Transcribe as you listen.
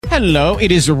Hello,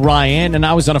 it is Ryan, and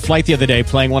I was on a flight the other day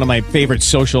playing one of my favorite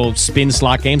social spin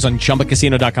slot games on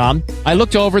ChumbaCasino.com. I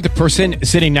looked over at the person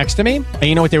sitting next to me, and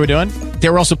you know what they were doing? They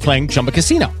were also playing Chumba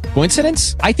Casino.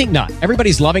 Coincidence? I think not.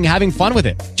 Everybody's loving having fun with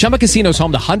it. Chumba Casino is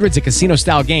home to hundreds of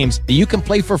casino-style games that you can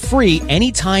play for free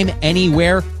anytime,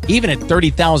 anywhere, even at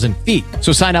 30,000 feet.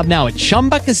 So sign up now at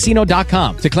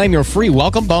ChumbaCasino.com to claim your free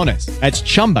welcome bonus. That's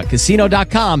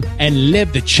ChumbaCasino.com and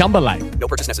live the Chumba life. No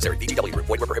purchase necessary. VGW. Void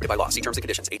where prohibited by law. See terms and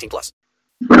conditions. 18+.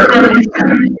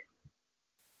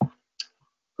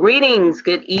 Greetings,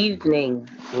 good evening,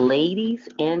 ladies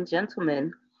and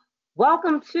gentlemen.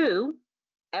 Welcome to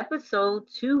episode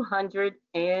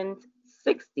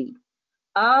 260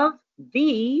 of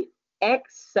the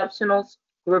Exceptional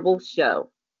Scribble Show.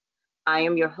 I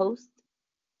am your host,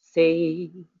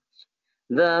 Sage,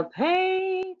 the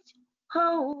Page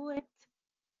Poet.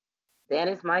 That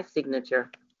is my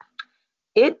signature.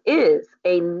 It is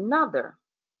another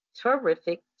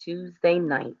terrific Tuesday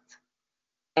night,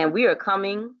 and we are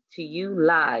coming to you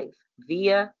live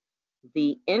via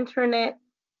the internet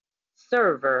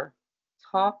server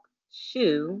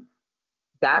talkshoe.com,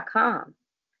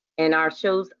 and our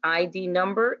show's ID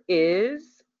number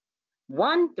is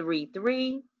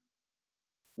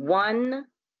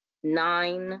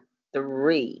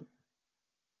 133193.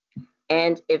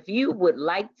 And if you would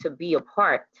like to be a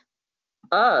part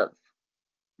of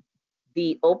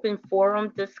the open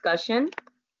forum discussion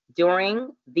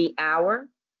during the hour,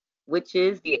 which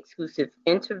is the exclusive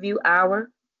interview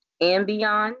hour and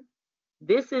beyond,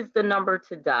 this is the number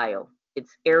to dial.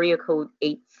 It's area code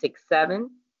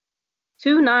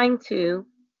 867-292-3066.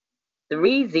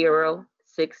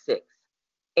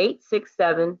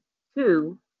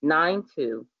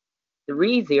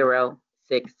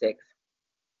 867-292-3066.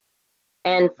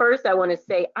 And first, I want to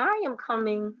say I am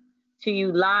coming to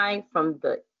you live from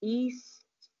the East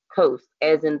Coast,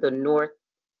 as in the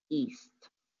northeast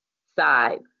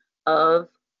side of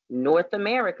North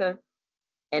America.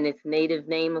 And its native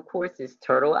name, of course, is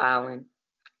Turtle Island.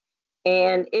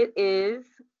 And it is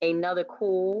another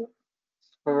cool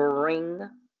spring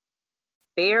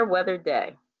fair weather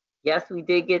day. Yes, we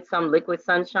did get some liquid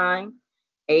sunshine,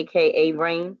 aka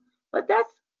rain, but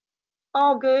that's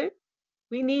all good.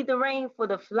 We need the rain for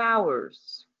the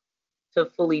flowers to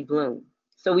fully bloom.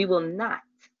 So we will not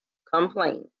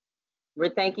complain.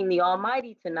 We're thanking the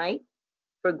Almighty tonight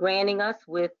for granting us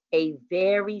with a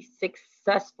very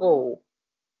successful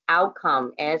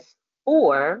outcome as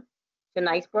for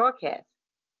tonight's broadcast.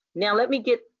 Now let me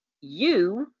get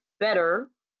you better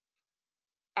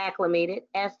acclimated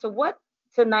as to what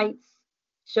tonight's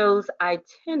show's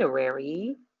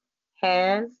itinerary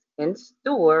has in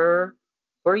store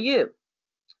for you.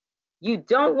 You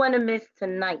don't want to miss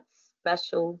tonight's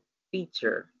special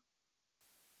feature.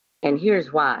 And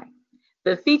here's why.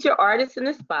 The feature artist in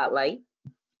the spotlight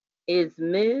is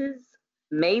Ms.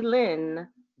 Maelyn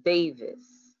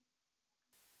Davis.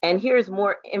 And here's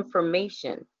more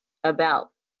information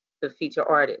about the feature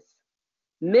artist.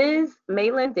 Ms.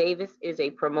 Maelyn Davis is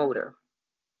a promoter.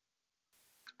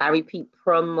 I repeat,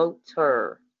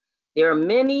 promoter. There are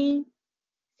many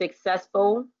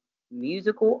successful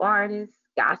musical artists,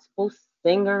 gospel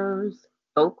singers,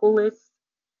 vocalists,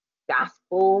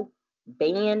 gospel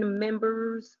band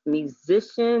members,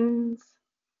 musicians,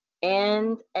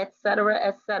 and et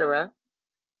cetera,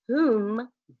 whom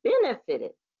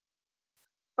benefited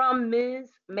from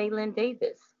Ms. Maelyn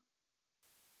Davis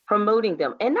promoting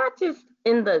them. And not just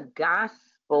in the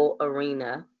gospel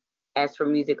arena, as for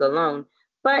music alone,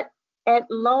 but at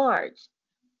large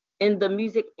in the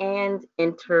music and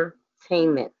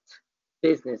entertainment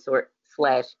business or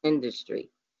 / industry,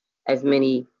 as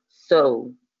many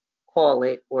so call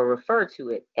it or refer to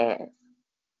it as.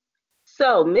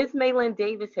 So Ms. Maelyn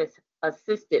Davis has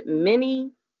assisted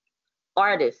many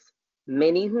artists,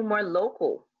 many whom are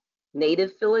local,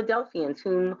 native Philadelphians,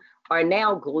 whom are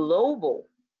now global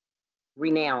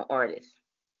renowned artists.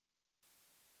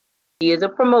 She is a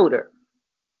promoter.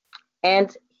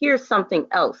 And here's something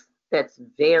else that's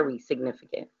very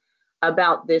significant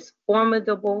about this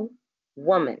formidable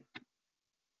woman.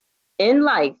 In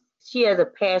life, she has a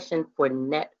passion for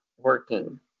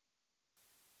networking.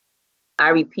 I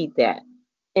repeat that.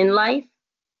 In life,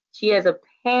 she has a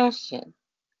passion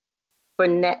for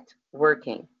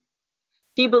networking.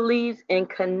 She believes in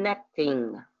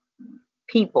connecting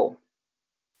people,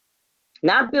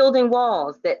 not building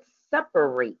walls that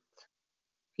separate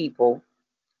people,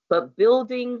 but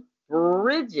building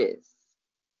bridges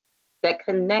that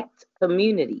connect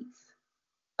communities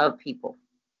of people.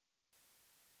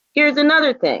 Here's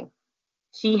another thing.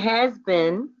 She has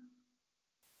been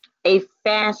a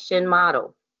fashion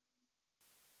model.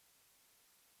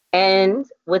 and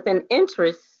with an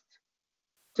interest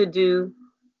to do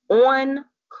on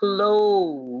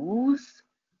clothes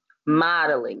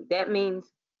modeling. That means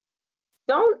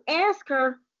don't ask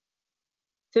her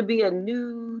to be a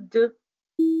nude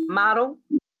model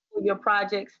for your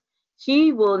projects.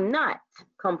 She will not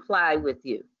comply with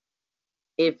you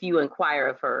if you inquire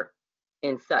of her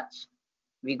in such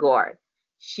regard.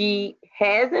 She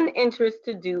has an interest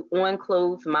to do on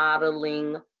clothes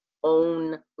modeling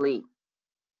only,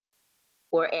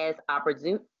 or as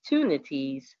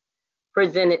opportunities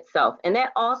present itself. And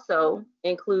that also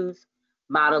includes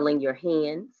modeling your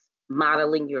hands,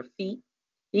 modeling your feet.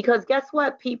 Because guess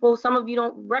what, people? Some of you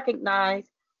don't recognize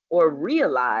or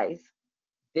realize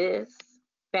this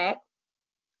fact.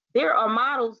 There are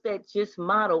models that just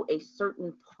model a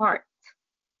certain part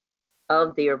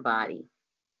of their body.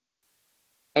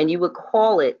 And you would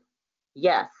call it,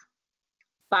 yes,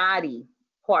 body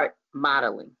part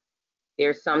modeling.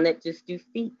 There's some that just do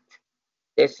feet.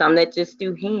 There's some that just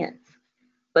do hands.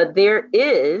 But there's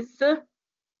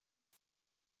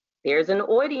an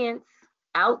audience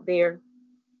out there.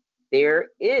 There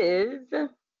is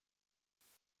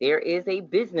a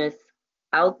business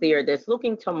out there that's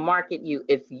looking to market you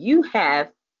if you have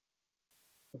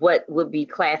what would be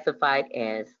classified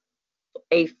as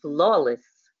a flawless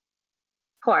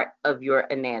part of your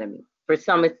anatomy. For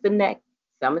some, it's the neck,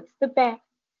 some it's the back,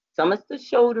 some it's the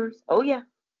shoulders. Oh, yeah.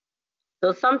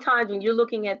 So sometimes when you're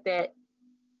looking at that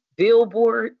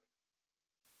billboard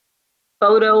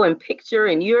photo and picture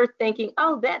and you're thinking,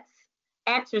 oh, that's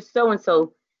actress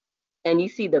so-and-so, and you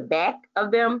see the back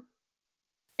of them,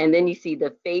 and then you see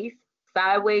the face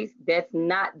sideways, that's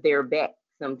not their back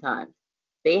sometimes.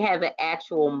 They have an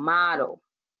actual model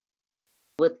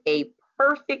with a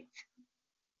perfect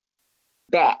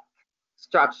back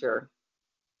structure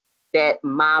that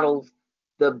models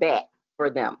the back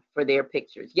for them, for their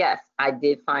pictures. Yes, I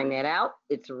did find that out.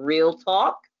 It's real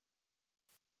talk.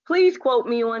 Please quote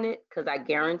me on it, because I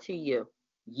guarantee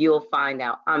you'll find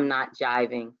out I'm not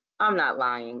jiving. I'm not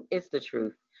lying. It's the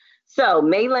truth. So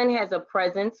Maelyn has a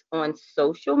presence on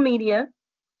social media.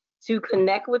 To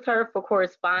connect with her for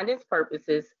correspondence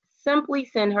purposes, simply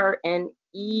send her an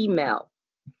email.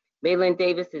 Maelyn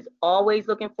Davis is always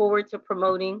looking forward to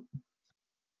promoting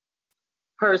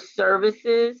her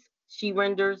services she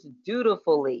renders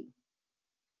dutifully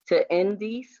to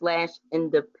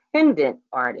indie/independent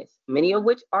artists, many of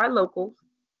which are locals,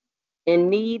 in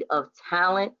need of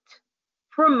talent,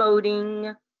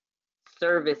 promoting,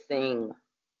 servicing.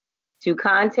 To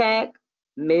contact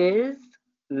Ms.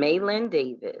 Maelyn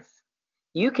Davis,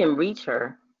 you can reach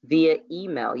her via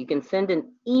email. You can send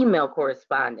an email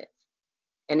correspondence,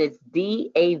 and it's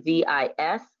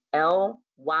DAVISLYNDA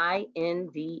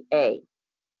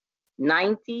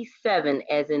 97,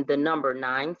 as in the number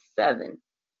 97,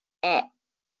 at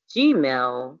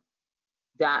gmail.com.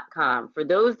 For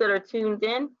those that are tuned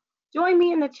in, join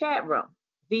me in the chat room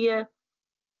via,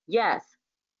 yes,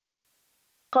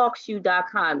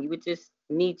 talkshoe.com. You would just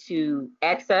need to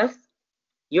access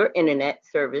your internet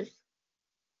service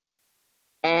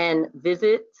and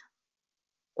visit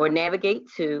or navigate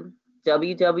to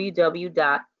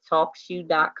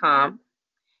www.talkshoe.com.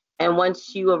 And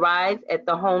once you arrive at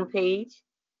the home page,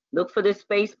 look for the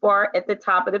space bar at the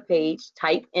top of the page.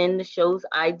 Type in the show's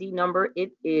ID number.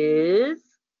 It is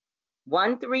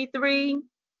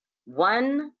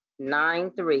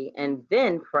 133193, and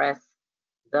then press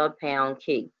the pound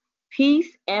key.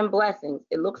 Peace and blessings.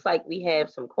 It looks like we have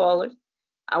some callers.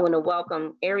 I want to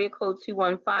welcome area code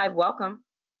 215. Welcome.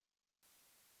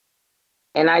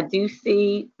 And I do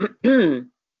see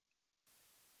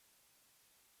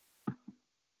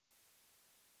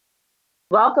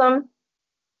welcome.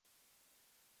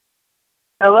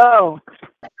 Hello.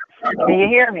 Can you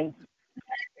hear me?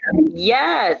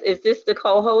 Yes. Is this the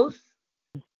co-host?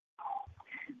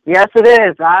 Yes, it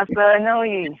is. I know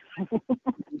you.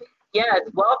 Yes,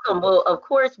 welcome. Well, of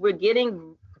course, we're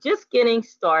just getting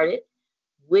started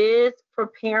with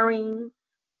preparing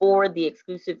for the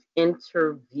exclusive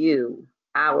interview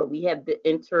hour. We have the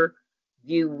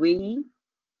interviewee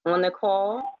on the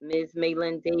call, Ms.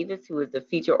 Maelyn Davis, who is the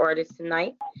feature artist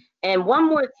tonight. And one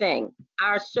more thing,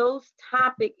 our show's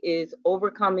topic is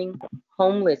overcoming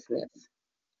homelessness,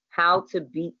 how to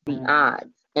beat the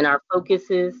odds. And our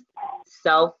focus is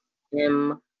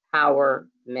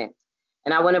self-empowerment.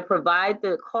 And I want to provide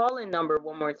the call-in number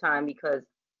one more time, because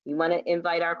we want to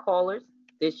invite our callers.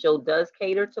 This show does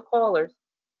cater to callers.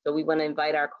 So we want to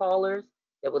invite our callers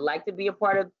that would like to be a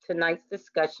part of tonight's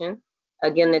discussion.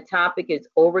 Again, the topic is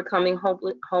overcoming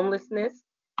homelessness,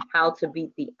 how to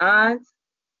beat the odds.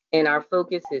 And our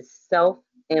focus is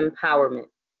self-empowerment.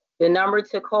 The number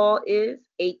to call is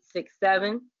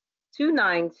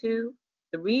 867-292-3066.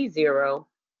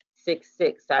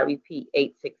 I repeat,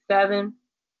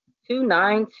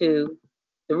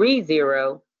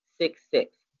 867-292-3066.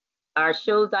 Our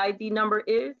show's ID number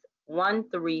is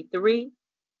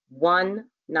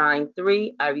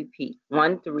 133193. I repeat,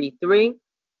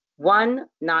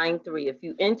 133193. If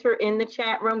you enter in the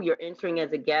chat room, you're entering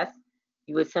as a guest.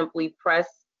 You would simply press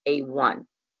a 1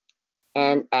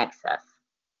 and access.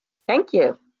 Thank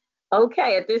you.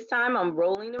 Okay, at this time, I'm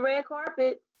rolling the red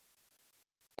carpet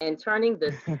and turning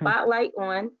the spotlight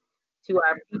on to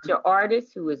our feature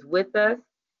artist who is with us.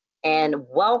 And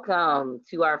welcome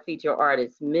to our feature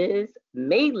artist, Ms.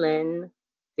 Maelyn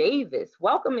Davis.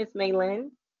 Welcome, Ms.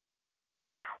 Maelyn.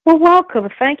 Well, welcome.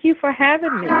 Thank you for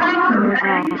having me.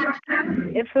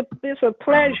 It's a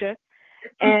pleasure,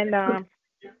 and I'm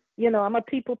a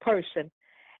people person,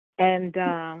 and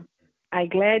I'm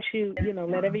glad you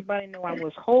let everybody know I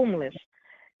was homeless,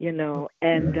 and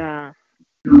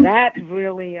that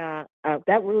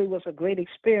really was a great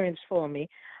experience for me.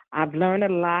 I've learned a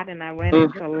lot, and I ran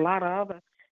into a lot of other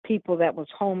people that was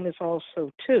homeless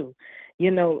also too.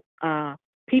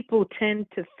 People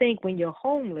tend to think when you're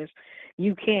homeless,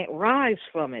 you can't rise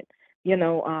from it,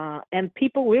 and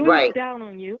people really look down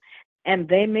on you, and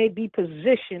they may be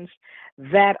positions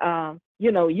that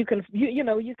you can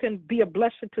be a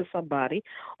blessing to somebody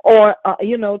or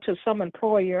to some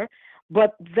employer,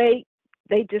 but they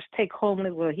just take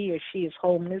homeless. Well, he or she is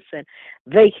homeless, and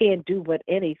they can't do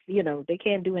they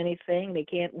can't do anything. They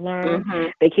can't learn.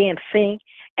 They can't think,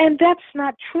 and that's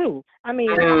not true. I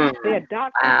mean, they're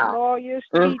doctors, lawyers,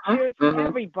 teachers,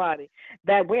 everybody.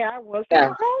 That where I was, they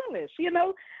were homeless.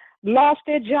 Lost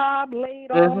their job,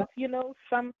 laid off.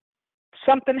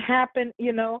 Something happened.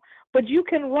 But you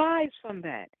can rise from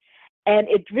that. And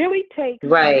it really takes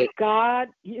God,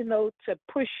 to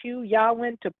push you,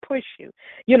 Yahweh to push you.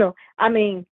 I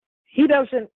mean, he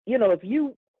doesn't, if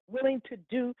you willing to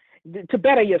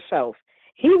better yourself,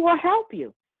 he will help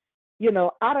you,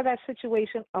 out of that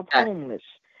situation of homeless.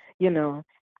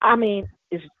 I mean,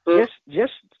 it's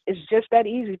just that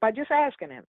easy by just asking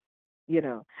him.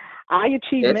 I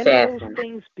achieved many of those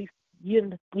things.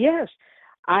 Yes,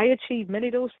 I achieved many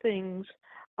of those things.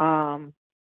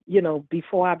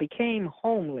 Before I became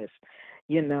homeless,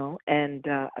 and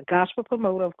a gospel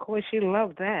promoter, of course, you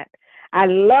love that. I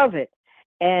love it.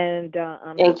 And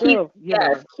keep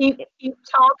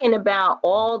talking about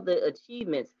all the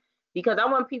achievements, because I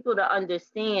want people to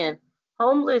understand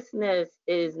homelessness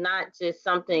is not just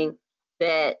something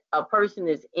that a person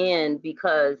is in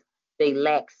because they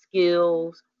lack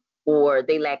skills or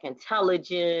they lack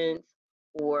intelligence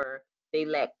or they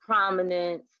lack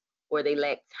prominence or they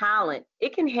lack talent.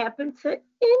 It can happen to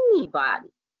anybody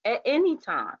at any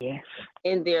time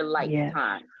in their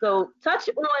lifetime. So touch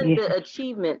on the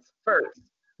achievements first.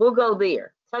 We'll go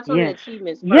there. Touch on the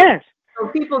achievements first so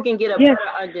people can get a better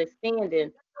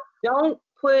understanding. Don't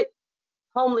put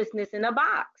homelessness in a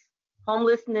box.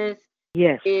 Homelessness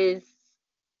is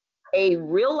a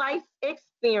real life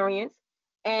experience,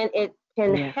 and it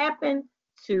can happen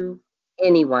to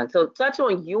anyone. So touch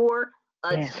on your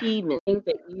achievements, things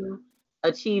that you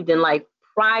achieved in life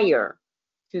prior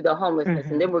to the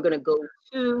homelessness, and then we're going to go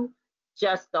to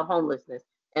just the homelessness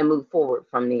and move forward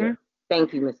from there.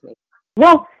 Thank you, Ms. May.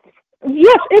 Well,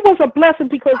 yes, it was a blessing,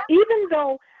 because even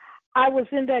though I was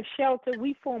in that shelter,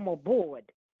 we formed a board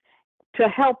to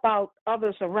help out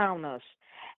others around us,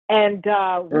 and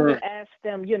we would ask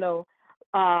them,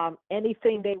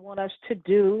 anything they want us to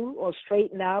do or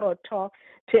straighten out or talk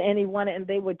to anyone, and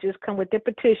they would just come with their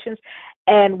petitions,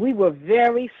 and we were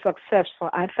very successful.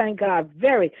 I thank God,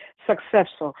 very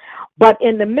successful. But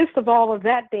in the midst of all of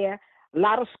that, a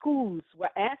lot of schools were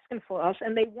asking for us,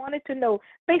 and they wanted to know,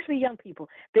 basically young people,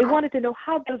 they wanted to know,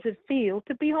 how does it feel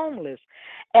to be homeless?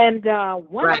 And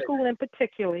one school in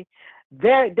particular,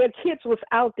 their kids was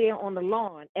out there on the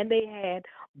lawn, and they had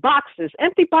boxes,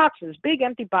 empty boxes, big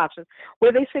empty boxes,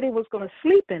 where they said they was going to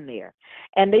sleep in there.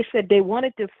 And they said they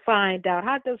wanted to find out,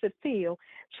 how does it feel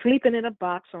sleeping in a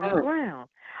box on the ground?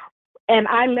 And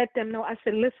I let them know. I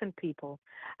said, listen, people.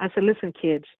 I said, listen,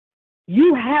 kids,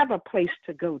 you have a place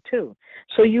to go to,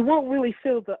 so you won't really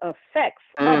feel the effects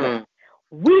of it.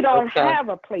 We don't have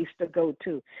a place to go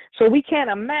to, so we can't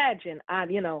imagine.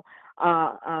 After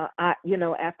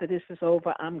this is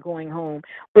over, I'm going home.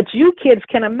 But you kids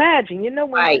can imagine.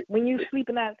 When you sleep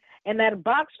in that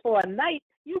box for a night,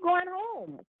 you're going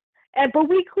home. But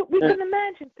we can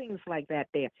imagine things like that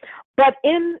there. But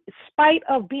in spite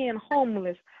of being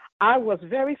homeless, I was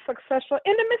very successful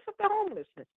in the midst of the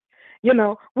homelessness.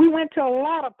 We went to a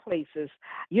lot of places.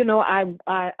 I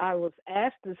was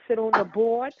asked to sit on the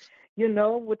board,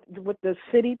 with the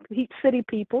city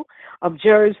people of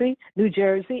New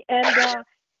Jersey, and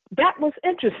that was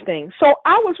interesting. So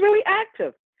I was really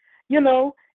active, and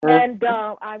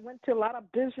I went to a lot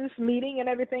of business meeting and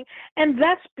everything, and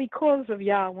that's because of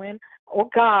Yahweh or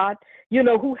God,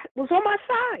 who was on my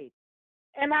side,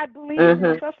 and I believe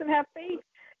and trust and have faith,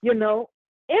 in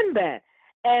that.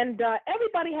 And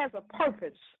everybody has a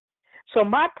purpose. So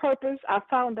my purpose, I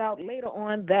found out later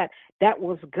on that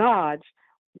was God's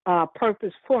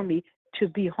purpose for me to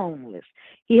be homeless.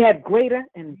 He had greater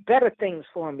and better things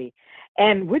for me,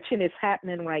 and which is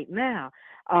happening right now.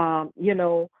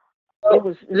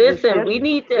 Listen, we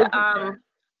need to.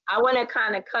 I want to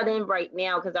kind of cut in right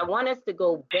now because I want us to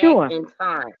go back in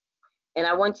time, and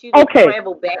I want you to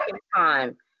travel back in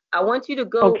time. I want you to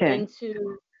go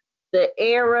into the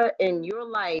era in your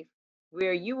life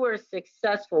where you were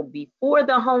successful before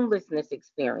the homelessness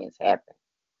experience happened.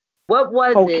 What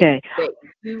was it that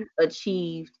you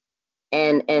achieved,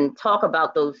 and talk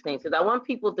about those things? Because I want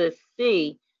people to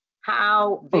see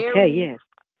how very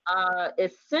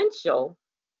essential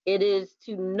it is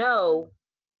to know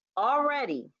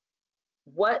already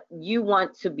what you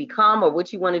want to become or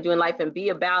what you want to do in life and be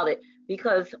about it,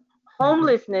 because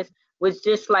homelessness was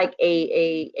just like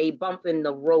a bump in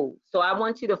the road. So I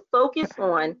want you to focus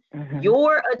on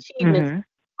your achievements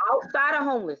outside of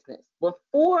homelessness,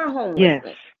 before homelessness.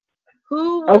 Yes.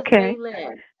 Who was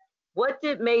Maelyn? What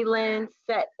did Maelyn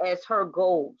set as her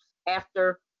goals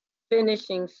after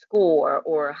finishing school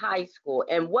or high school?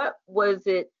 And what was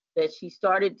it that she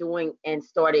started doing and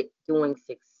started doing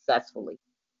successfully?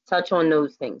 Touch on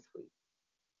those things, please.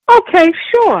 Okay,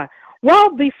 sure. Well,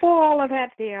 before all of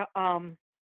that there,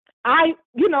 I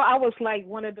was like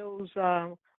one of those,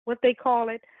 what they call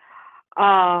it,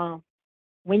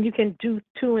 when you can do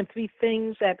 2 and 3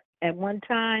 things at one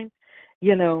time.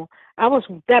 I was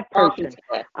that person.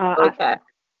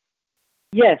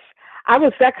 Yes, I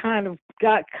was that kind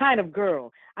of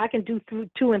girl. I can do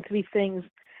 2 and 3 things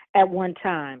at one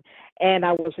time. And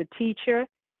I was a teacher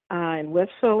in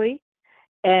West Philly,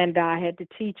 and I had to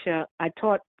teach. I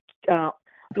taught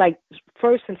like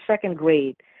first and second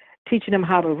grade, teaching them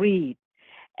how to read.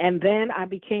 And then I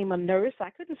became a nurse.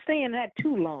 I couldn't stay in that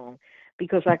too long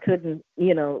because I couldn't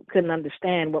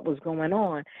understand what was going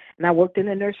on. And I worked in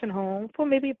a nursing home for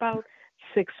maybe about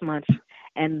 6 months.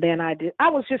 And then I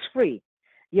was just free.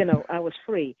 I was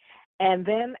free. And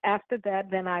then after that,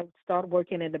 then I started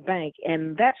working in the bank.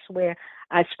 And that's where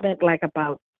I spent like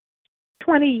about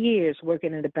 20 years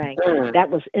working in the bank. That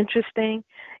was interesting.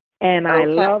 And I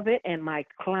love it. And my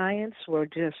clients were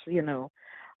just,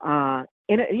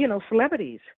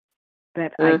 celebrities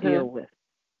that I deal with.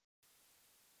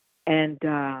 And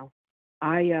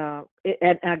I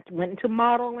went into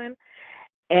modeling,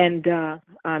 and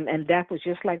that was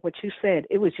just like what you said.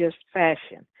 It was just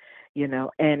fashion, and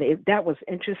that was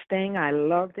interesting. I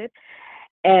loved it.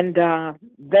 And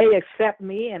they accept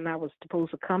me, and I was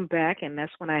supposed to come back, and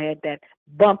that's when I had that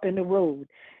bump in the road,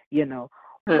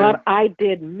 But I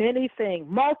did many things,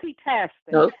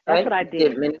 multitasking. That's what I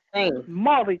did. Many things.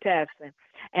 Multitasking.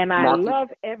 And I love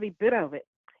every bit of it.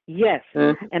 Yes.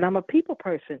 And I'm a people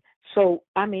person. So,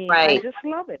 I mean, I just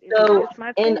love it. So, it's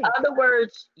my thing. In other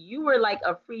words, you were like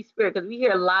a free spirit, because we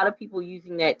hear a lot of people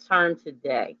using that term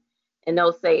today. And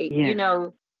they'll say,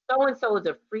 so-and-so is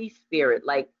a free spirit.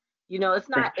 Like, it's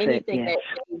not anything that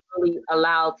they really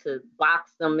allow to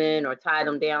box them in or tie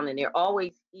them down. And they're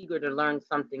always eager to learn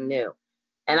something new.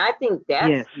 And I think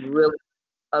that's really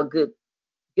a good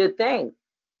thing,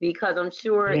 because I'm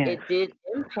sure it did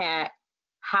impact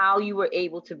how you were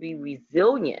able to be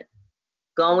resilient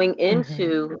going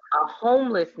into a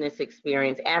homelessness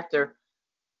experience after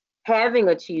having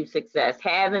achieved success,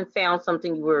 having found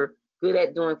something you were good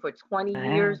at doing for 20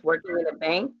 years, working in a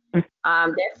bank.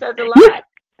 That says a lot.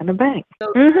 In a bank.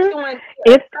 So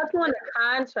touch on the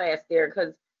contrast there,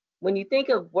 because when you think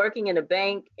of working in a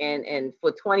bank and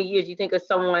for 20 years, you think of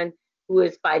someone who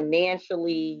is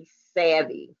financially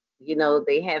savvy.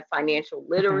 They have financial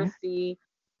literacy,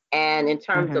 and in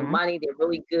terms of money, they're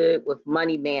really good with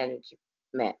money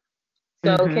management.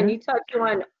 So can you touch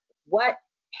on what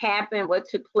happened, what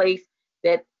took place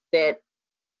that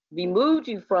removed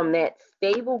you from that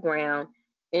stable ground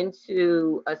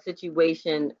into a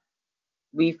situation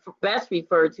we best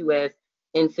referred to as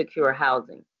insecure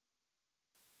housing?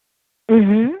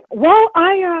 Well,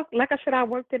 I like I said, I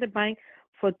worked at a bank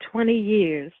for 20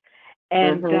 years,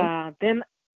 and then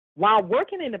while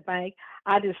working in the bank,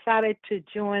 I decided to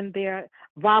join their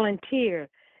volunteer,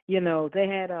 They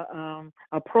had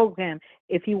a program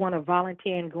if you want to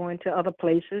volunteer and go into other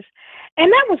places,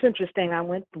 and that was interesting. I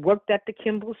worked at the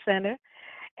Kimball Center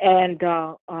and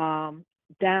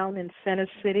down in Center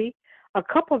City, a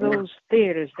couple of those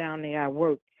theaters down there I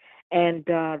worked, and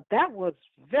that was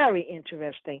very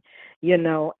interesting,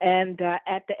 And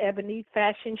at the Ebony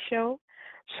Fashion Show,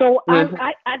 so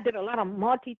I did a lot of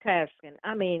multitasking.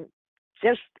 I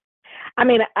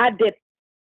did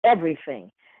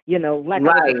everything, like I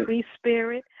was a free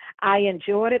spirit. I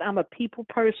enjoyed it. I'm a people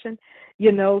person,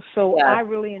 so I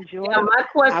really enjoyed it. My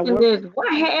question is,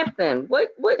 what happened?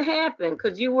 What happened?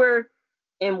 Because you were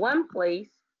in one place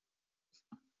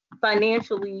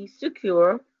financially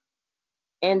secure,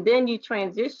 and then you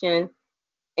transition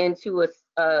into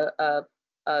a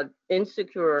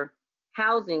insecure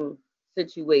housing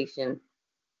situation,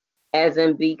 as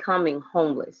in becoming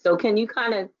homeless. So can you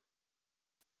kind of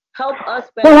help us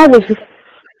better?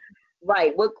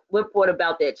 Right. What brought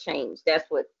about that change? That's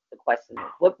what the question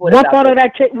is. What brought about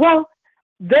that change? Well,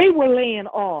 they were laying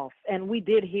off, and we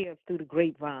did hear through the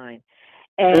grapevine,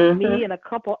 and me and a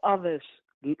couple others,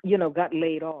 got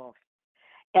laid off,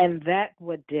 and that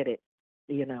what did it.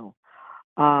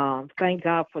 Thank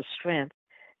God for strength,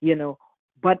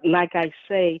 But like I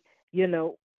say,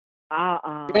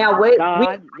 now wait,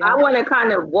 God, I want to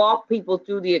kind of walk people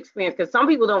through the experience, because some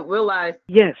people don't realize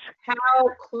how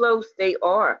close they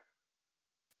are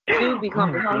to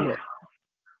becoming homeless.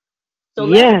 So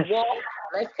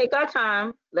let's take our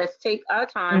time. Let's take our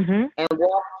time and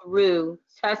walk through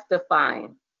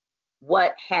testifying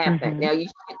what happened. Now you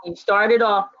started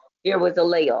off. There was a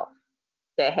layoff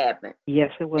that happened.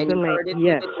 Yes, it was and a layoff. Heard it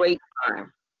was a great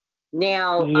time.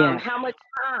 Now, how much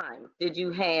time did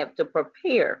you have to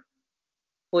prepare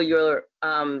for your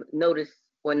notice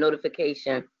or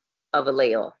notification of a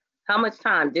layoff? How much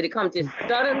time did it come just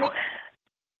suddenly,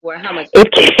 or how much?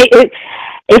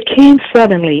 It came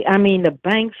suddenly. I mean, the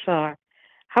banks are.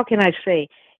 How can I say?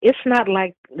 It's not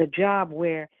like the job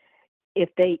where if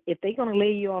they're gonna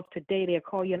lay you off today, they'll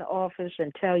call you in the office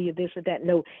and tell you this or that.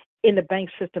 No, in the bank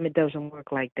system, it doesn't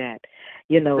work like that.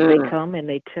 They come and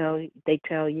they tell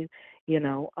you,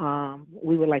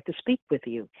 we would like to speak with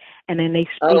you, and then they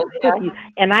speak with you.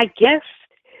 And I guess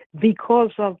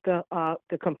because of the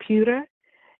computer,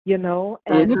 and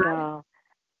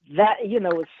that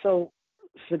is so,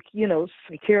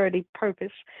 security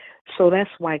purpose. So that's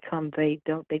why they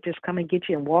just come and get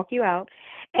you and walk you out,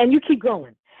 and you keep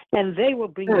going. And they will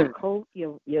bring your coat,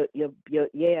 your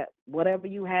whatever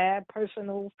you have,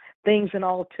 personal things and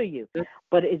all to you.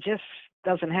 But it just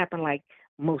doesn't happen like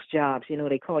most jobs.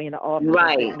 They call you in the office.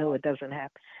 Right. No, it doesn't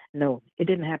happen. No, it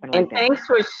didn't happen like that. And thanks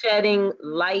for shedding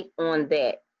light on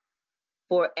that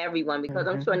for everyone, because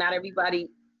I'm sure not everybody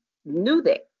knew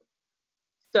that.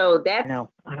 So that's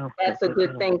a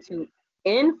good thing to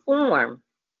inform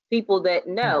people that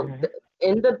know.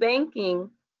 In the banking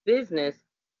business,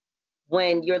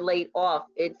 when you're laid off,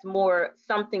 it's more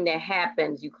something that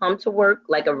happens. You come to work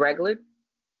like a regular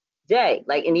day,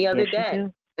 like any other day,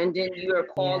 and then you're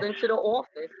called into the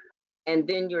office, and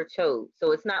then you're told.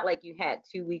 So it's not like you had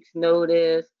 2 weeks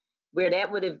notice, where that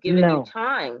would have given you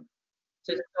time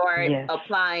to start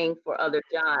applying for other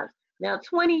jobs. Now,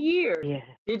 20 years,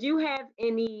 did you have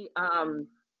any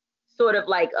sort of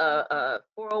like a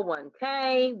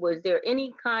 401k? Was there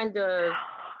any kind of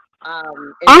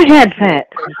I had that.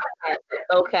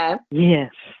 Okay.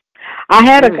 Yes, I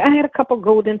had a couple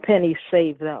golden pennies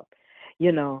saved up,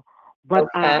 but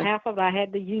half of it I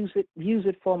had to use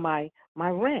it for my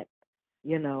rent,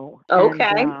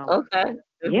 Okay. And,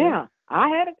 yeah,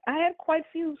 I had quite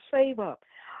a few save up.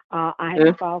 I had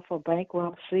to file for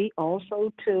bankruptcy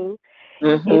also too.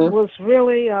 It was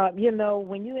really,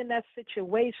 when you're in that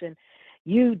situation,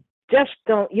 you just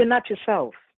don't. You're not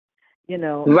yourself.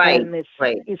 Right. And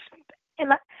it's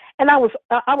and I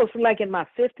was like in my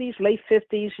 50s, late 50s,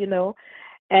 and you know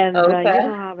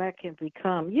how that can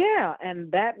become. Yeah,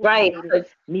 and that right.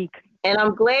 Me. And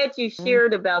I'm glad you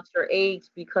shared about your age,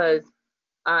 because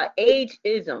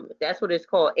ageism, that's what it's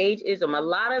called, ageism. A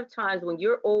lot of times when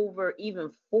you're over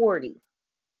even 40,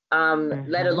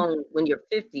 let alone when you're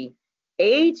 50,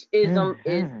 ageism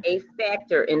is a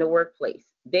factor in the workplace.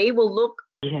 They will look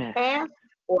past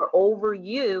or over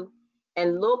you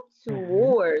and look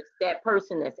towards that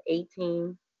person that's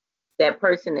 18, that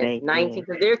person that's 19,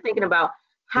 because they're thinking about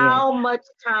how much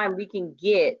time we can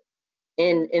get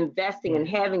in investing and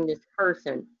having this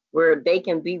person where they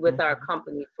can be with our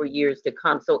company for years to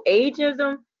come. So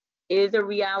ageism is a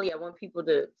reality. I want people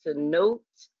to note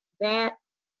that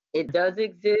it does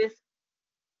exist.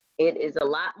 It is a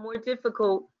lot more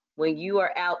difficult when you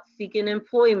are out seeking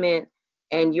employment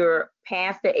and you're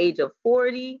past the age of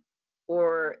 40,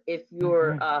 or if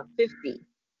you're 50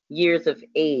 years of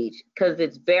age, because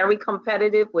it's very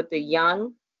competitive with the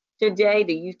young today,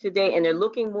 the youth today, and they're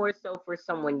looking more so for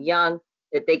someone young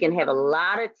that they can have a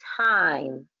lot of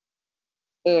time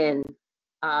in,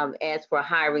 as for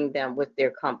hiring them with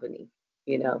their company,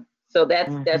 you know. So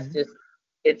that's just,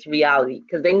 it's reality,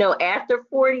 because they know after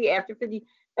 40, after 50,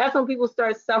 that's when people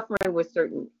start suffering with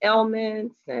certain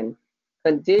ailments and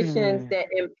conditions that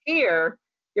impair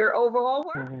their overall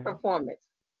work performance.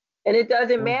 And it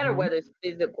doesn't matter whether it's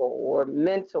physical or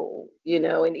mental, you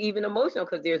know, and even emotional,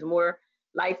 because there's more,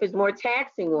 life is more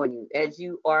taxing on you as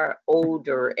you are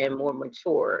older and more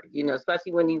mature, you know,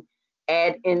 especially when you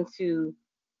add into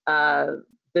the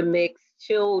mix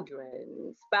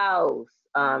children, spouse.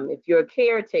 If you're a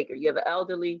caretaker, you have an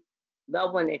elderly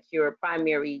loved one that you're a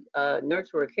primary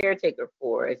nurturer, caretaker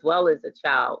for, as well as a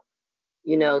child,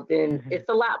 you know, then it's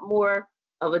a lot more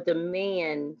of a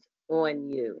demand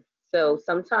on you. So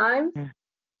sometimes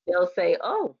they'll say,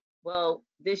 oh, well,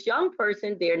 this young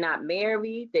person, they're not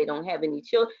married, they don't have any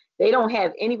children, they don't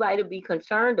have anybody to be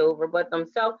concerned over but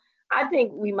themselves. I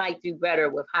think we might do better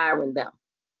with hiring them.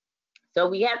 So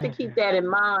we have to keep that in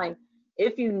mind.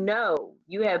 If you know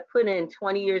you have put in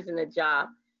 20 years in a job,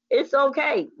 it's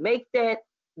okay. Make that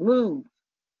move.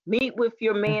 Meet with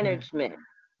your management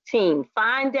team.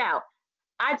 Find out.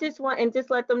 I just want, and just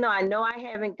let them know. I know I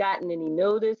haven't gotten any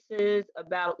notices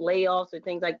about layoffs or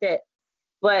things like that,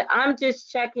 but I'm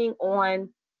just checking on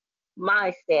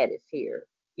my status here.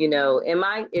 You know,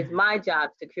 is my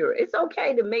job secure? It's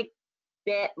okay to make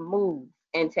that move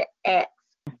and to ask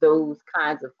those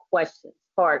kinds of questions,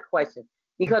 hard questions,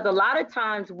 because a lot of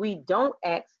times we don't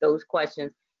ask those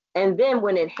questions, and then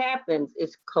when it happens,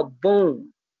 it's kaboom.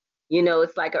 You know,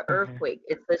 it's like an earthquake.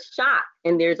 It's a shock,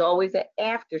 and there's always an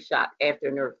aftershock after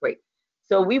an earthquake.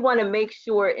 So we want to make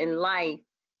sure in life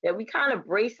that we kind of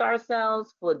brace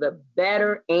ourselves for the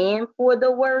better and for the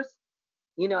worst.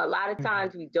 You know, a lot of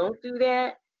times we don't do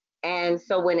that. And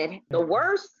so when the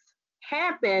worst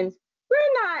happens,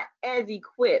 we're not as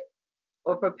equipped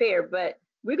or prepared. But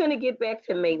we're going to get back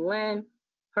to Maelyn,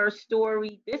 her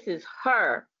story. This is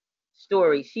her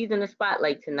story. She's in the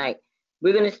spotlight tonight.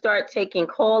 We're going to start taking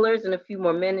callers in a few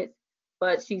more minutes,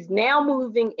 but she's now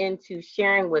moving into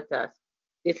sharing with us.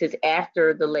 This is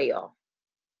after the layoff.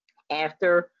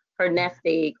 After her nest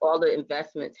egg, all the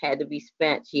investments had to be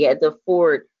spent. She had to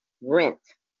afford rent,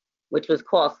 which was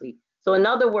costly. So in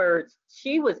other words,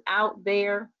 she was out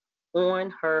there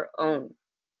on her own.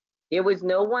 There was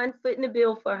no one footing the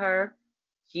bill for her.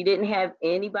 She didn't have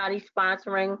anybody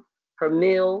sponsoring her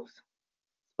meals,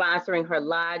 sponsoring her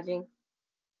lodging.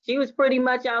 She was pretty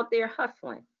much out there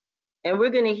hustling. And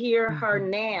we're going to hear her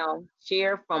now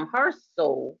share from her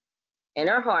soul and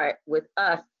her heart with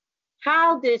us.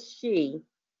 How did she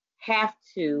have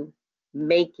to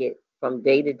make it from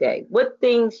day to day? What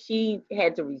things she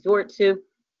had to resort to?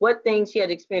 What things she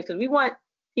had experienced? Because we want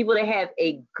people to have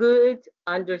a good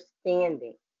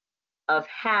understanding of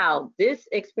how this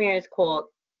experience called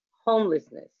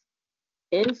homelessness,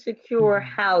 insecure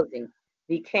housing,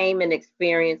 became an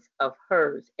experience of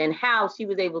hers, and how she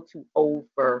was able to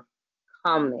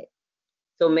overcome it.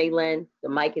 So Maelyn, the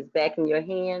mic is back in your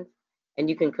hands, and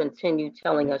you can continue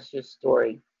telling us your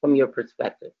story from your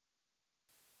perspective.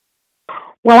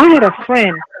 Well, I had a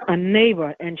friend, a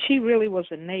neighbor, and she really was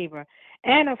a neighbor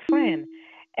and a friend.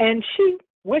 And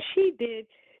what she did,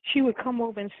 she would come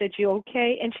over and said, "You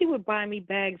okay?" And she would buy me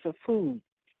bags of food.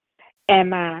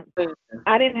 And I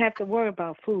didn't have to worry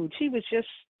about food. She was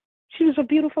a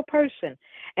beautiful person.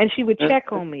 And she would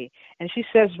check on me. And she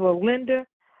says, "Well, Linda,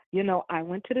 you know, I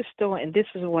went to the store and this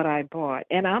is what I bought."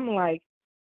 And I'm like,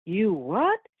 "You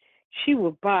what?" She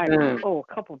would buy a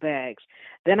couple bags.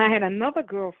 Then I had another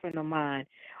girlfriend of mine.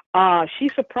 She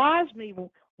surprised me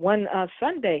one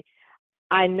Sunday.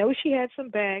 I know she had some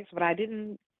bags, but I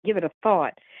didn't give it a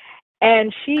thought.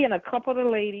 And she and a couple of the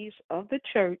ladies of the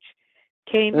church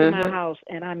came to my house,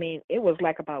 and I mean, it was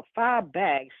like about 5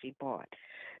 bags she bought.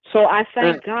 So I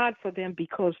thank God for them,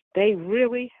 because they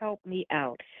really helped me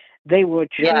out. They were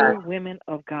true women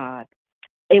of God.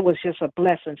 It was just a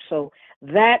blessing. So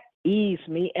that eased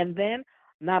me. And then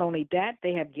not only that,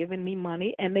 they have given me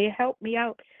money, and they helped me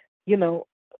out, you know,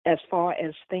 as far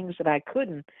as things that I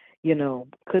couldn't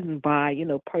buy, you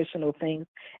know, personal things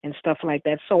and stuff like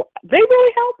that. So they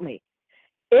really helped me.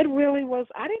 It really was.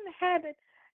 I didn't have it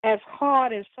as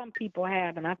hard as some people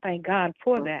have, and I thank God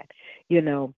for that, you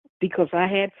know, because I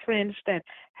had friends that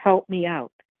helped me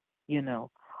out, you know.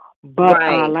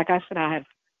 But like I said, I had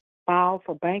filed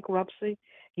for bankruptcy,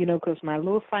 you know, because my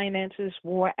little finances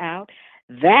wore out.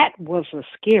 That was the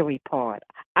scary part.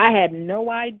 I had no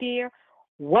idea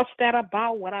what's that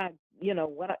about, what I,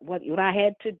 what I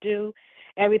had to do,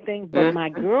 everything. But my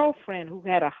girlfriend, who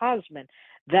had a husband,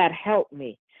 that helped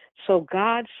me. So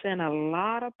God sent a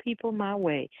lot of people my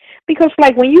way. Because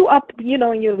like when you up,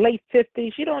 in your late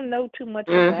 50s, you don't know too much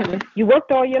of that. You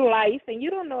worked all your life and you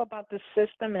don't know about the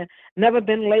system and never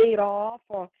been laid off,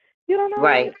 or you don't know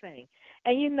anything.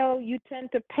 And you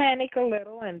tend to panic a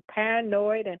little and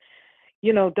paranoid and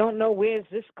don't know where is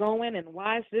this going and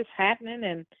why is this happening,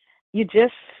 and you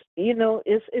just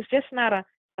it's just not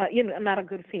not a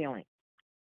good feeling.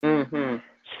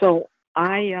 So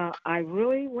I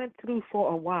really went through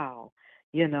for a while,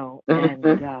 and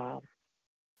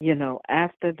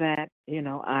after that,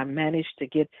 I managed to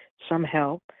get some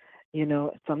help,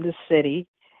 from the city,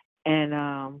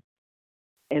 and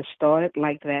it started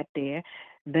like that there.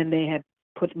 Then they had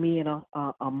put me in a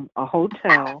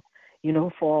hotel,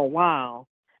 for a while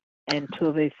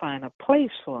until they find a place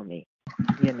for me,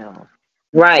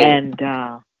 Right. And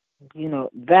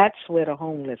that's where the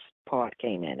homeless part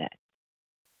came in at.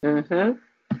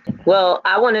 Well,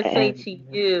 I want to say to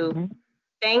you,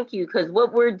 thank you, because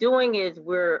what we're doing is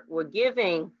we're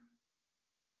giving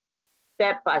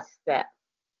step by step.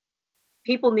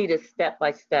 People need a step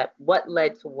by step. What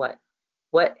led to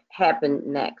what happened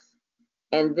next,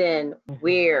 and then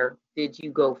where did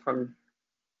you go from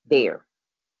there?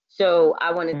 So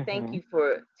I want to thank you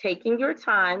for taking your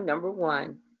time, number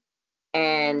one,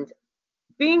 and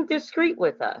being discreet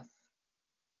with us.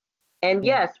 And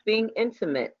yes, being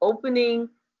intimate, opening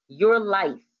your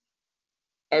life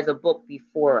as a book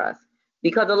before us.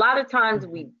 Because a lot of times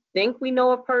we think we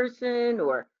know a person,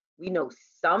 or we know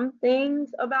some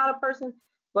things about a person,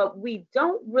 but we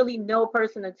don't really know a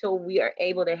person until we are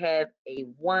able to have a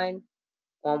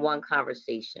one-on-one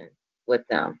conversation with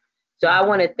them. So I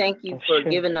want to thank you for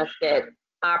giving us that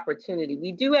opportunity.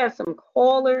 We do have some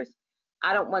callers.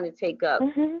 I don't want to take up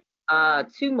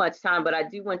too much time, but I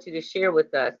do want you to share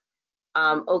with us.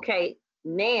 Okay,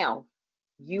 now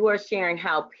you are sharing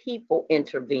how people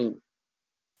intervene.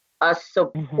 A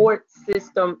support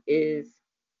system is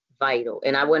vital.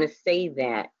 And I want to say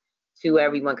that to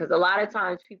everyone, because a lot of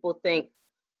times people think,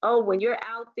 oh, when you're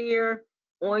out there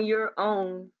on your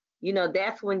own,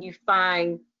 that's when you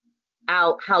find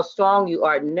out how strong you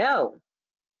are. No,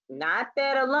 not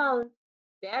that alone.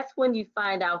 That's when you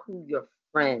find out who your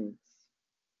friends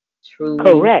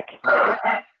truly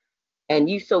are. And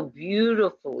you so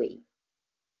beautifully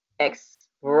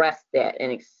expressed that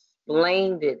and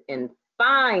explained it in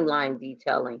fine line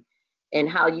detailing, and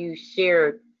how you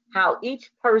shared how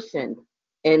each person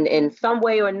in some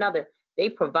way or another, they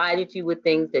provided you with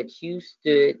things that you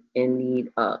stood in need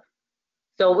of.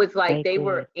 So it's like they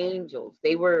were angels.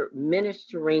 They were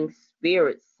ministering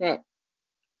spirits sent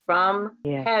from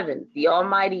heaven. The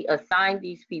Almighty assigned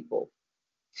these people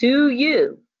to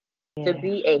you to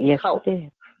be a help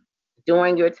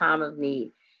during your time of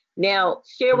need. Now,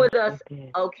 share with us,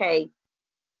 okay,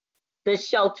 the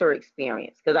shelter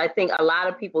experience, because I think a lot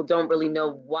of people don't really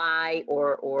know why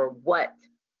or what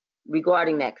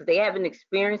regarding that, because they haven't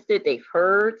experienced it. They've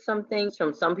heard some things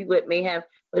from some people that may have,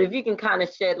 but if you can kind of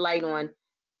shed light on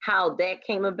how that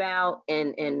came about,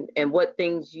 and what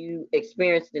things you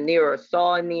experienced in there or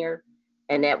saw in there,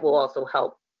 and that will also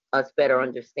help us better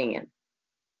understand.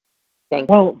 Thank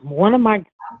you. Well, one of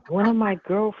my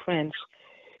girlfriends,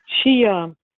 she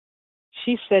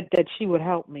said that she would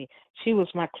help me. She was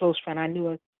my close friend. I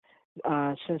knew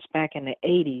her since back in the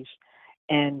 80s,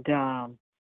 and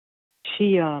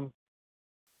she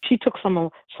took some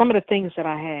of the things that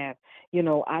I have.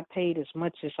 I paid as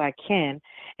much as I can,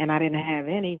 and I didn't have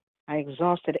any. I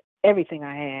exhausted everything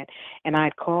I had, and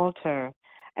I called her,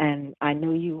 and I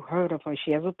know you heard of her.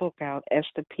 She has a book out,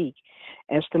 Esther Peak,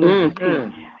 Esther Peak,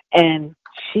 and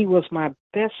she was my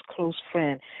best close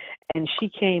friend, and she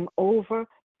came over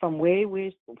from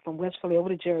West Philly over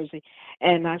to Jersey,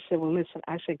 and I said, well, listen,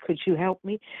 I said, could you help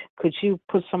me? Could you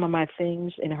put some of my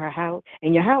things in your house?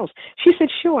 She said,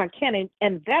 sure, I can,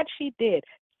 and that she did.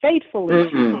 Faithfully,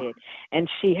 she did, and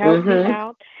she helped me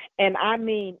out. And I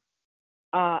mean,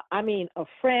 a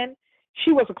friend.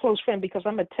 She was a close friend, because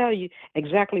I'm gonna tell you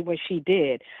exactly what she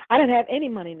did. I didn't have any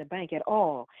money in the bank at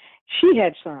all. She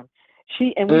had some.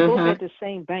 We both had the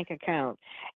same bank account,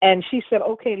 and she said,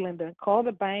 "Okay, Linda, call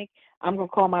the bank. I'm gonna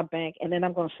call my bank, and then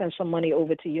I'm gonna send some money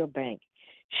over to your bank."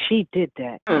 She did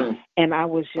that, and I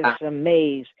was just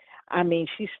amazed. I mean,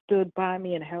 she stood by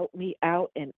me and helped me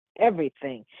out in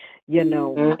everything,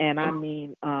 And I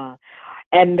mean,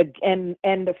 and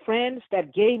the friends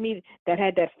that gave me, that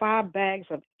had that 5 bags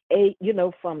of A,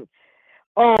 from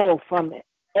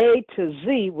A to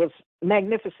Z, was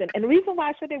magnificent. And the reason why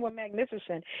I said they were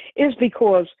magnificent is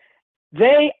because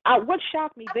what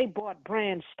shocked me, they bought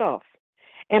brand stuff,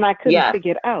 and I couldn't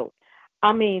figure it out.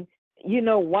 I mean,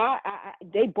 why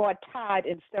they bought Tide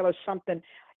instead of something,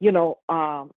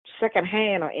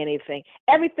 secondhand or anything.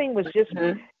 Everything was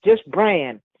just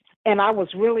brand, and I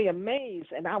was really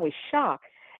amazed, and I was shocked.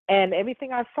 And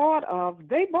everything I thought of,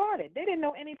 they bought it. They didn't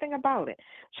know anything about it,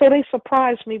 so they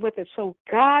surprised me with it. So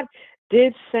God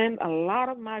did send a lot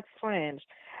of my friends,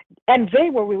 and they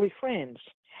were really friends,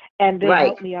 and they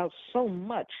helped me out so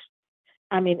much.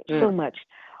 I mean, so much.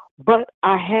 But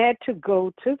I had to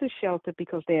go to the shelter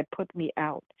because they had put me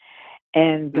out.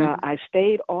 And I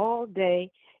stayed all day,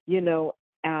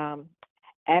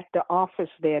 at the office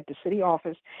there, at the city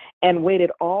office, and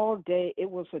waited all day. It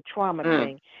was a trauma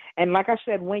thing. And like I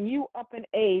said, when you up in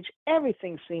age,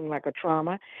 everything seemed like a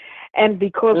trauma. And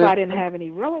because I didn't have any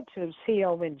relatives here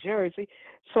over in Jersey,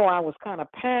 so I was kind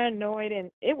of paranoid,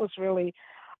 and it was really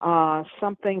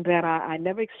something that I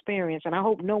never experienced, and I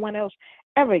hope no one else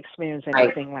ever experienced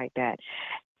anything like that.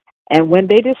 And when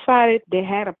they decided they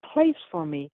had a place for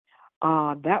me,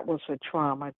 that was a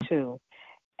trauma too.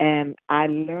 And I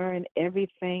learned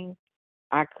everything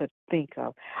I could think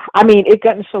of. I mean, it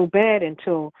gotten so bad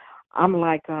until I'm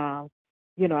like, I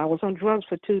was on drugs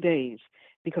for 2 days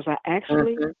because I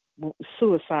actually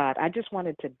suicide. I just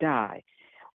wanted to die,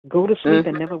 go to sleep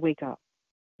and never wake up,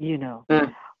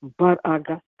 But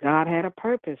God had a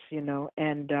purpose,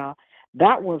 and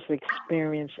that was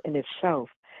experience in itself,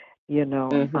 and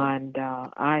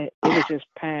it was just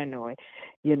paranoid,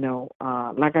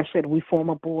 like I said, we form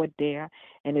a board there,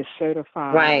 and it's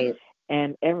certified,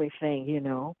 and everything,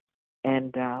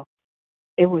 and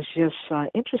it was just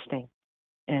interesting,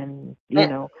 and like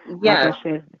I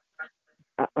said,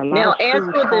 a lot now,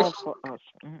 of schools called for us.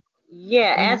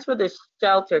 As for the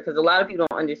shelter, because a lot of people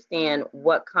don't understand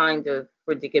what kind of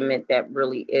predicament that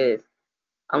really is.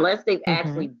 Unless they've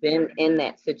actually been in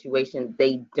that situation,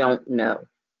 they don't know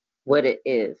what it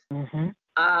is.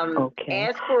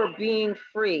 As for being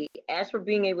free, as for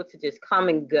being able to just come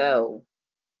and go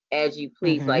as you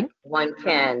please, like one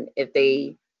can if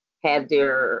they have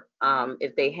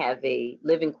if they have a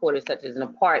living quarters such as an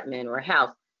apartment or a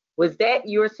house. Was that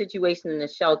your situation in the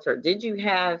shelter? Did you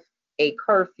have a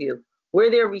curfew? Were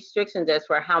there restrictions as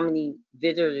for how many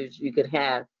visitors you could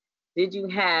have? Did you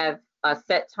have a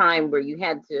set time where you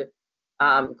had to,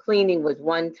 cleaning was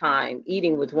one time,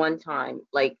 eating was one time?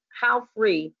 Like, how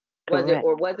free was it,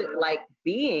 or was it like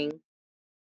being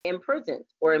imprisoned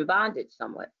or in bondage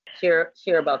somewhat? Share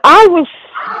about that.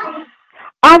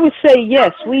 I would say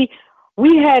yes. We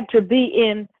had to be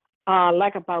in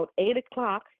like about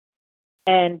 8:00.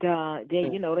 And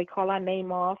they call our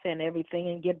name off and everything,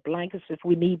 and get blankets if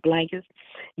we need blankets.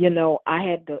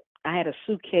 I had a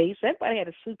suitcase. Everybody had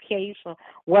a suitcase or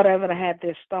whatever to have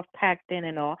their stuff packed in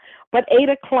and all. But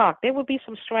 8:00, there would be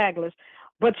some stragglers,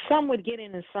 but some would get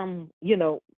in and some,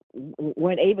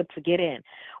 weren't able to get in.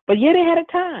 But yeah, they had a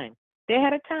time.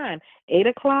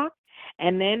 8:00.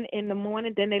 And then in the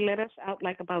morning, then they let us out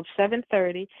like about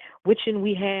 7:30, and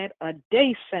we had a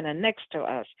day center next to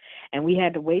us. And we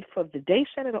had to wait for the day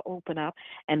center to open up,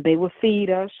 and they would feed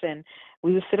us, and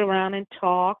we would sit around and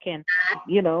talk and,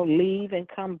 leave and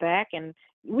come back. And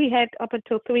we had up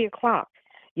until 3:00,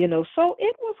 So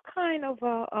it was kind of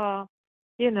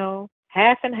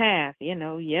half and half,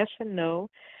 yes and no,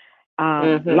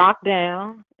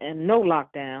 lockdown and no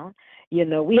lockdown.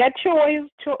 We had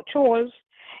chores.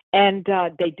 And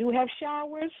they do have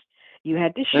showers. You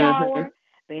had to shower.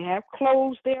 They have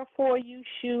clothes there for you,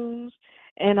 shoes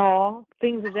and all,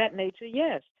 things of that nature,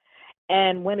 yes.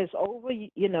 And when it's over,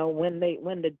 when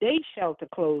the day shelter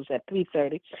closed at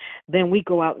 3:30, then we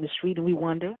go out in the street and we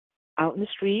wander out in the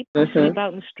street, sleep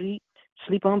out in the street,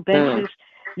 sleep on benches,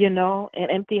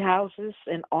 and empty houses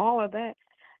and all of that.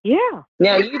 Yeah.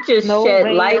 Now, you just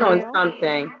shed light on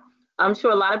something. I'm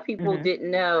sure a lot of people didn't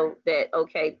know that,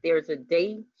 okay, there's a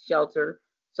day shelter.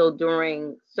 So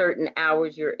during certain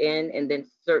hours you're in, and then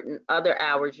certain other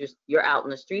hours you're out in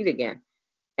the street again.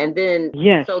 And then,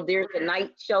 so there's a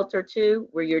night shelter too,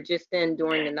 where you're just in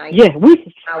during the night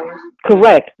hours?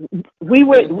 Correct. We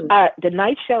were, the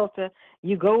night shelter,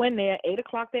 you go in there,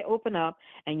 8:00 they open up,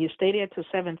 and you stay there till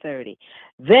 7:30.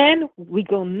 Then we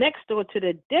go next door to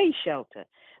the day shelter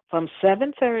from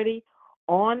 7:30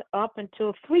 on up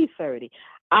until 3:30.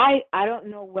 I don't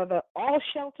know whether all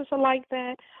shelters are like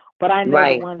that, but I know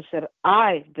the ones that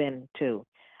I've been to.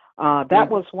 That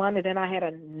was one, and then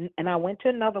I went to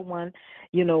another one.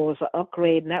 It was an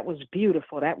upgrade, and that was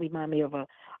beautiful. That reminded me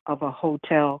of a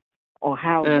hotel or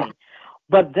housing.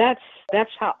 But that's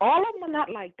how all of them are not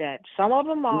like that. Some of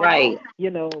them are,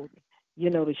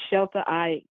 the shelter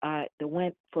I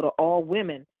went for the all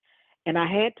women, and I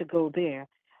had to go there,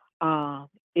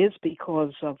 is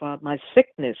because of my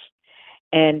sickness,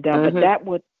 and but that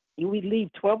we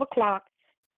leave 12 o'clock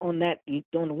on the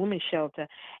women's shelter,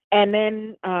 and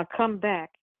then come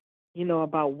back,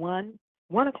 about 1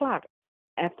 o'clock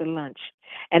after lunch,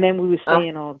 and then we were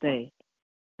staying all day.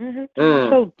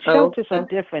 So shelters are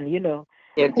different,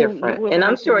 They're different, and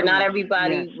I'm sure not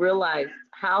everybody realized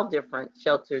how different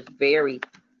shelters vary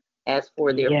as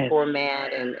for their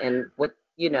format and what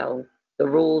the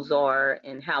rules are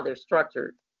and how they're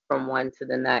structured from one to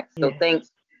the next. So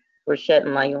thanks for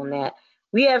shedding light on that.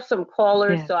 We have some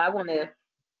callers, so I want to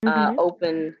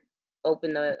open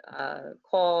the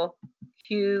call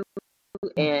queue,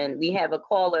 and we have a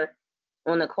caller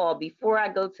on the call. Before I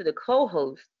go to the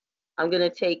co-host,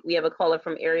 we have a caller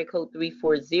from area code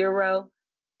 340,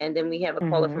 and then we have a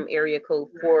caller from area code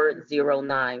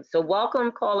 409. So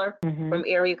welcome, caller from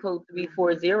area code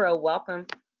 340. Welcome.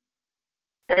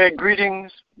 Hey,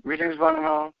 greetings, one and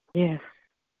all. Yes.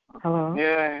 Hello.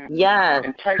 Yeah. Yes.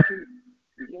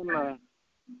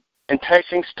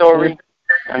 Enticing story.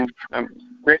 I'm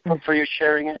grateful for you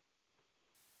sharing it.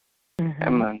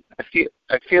 And man, I feel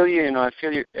you. I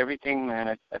feel you. Everything, man.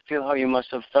 I feel how you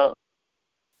must have felt.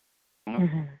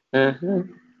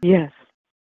 Yes.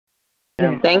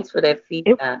 And thanks for that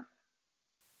feedback.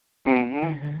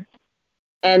 And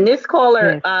this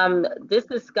caller, this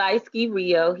is Skyski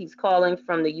Rio. He's calling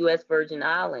from the U.S. Virgin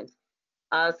Islands.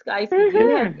 Skyski, do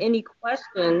you have any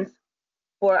questions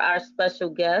for our special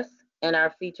guest and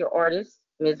our featured artist,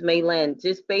 Ms. Maelyn,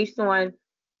 just based on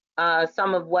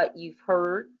some of what you've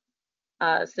heard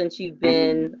since you've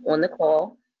been on the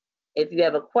call? If you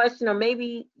have a question, or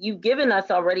maybe you've given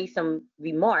us already some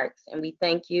remarks, and we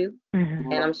thank you.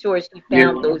 And I'm sure she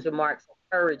found those remarks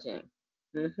encouraging.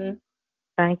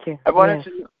 Thank you. I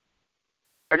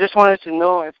just wanted to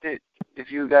know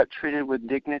if you got treated with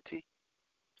dignity.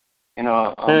 In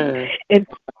the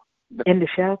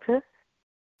shelter.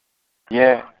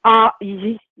 Yeah.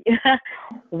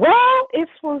 Well, it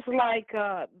was like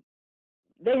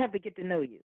they have to get to know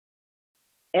you.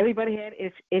 Everybody had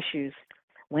issues.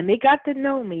 When they got to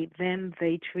know me, then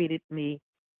they treated me,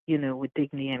 with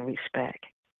dignity and respect.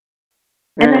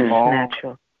 And that's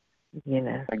natural,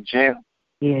 Like jail.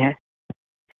 Yeah.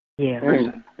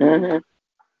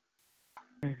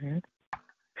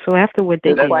 So after what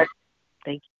they did,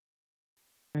 thank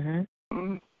you.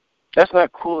 That's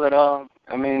not cool at all.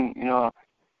 I mean,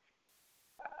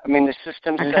 the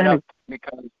system's set up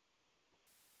because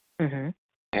and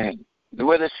the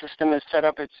way the system is set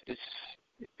up,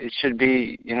 it should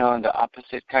be, the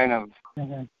opposite kind of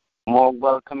more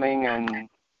welcoming and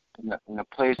in a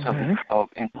place of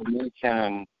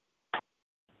information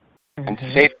and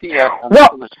safety.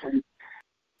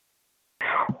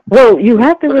 Well, you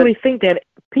have to really think that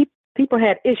people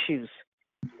had issues,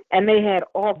 and they had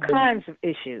all kinds of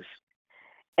issues,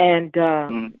 and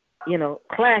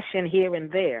clashing here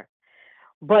and there.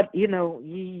 But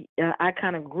I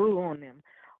kind of grew on them.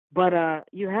 But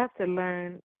you have to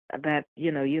learn that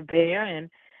you're there, and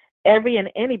every and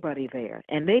anybody there,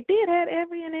 and they did have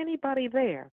every and anybody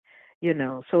there.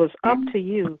 So it's up to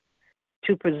you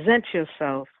to present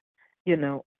yourself,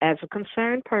 as a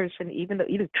concerned person, even though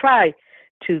you try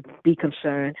to be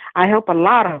concerned. I help a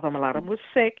lot of them. A lot of them were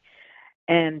sick,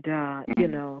 and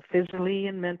physically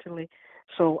and mentally.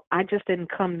 So I just didn't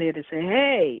come there to say,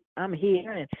 "Hey, I'm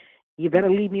here, and you better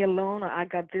leave me alone," or "I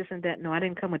got this and that." No, I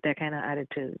didn't come with that kind of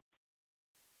attitude.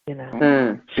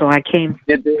 So I came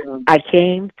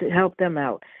to help them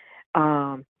out,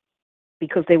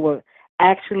 because they were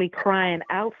actually crying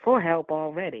out for help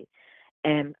already,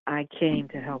 and I came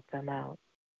to help them out.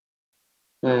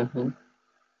 I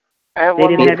have they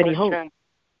one didn't more have any question.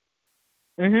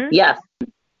 hope. Yes.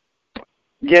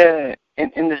 Yeah,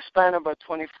 in the span of a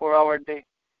 24-hour day,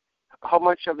 how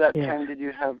much of that time did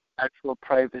you have actual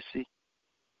privacy?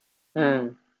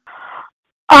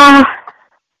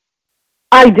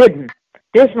 I didn't.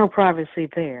 There's no privacy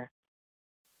there.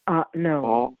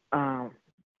 No.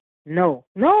 No,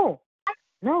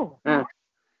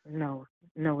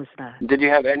 it's not. Did you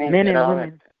have any men and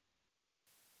women?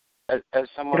 As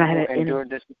someone who endured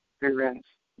this experience,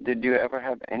 did you ever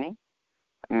have any?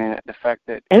 I mean, the fact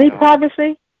that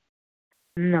privacy?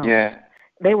 No. Yeah.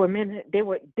 They were men.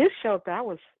 This shelter I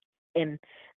was in.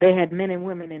 They had men and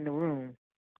women in the room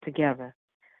together,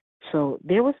 so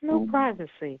there was no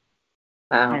privacy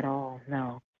at all.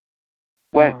 No.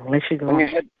 Unless you go, when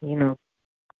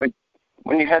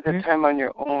you had the time on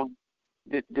your own,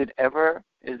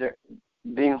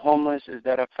 being homeless, is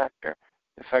that a factor?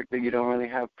 The fact that you don't really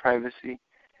have privacy,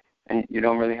 and you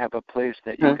don't really have a place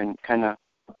that you can kind of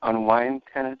unwind,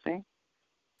 kind of thing.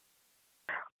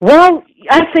 Well,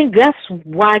 I think that's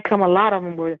why come a lot of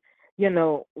them were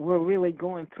really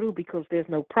going through, because there's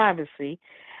no privacy,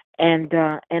 and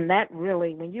that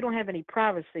really, when you don't have any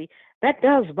privacy, that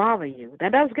does bother you.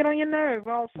 That does get on your nerve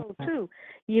also too,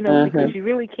 because you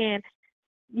really can't.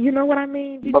 You know what I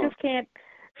mean? You just can't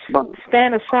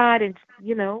stand aside and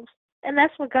and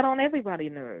that's what got on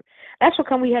everybody's nerve. That's what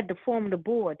come we had to form the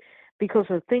board, because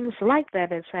of things like that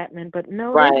that's happening. But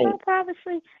no, there's no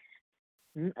privacy.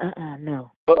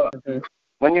 No. But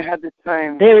when you had the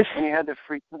time, when you had the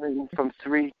free time from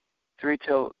three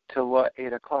till what,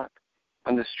 8 o'clock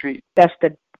on the street. That's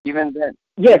the. Even then.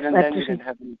 Yes. Even then, you didn't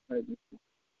have any privacy.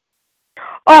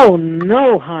 Oh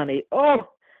no, honey. Oh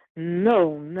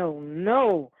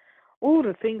no. Oh,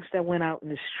 the things that went out in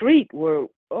the street were.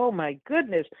 Oh my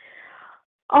goodness.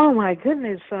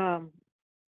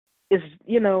 Is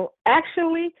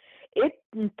actually it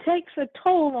takes a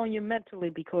toll on you mentally,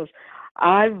 because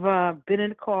I've been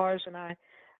in cars and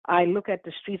I look at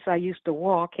the streets I used to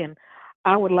walk, and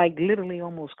I would literally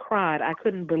almost cried. I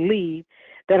couldn't believe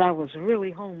that I was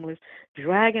really homeless,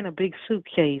 dragging a big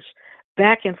suitcase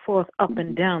back and forth up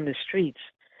and down the streets.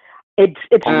 It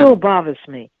still bothers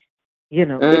me. It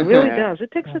really does.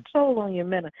 It takes a toll on your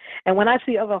mental. And when I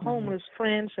see other homeless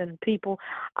friends and people,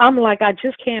 I'm like, I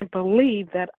just can't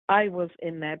believe that I was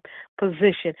in that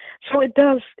position. So it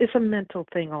does. It's a mental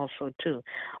thing also too,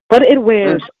 but it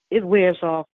wears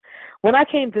off. When I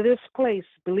came to this place,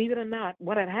 believe it or not,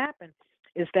 what had happened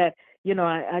is that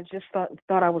I just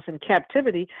thought I was in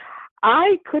captivity.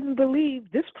 I couldn't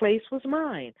believe this place was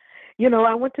mine.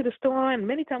 I went to the store, and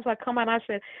many times I come out and I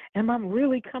said, am I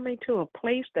really coming to a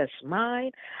place that's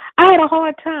mine? I had a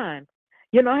hard time.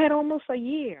 I had almost a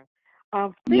year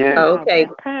of thinking about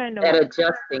that, paranoid. That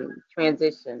adjusting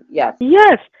transition. Yes.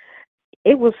 Yes.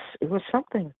 It was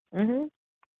something. I don't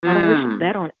wish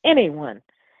that on anyone.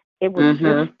 It was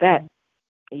just that.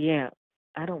 Yeah.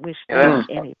 I don't wish that on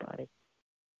anybody.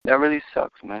 That really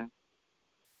sucks, man.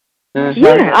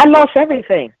 Yeah, I lost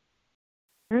everything.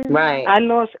 Right. I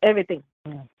lost everything.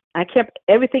 I kept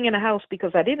everything in the house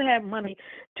because I didn't have money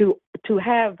to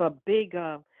have a big,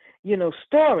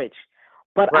 storage.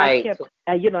 But I kept,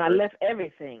 I left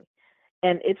everything,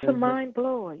 and it's a mind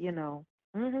blower, And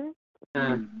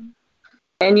I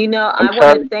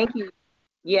want to thank you.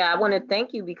 Yeah, I want to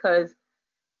thank you because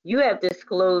you have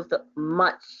disclosed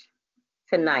much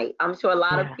tonight. I'm sure a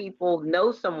lot of people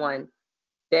know someone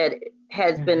that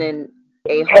has been in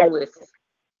a homeless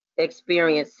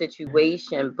experience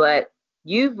situation, but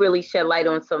you've really shed light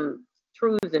on some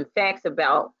truths and facts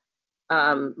about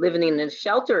living in a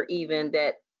shelter, even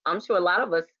that I'm sure a lot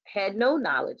of us had no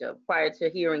knowledge of prior to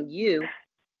hearing you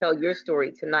tell your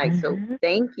story tonight. So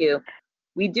thank you.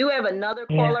 We do have another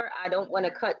caller. I don't want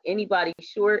to cut anybody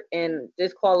short, and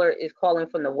this caller is calling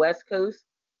from the West Coast,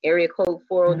 area code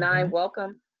 409.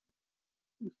 Welcome.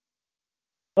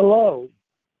 Hello,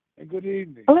 and good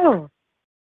evening. Hello.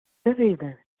 Good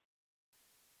evening.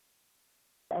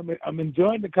 I'm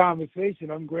enjoying the conversation.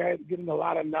 I'm getting a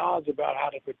lot of knowledge about how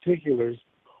the particulars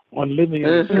on living in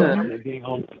a shelter and being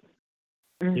homeless.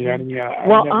 You know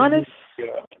what I mean?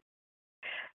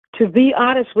 To be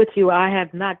honest with you, I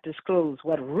have not disclosed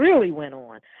what really went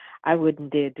on. I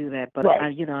wouldn't dare do that, but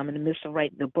I'm in the midst of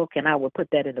writing the book, and I would put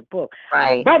that in the book.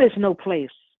 Right. But it's no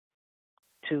place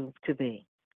to be.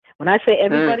 When I say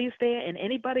everybody's there and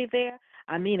anybody there,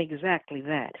 I mean exactly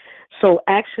that. So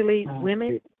actually,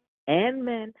 women and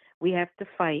men, we have to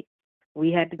fight.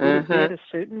 We had to go to bed a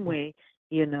certain way,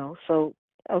 So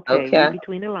read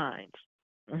between the lines.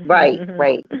 Right.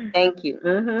 Thank you.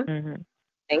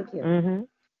 Thank you.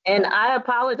 And I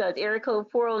apologize, area code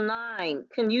 409.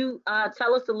 Can you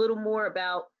tell us a little more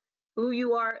about who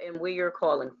you are and where you're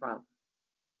calling from?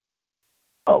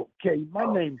 Okay,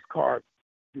 my name's Carter,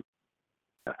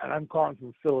 and I'm calling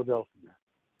from Philadelphia,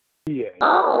 PA.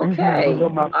 Oh, okay.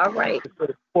 All right.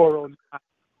 409.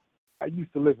 I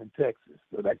used to live in Texas,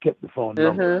 so I kept the phone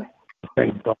number.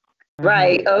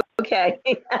 Right. Okay.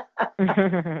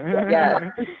 Yeah.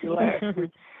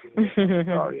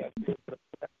 Sorry, I did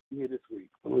here this week.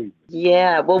 Believe me.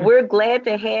 Yeah. Well, we're glad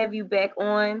to have you back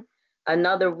on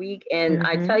another week, and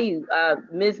I tell you,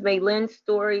 Ms. Maelyn's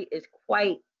story is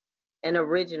quite an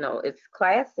original. It's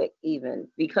classic, even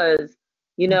because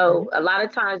a lot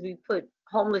of times we put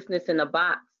homelessness in a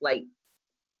box, like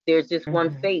there's just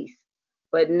one face.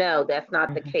 But no, that's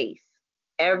not the case.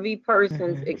 Every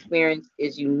person's experience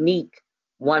is unique,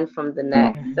 one from the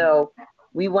next. So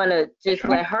we want to just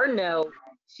let her know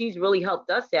she's really helped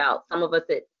us out. Some of us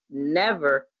that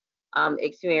never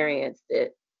experienced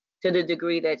it. to the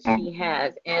degree that she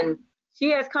has. And she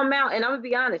has come out, and I'm going to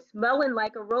be honest, smelling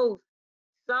like a rose.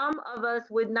 Some of us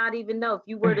would not even know if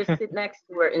you were to sit next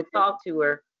to her and talk to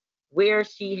her where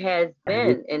she has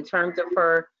been in terms of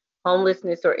her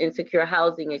homelessness or insecure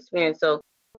housing experience. So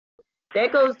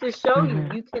that goes to show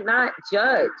you cannot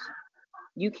judge.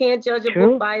 You can't judge a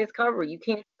book by its cover. You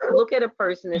can't look at a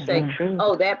person and say,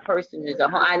 "Oh, that person is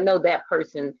I know that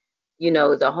person,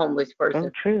 is a homeless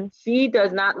person." She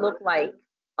does not look like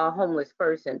a homeless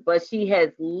person, but she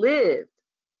has lived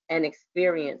and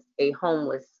experienced a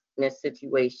homelessness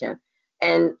situation.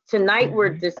 And tonight we're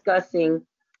discussing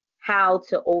how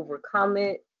to overcome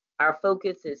it. Our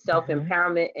focus is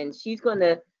self-empowerment, and she's going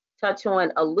to touch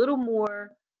on a little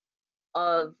more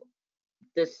of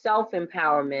the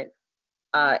self-empowerment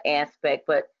aspect,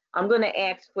 but I'm going to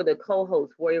ask for the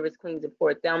co-host, Warriors, Queens of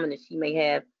Port Thelma, if she may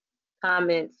have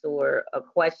comments or a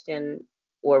question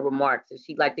or remarks, if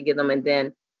she'd like to give them, and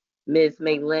then Ms.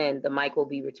 Maelyn, the mic will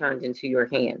be returned into your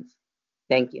hands.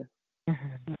 Thank you.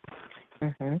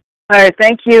 All right,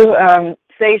 thank you,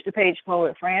 Sage the Page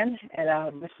Poet Friend,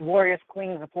 and Ms. Warriors,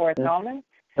 Queens of Port Thelma.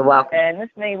 You're welcome. And Ms.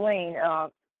 Maelyn,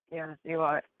 yes, you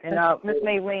are. And Ms.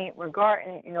 Maelyn,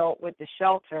 regarding, with the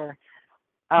shelter,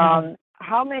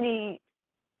 how many,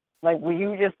 were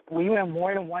you in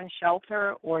more than one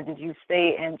shelter, or did you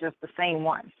stay in just the same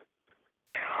one?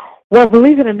 Well,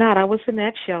 believe it or not, I was in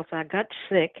that shelter. I got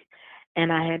sick,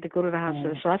 and I had to go to the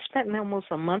hospital. So I spent almost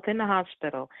a month in the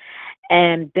hospital,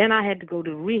 and then I had to go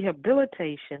to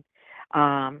rehabilitation,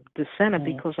 the center,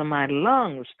 because of my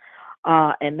lungs.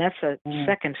 And that's a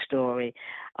second story.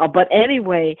 But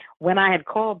anyway, when I had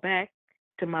called back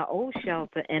to my old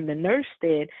shelter, and the nurse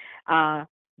said,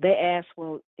 they asked,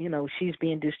 well, she's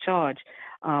being discharged.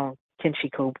 Can she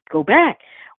go back?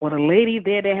 Well, the lady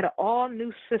there, they had an all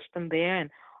new system there and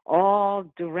all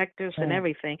directors and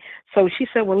everything. So she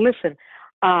said, well, listen,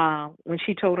 when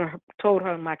she told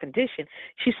her my condition,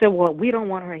 she said, well, we don't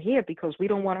want her here because we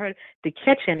don't want her to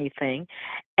catch anything,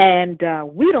 and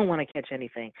we don't want to catch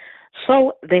anything.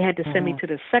 So they had to send me to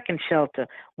the second shelter,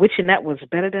 and that was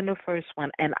better than the first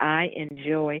one, and I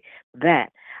enjoy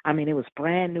that. I mean, it was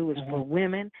brand new. It was for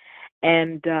women,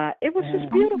 and it was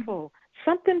just beautiful.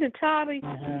 Something entirely,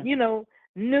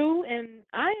 new, and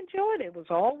I enjoyed it. It was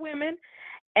all women,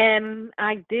 and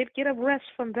I did get a rest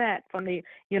from that, from the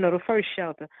first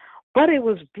shelter. But it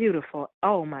was beautiful.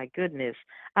 Oh, my goodness.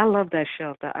 I love that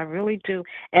shelter. I really do.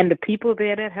 And the people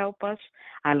there that help us,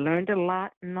 I learned a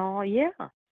lot and all. Yeah.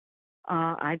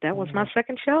 That was my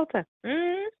second shelter.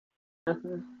 Yes.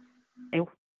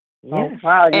 Oh,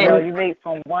 wow. You made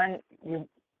from one,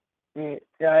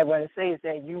 I want to say is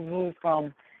that you moved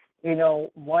from,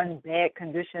 one bad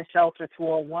condition shelter to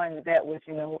a one that was,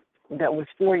 that was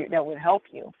for you, that would help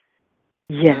you.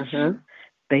 Yes.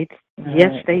 They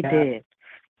did.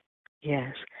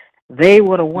 Yes. They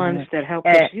were the ones that helped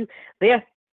us.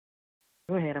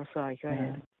 Go ahead. I'm sorry. Go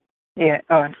ahead.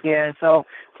 Yeah. So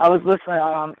I was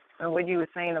listening what you were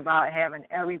saying about having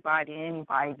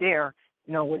anybody there,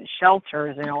 with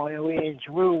shelters, it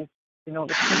drew, the people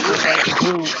that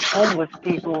drew homeless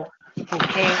people who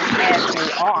came as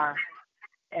they are.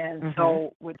 And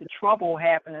so with the trouble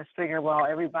happening, figure, well,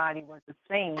 everybody was the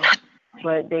same,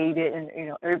 but they didn't,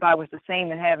 everybody was the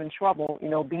same and having trouble,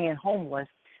 being homeless.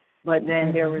 But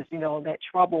then there was, that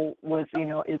trouble was,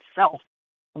 itself.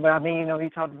 But I mean, you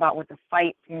talked about with the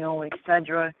fight, et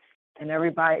cetera, and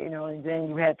everybody, and then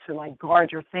you had to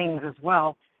guard your things as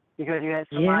well, because you had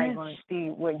somebody going to see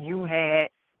what you had,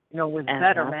 was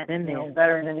betterment,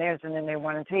 better than theirs, and then they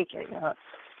want to take it.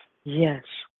 Yes.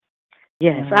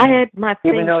 Yes, I had my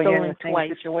things even though stolen you're in the same twice.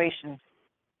 situation.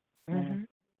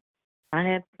 I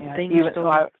had things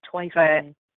stolen twice.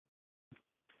 I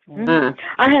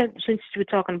had, since you were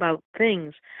talking about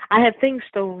things, I had things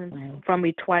stolen from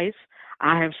me twice.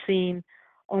 I have seen,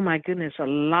 oh my goodness, a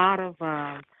lot of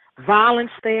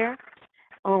violence there.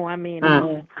 Oh, I mean,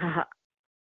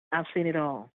 I've seen it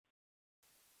all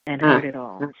and heard it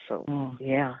all. So,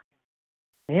 yeah.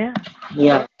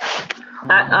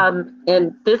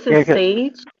 And this is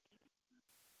Sage.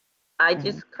 I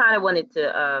just kind of wanted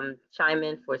to chime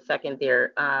in for a second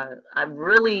there. I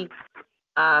really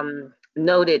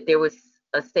noted there was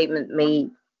a statement made,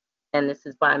 and this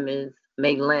is by Ms.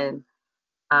 Maelyn,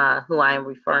 who I am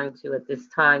referring to at this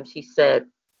time. She said,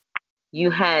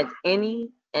 you had any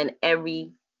and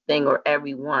everything or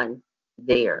everyone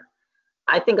there.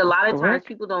 I think a lot of times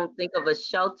people don't think of a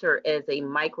shelter as a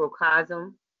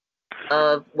microcosm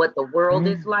of what the world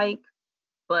is like,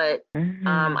 but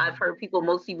I've heard people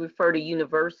mostly refer to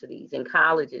universities and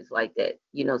colleges like that,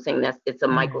 saying that it's a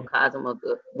microcosm of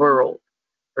the world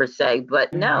per se,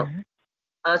 but no,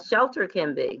 a shelter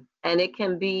can be, and it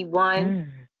can be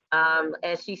one,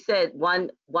 as she said, one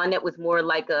that was more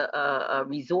like a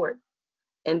resort,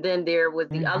 and then there was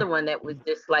the other one that was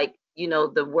just like,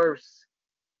 the worst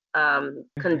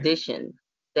condition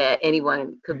that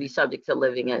anyone could be subject to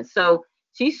living in. So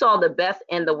she saw the best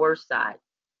and the worst side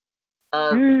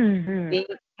of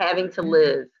having to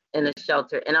live in a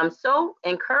shelter, and I'm so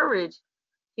encouraged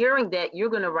hearing that you're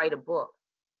going to write a book.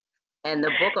 And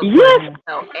the book, of course, will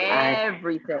tell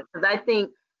everything. Because I think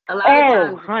a lot of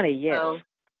times, honey,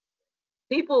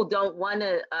 people don't want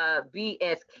to be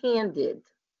as candid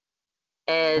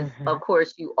as, of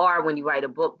course, you are when you write a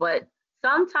book. But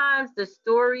sometimes the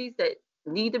stories that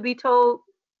need to be told,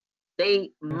 they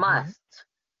must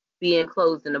be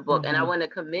enclosed in a book. And I want to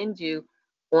commend you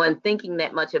on thinking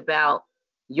that much about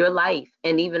your life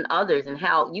and even others, and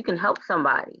how you can help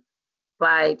somebody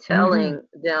by telling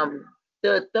them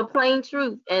the plain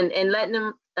truth, and letting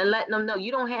them know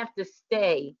you don't have to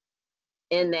stay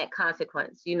in that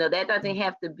consequence. That doesn't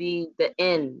have to be the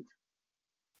end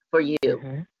for you.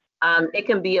 It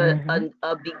can be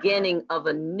a beginning of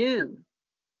a new,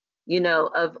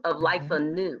 of life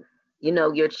anew.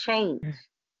 Your change.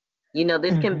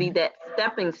 This can be that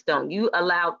stepping stone. You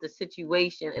allowed the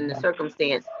situation and the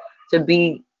circumstance to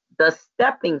be the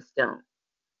stepping stone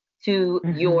to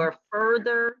your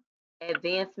further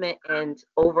advancement and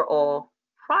overall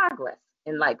progress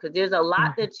in life, because there's a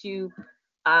lot that you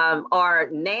are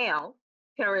now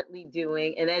currently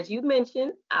doing, and as you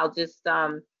mentioned, I'll just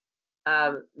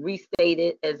restate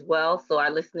it as well so our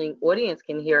listening audience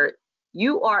can hear it.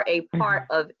 You are a part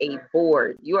of a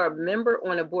board. You are a member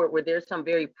on a board where there's some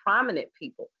very prominent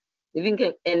people. If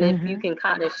you can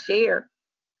kind of share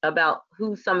about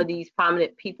who some of these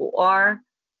prominent people are,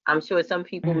 I'm sure some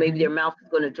people, maybe their mouth is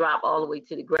going to drop all the way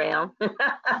to the ground.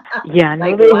 Yeah,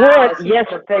 no, they would. Yes,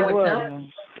 they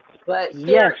would. But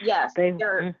yes,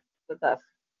 share with us.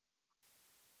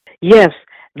 Yes,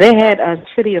 they had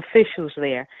city officials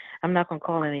there. I'm not going to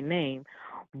call any name,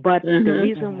 but the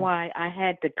reason why I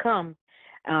had to come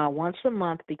once a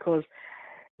month, because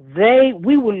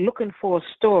we were looking for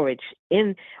storage.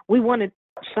 We wanted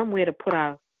somewhere to put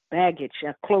our baggage,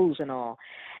 our clothes and all.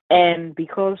 And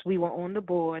because we were on the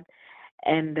board,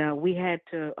 and we had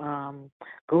to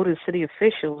go to city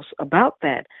officials about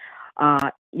that,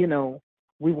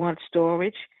 we want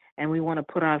storage and we want to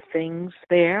put our things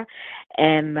there.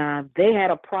 And they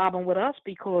had a problem with us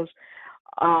because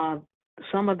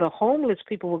some of the homeless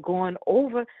people were going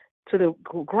over to the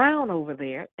ground over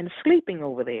there and sleeping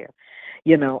over there,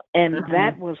 and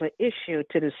that was an issue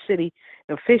to the city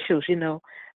officials,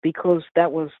 because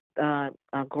that was a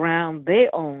ground they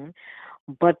own.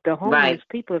 But the homeless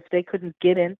people, if they couldn't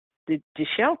get in the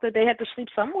shelter, they had to sleep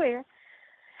somewhere.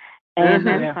 And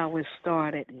that's how it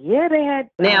started. Yeah, they had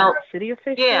city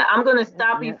officials. Yeah, I'm going to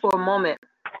stop you for a moment.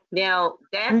 Now,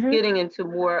 that's getting into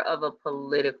more of a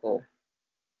political,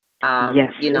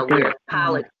 where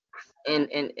politics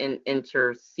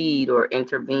intercede or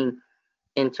intervene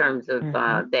in terms of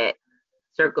that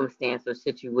circumstance or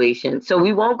situation. So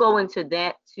we won't go into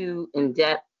that too in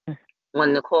depth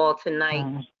on the call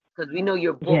tonight, because we know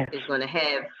your book is going to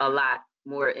have a lot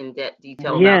more in-depth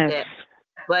detail about that.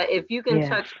 But if you can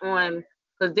touch on,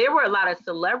 because there were a lot of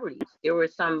celebrities, there were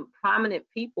some prominent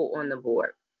people on the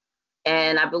board,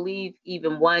 and I believe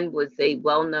even one was a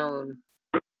well-known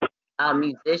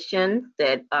musician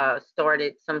that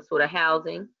started some sort of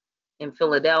housing in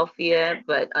Philadelphia,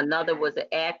 but another was an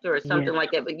actor or something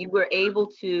like that. But you were able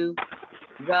to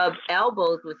rub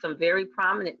elbows with some very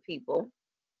prominent people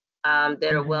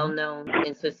that are well known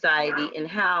in society, and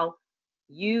how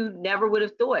you never would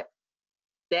have thought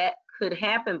that could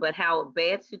happen, but how a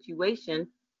bad situation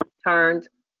turned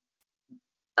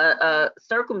a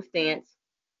circumstance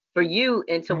for you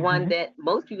into one that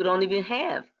most people don't even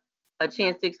have a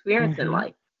chance to experience in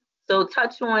life. So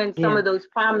touch on some of those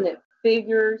prominent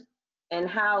figures and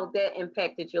how that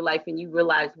impacted your life, and you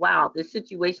realize, wow, this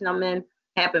situation I'm in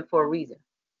happened for a reason.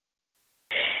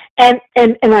 And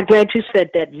I'm glad you said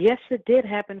that. Yes, it did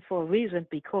happen for a reason,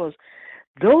 because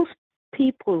those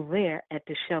people there at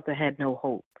the shelter had no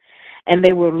hope. And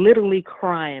they were literally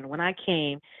crying. When I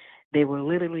came, they were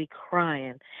literally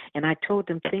crying. And I told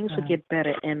them things would get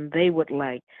better, and they would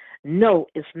no,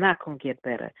 it's not going to get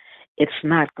better. It's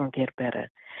not going to get better.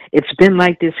 It's been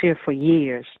like this here for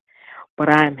years. But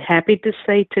I'm happy to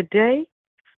say today,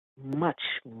 much,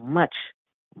 much,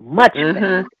 much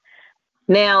better.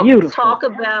 Now, beautiful. talk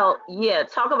about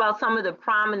some of the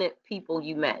prominent people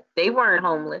you met. They weren't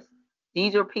homeless.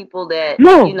 These are people that,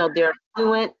 they're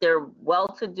affluent, they're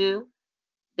well-to-do,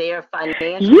 they are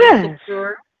financially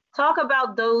secure. talk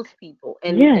about those people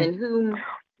and whom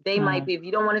they might be. If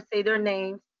you don't want to say their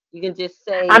names, you can just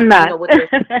say, I'm not. what their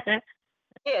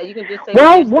you can just say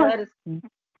what their status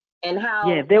and how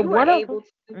you were able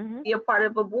to be a part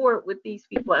of a board with these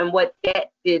people and what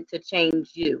that did to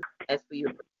change you as for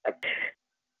your perspective.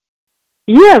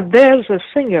 Yeah, there's a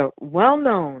singer, well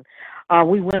known.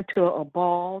 We went to a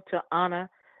ball to honor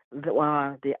the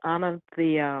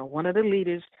one of the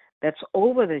leaders that's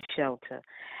over the shelter,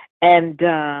 and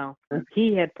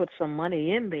he had put some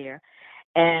money in there,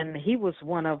 and he was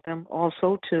one of them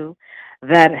also too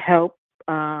that helped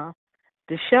the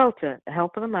shelter,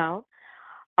 helping them out.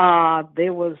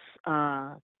 There was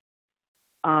a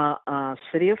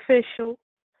city official.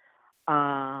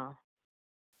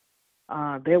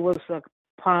 There was a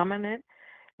prominent,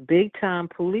 big-time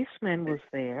policeman was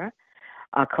there.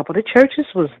 A couple of churches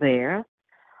was there.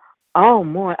 Oh,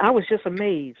 more. I was just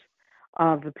amazed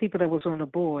of the people that was on the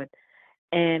board.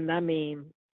 And, I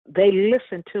mean, they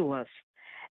listened to us.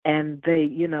 And they,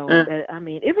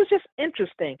 it was just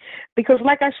interesting. Because,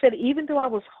 like I said, even though I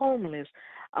was homeless,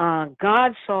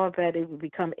 God saw that it would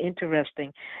become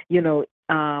interesting, with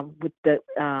the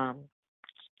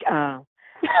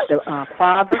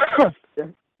father,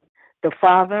 the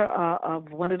father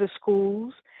of one of the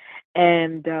schools,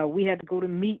 and we had to go to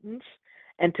meetings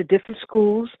and to different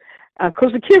schools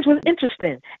because the kids were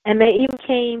interested, and they even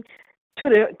came to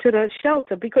the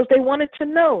shelter because they wanted to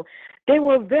know. They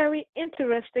were very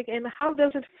interested in how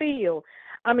does it feel.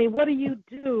 I mean, what do you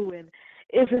do, and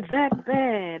is it that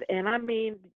bad? And I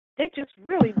mean, they just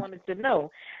really wanted to know.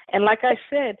 And like I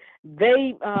said,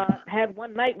 they had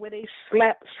one night where they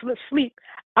sleep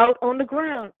out on the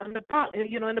ground, in the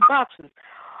boxes.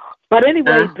 But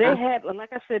anyway, they had,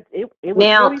 like I said, it was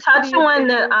now really touch on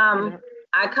the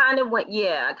I kind of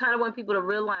want people to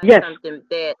realize something,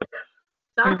 that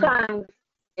sometimes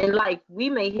in life we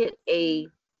may hit a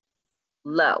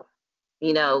low,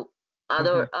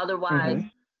 otherwise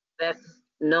that's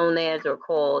known as or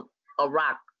called a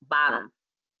rock bottom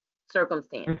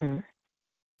circumstance.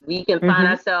 We can find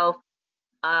ourselves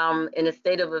in a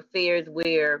state of affairs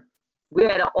where we're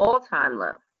at an all-time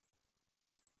low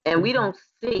and we don't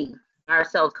see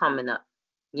ourselves coming up,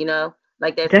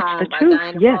 like that song by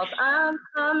Diana Ross, I'm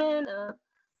coming up.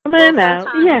 Coming out,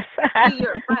 yes.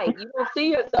 You're right. You don't see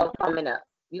yourself coming up.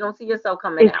 You don't see yourself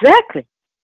coming out. Exactly.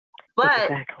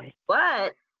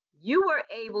 But you were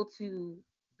able to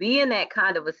be in that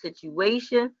kind of a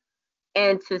situation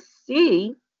and to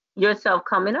see yourself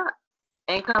coming up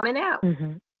and coming out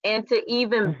and to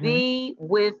even be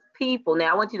with people.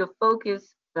 Now, I want you to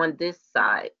focus on this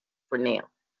side for now.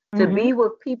 To be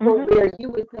with people where you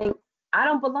would think, I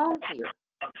don't belong here.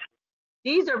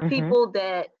 These are people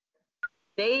that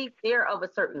they're of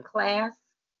a certain class.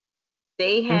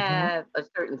 They have a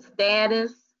certain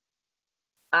status.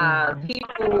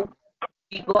 People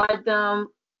regard them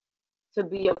to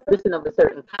be a person of a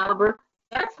certain caliber.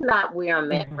 That's not where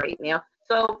I'm at right now.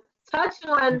 So touch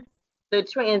on the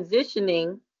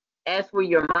transitioning as for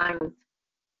your mind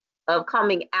of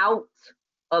coming out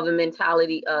of a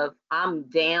mentality of I'm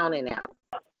down and out.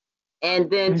 And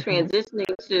then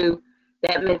transitioning to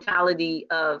that mentality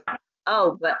of,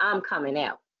 oh, but I'm coming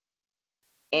out.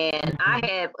 And I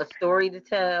have a story to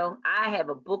tell. I have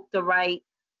a book to write.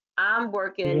 I'm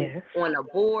working on a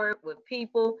board with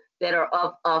people that are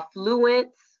of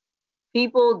affluence,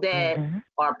 people that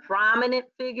are prominent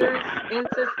figures in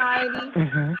society.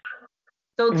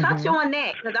 So touch on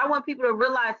that, because I want people to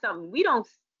realize something. We don't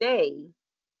stay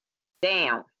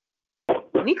down.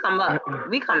 We come up.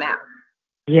 We come out.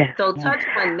 Yeah. So touch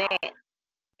on that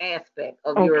aspect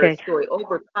of your story,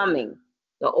 overcoming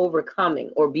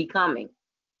or becoming,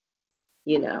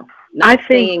 not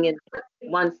staying in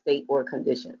one state or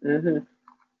condition.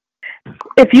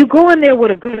 If you go in there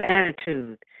with a good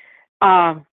attitude,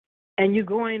 and you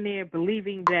go in there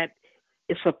believing that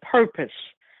it's a purpose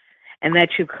and that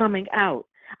you're coming out.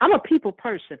 I'm a people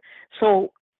person,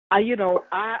 so I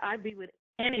be with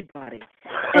anybody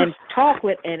and talk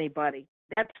with anybody.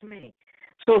 That's me.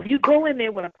 So if you go in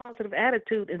there with a positive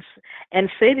attitude and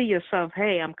say to yourself,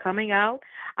 hey, I'm coming out,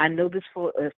 I know this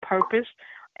for a purpose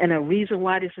and a reason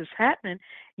why this is happening,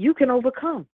 you can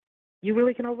overcome. You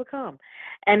really can overcome.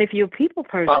 And if you're a people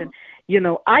person,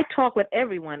 I talk with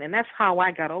everyone, and that's how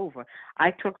I got over.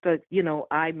 I took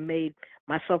I made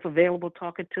myself available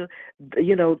talking to,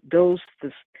 those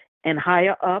and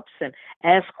higher ups and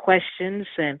ask questions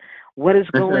and what is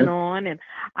going on. And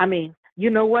I mean, you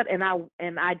know what? And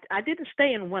I didn't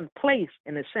stay in one place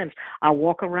in a sense. I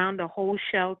walk around the whole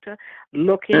shelter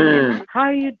looking and how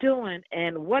are you doing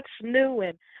and what's new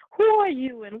and who are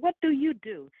you and what do you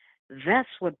do? That's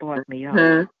what brought me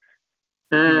up.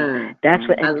 That's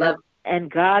what, I love. and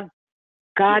God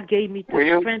gave me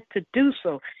the strength to do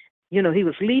so. He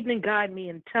was leading and guiding me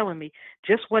and telling me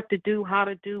just what to do, how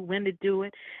to do, when to do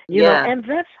it. You know, and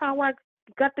that's how I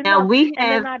got to know. Now we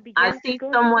have. I see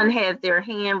someone has their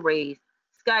hand raised.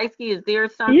 Skysky, is there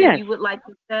something you would like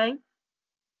to say?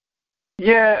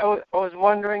 Yeah, I was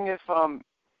wondering if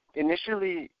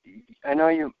initially, I know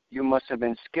you must have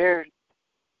been scared.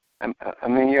 I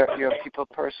mean, you're a people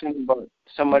person, but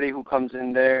somebody who comes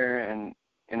in there and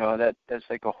that's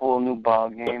like a whole new ball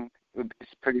game.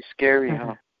 It's pretty scary,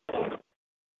 huh?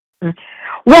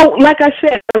 Well, like I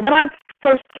said, when I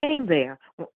first came there,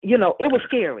 it was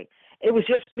scary. It was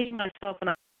just me, myself, and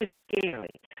I was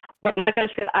scary. But like I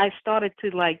said, I started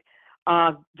to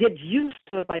get used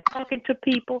to it by talking to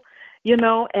people,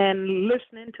 and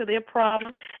listening to their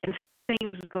problems and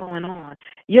things going on.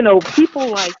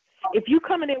 People if you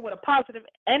come in there with a positive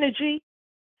energy,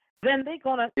 then they're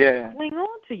gonna cling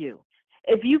on to you.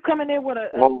 If you come in there with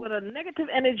a negative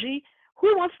energy,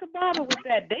 who wants to bother with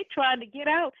that? They trying to get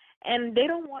out, and they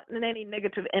don't want any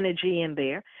negative energy in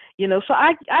there. So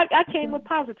I came with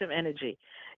positive energy,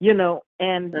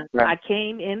 and I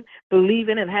came in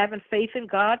believing and having faith in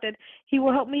God that He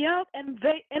will help me out, and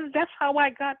that's how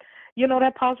I got,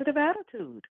 that positive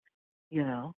attitude.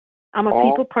 I'm a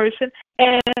people person,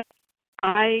 and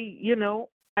I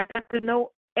got to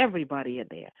know everybody in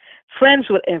there, friends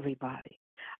with everybody.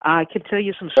 I can tell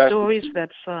you some stories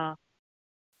that's, Well,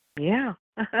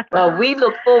 we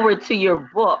look forward to your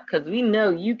book because we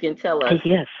know you can tell us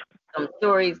some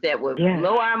stories that would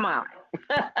blow our mind.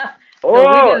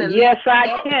 Yes,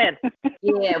 I can.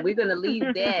 Yeah, we're going to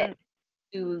leave that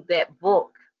to that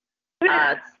book.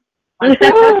 Yes. We're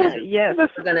going to,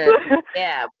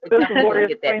 we're definitely going to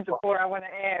get that book. I want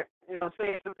to add,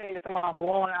 say it's about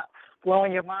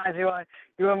blowing your mind. You want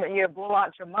to blow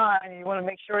out your mind. You want to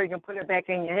make sure you can put it back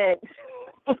in your head.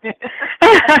 You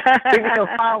can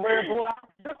find where it blew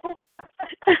out.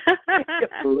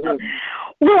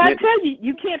 Well, I tell you,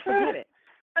 you can't forget it.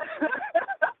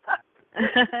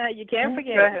 You can't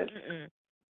forget it.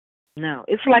 No,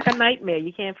 it's like a nightmare.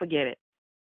 You can't forget it.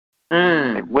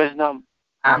 Wisdom.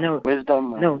 No.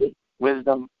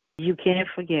 Wisdom. You can't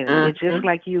forget it. It's just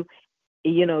like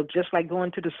just like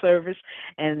going to the service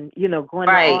and, going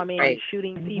to the army and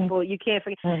shooting people. You can't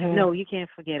forget. No, you can't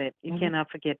forget it. You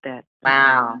cannot forget that.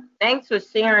 Wow. Thanks for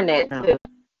sharing that, too.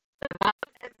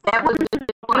 That was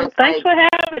thanks for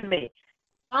having me.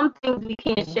 Some things we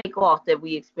can't shake off that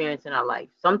we experience in our life.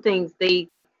 Some things, they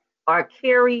are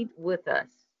carried with us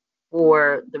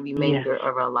for the remainder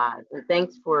of our lives. And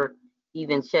thanks for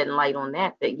even shedding light on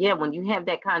that. But yeah, when you have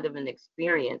that kind of an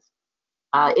experience,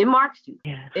 it marks you.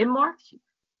 It marks you.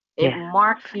 It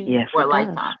marks you for a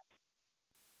lifetime.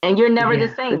 And you're never the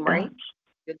same, right?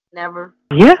 You're never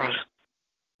the same.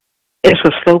 It's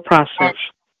a slow process.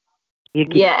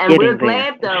 And we're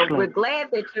glad, though. We're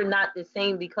glad that you're not the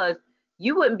same because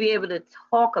you wouldn't be able to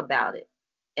talk about it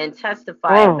and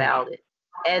testify about it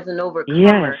as an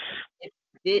overcomer if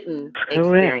you didn't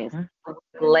experience it. I'm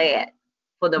glad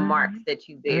for the marks that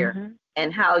you bear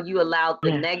and how you allowed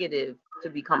the negative to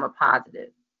become a positive.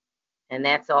 And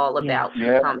that's all about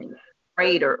becoming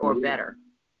greater or better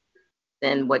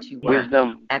than what you were.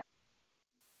 Wisdom.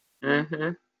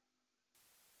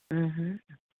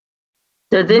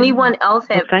 Does anyone else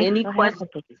have any questions?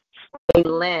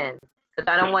 Maelyn, because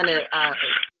I don't want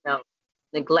to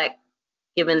neglect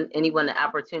giving anyone the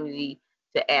opportunity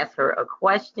to ask her a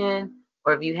question,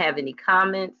 or if you have any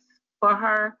comments for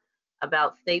her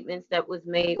about statements that was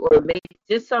made, or maybe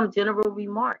just some general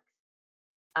remarks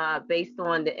based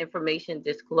on the information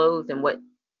disclosed and what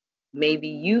maybe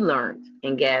you learned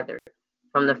and gathered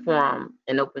from the forum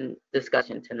and open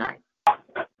discussion tonight.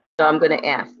 So I'm going to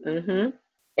ask.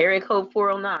 Area code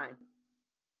 409.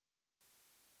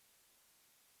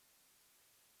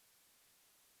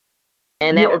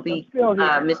 And that would be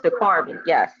Mr. Carbon.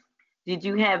 Yes. Did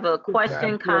you have a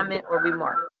question, comment, or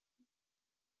remark?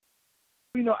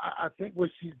 I think what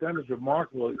she's done is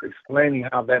remarkable, explaining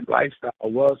how that lifestyle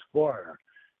was for her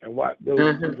and what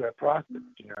those through that process.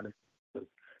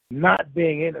 Not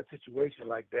being in a situation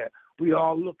like that, we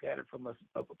all look at it from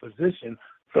a position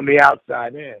from the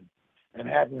outside in. And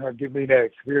having her give me that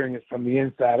experience from the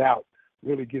inside out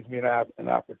really gives me an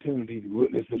opportunity to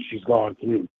witness what she's gone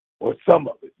through, or some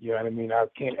of it. You know what I mean? I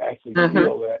can't actually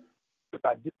feel that, but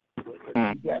I did.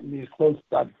 She got me as close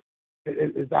as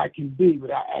I can be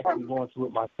without actually going through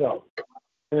it myself.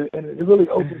 And it really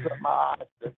opens up my eyes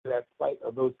to that plight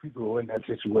of those people who are in that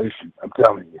situation. I'm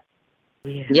telling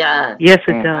you. Yeah. Yes,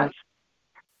 it does.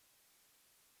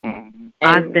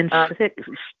 I've been sick.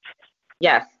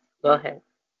 Yes, go ahead.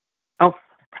 Oh,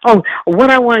 what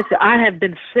I wanted to, I have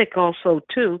been sick also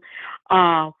too.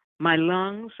 My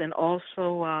lungs and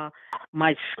also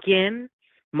my skin,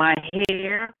 my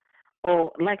hair.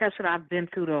 Oh, like I said, I've been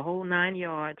through the whole 9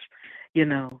 yards, you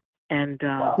know. And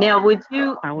Now, would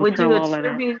you I will tell all of that.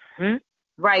 attribute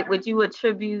right? Would you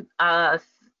attribute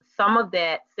some of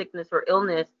that sickness or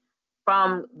illness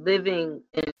from living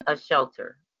in a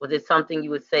shelter? Was it something you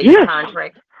would say you Yes.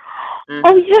 contract?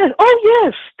 Oh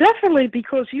yes, definitely,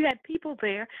 because you had people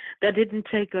there that didn't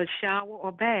take a shower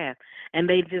or bath, and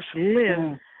they just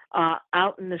live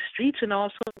out in the streets, and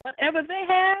also whatever they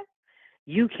have,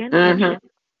 you can catch it.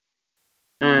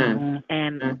 And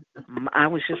I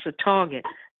was just a target.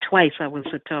 Twice I was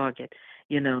a target,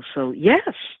 you know. So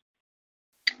yes.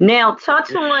 Now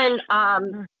touch on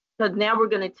because now we're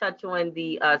going to touch on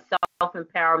the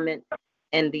self-empowerment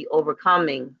and the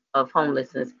overcoming of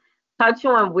homelessness. Touch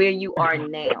on where you are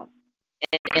now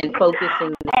and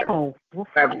focusing there for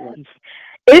everyone.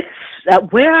 It's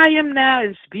where I am now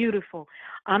is beautiful.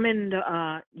 I'm in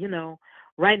the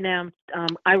right now.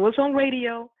 I was on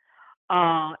radio,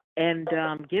 and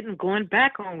going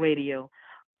back on radio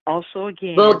also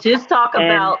again. Well, just talk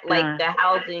about like the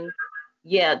housing.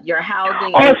 Yeah, your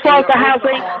housing. Oh, as far as the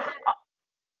housing.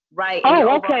 Right.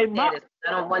 Oh, okay. I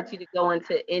don't want you to go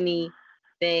into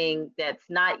anything that's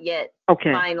not yet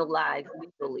finalized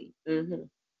legally.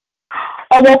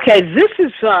 Oh, okay. This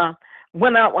is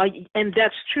when and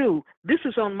that's true. This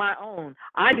is on my own.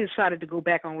 I decided to go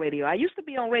back on radio. I used to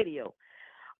be on radio,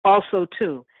 also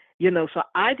too. You know, so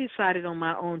I decided on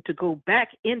my own to go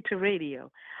back into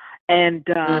radio, and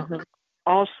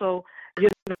also, you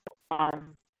know,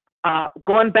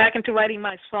 going back into writing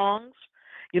my songs.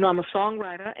 You know, I'm a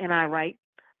songwriter and I write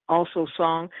also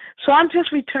songs. So I'm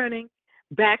just returning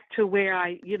back to where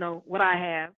what I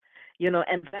have,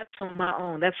 and that's on my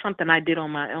own. That's something I did on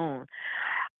my own.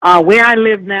 Where I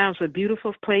live now is a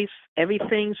beautiful place.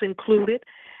 Everything's included,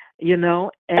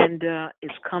 and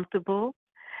it's comfortable.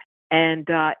 And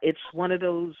it's one of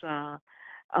those,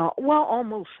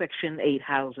 almost Section 8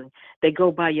 housing. They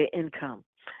go by your income.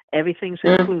 Everything's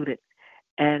included.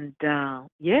 And,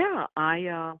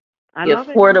 I love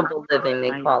it. Affordable living,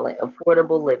 they call it.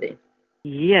 Affordable living.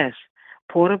 Yes.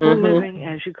 Portable living,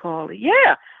 as you call it.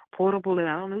 Yeah. Portable living.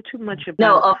 I don't know too much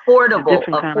about affordable.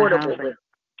 Different kind Affordable of housing. living.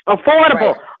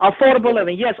 Affordable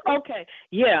living. Yes. Okay.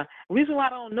 Yeah. Reason why I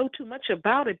don't know too much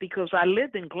about it because I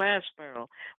lived in Glassboro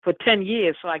for 10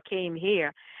 years, so I came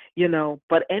here,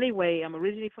 But anyway, I'm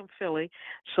originally from Philly,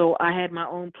 so I had my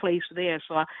own place there.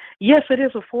 So yes, it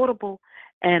is affordable.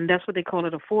 And that's what they call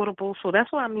it, affordable. So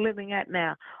that's what I'm living at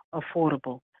now,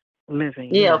 affordable living.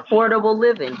 Yeah, yes. Affordable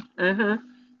living.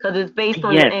 Because it's based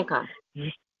on your income.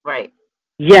 Right.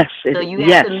 Yes. So you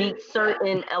have to meet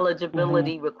certain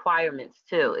eligibility requirements,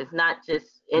 too. It's not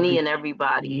just any and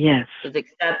everybody is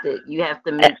accepted. You have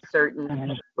to meet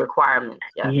certain requirements.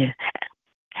 Yes. Yeah.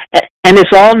 And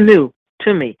it's all new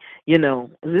to me.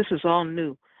 This is all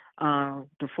new. The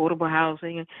affordable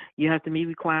housing, you have to meet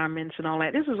requirements and all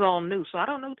that. This is all new, so I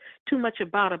don't know too much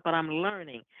about it, but I'm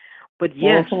learning. But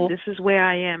yes, this is where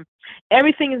I am.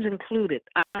 Everything is included.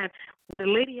 The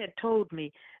lady had told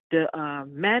me, the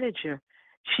manager,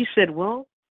 she said, all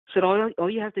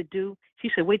you have to do,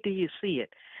 she said, wait till you see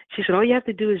it. She said, all you have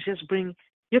to do is just bring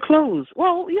your clothes.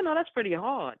 Well, that's pretty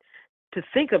hard to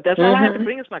think of. That's all I have to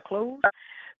bring is my clothes.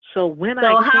 So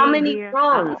how many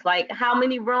rooms? How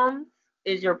many rooms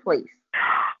is your place?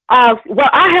 Well,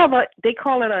 I have they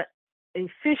call it a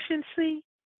efficiency.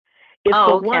 It's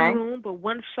one room, but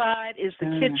one side is the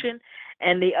kitchen,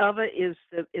 and the other is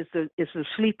the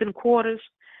sleeping quarters.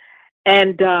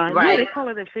 And they call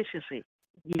it efficiency.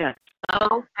 Yeah.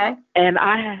 Oh, okay. And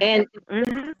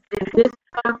is this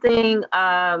something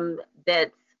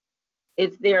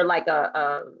is there like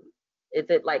is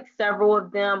it like several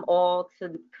of them all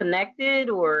connected,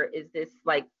 or is this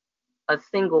like a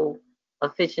single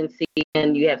efficiency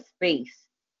and you have space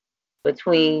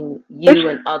between you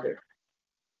and others?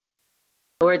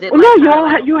 Or is it you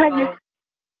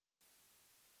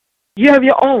have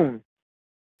your own.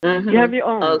 You have your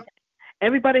own. Okay.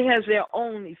 Everybody has their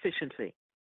own efficiency.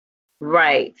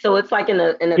 Right. So it's like in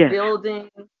a building,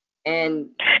 and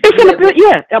it's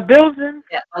a building.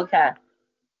 Yeah. Okay.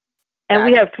 And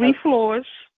we have 3 floors,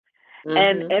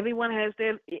 and everyone has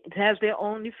their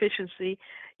own efficiency,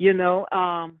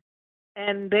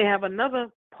 and they have another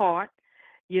part,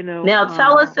 Now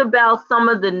tell us about some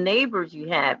of the neighbors you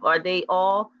have. Are they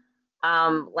all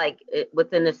like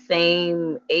within the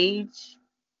same age?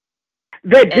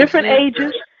 They're different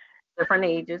ages. Different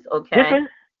ages, okay.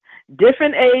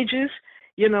 Different ages,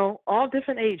 all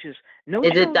different ages. No.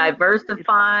 Is it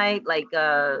diversified? Like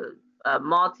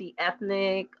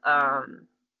multi-ethnic?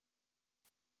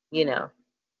 You know.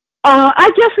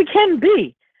 I guess it can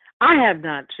be. I have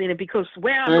not seen it because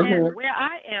where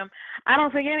I am, I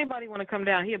don't think anybody want to come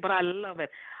down here, but I love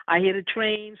it. I hear the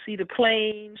trains, see the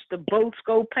planes, the boats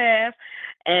go past,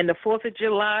 and the 4th of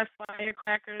July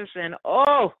firecrackers, and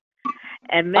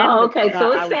and then. Oh, okay.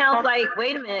 So it sounds like.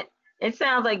 Wait a minute. It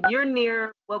sounds like you're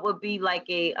near what would be like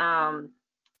a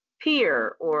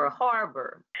pier or a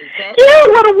harbor. Is that? Yeah,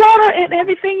 with the water and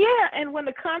everything. Yeah, and when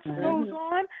the concert goes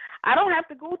on, I don't have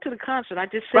to go to the concert. I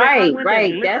just sit right. And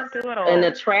listen That's to it all. an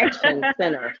attraction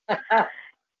center.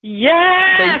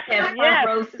 Yes. So you have front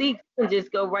row seats and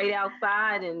just go right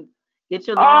outside and get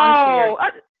your lawn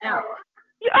chair.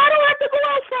 I don't have to go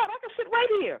outside. I can sit right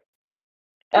here.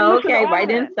 Oh, okay, right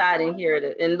inside and hear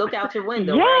it and look out your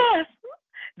window. Yes, right?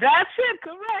 That's it.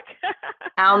 Correct.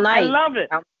 How nice. I love it.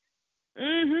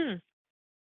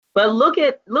 But look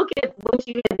at what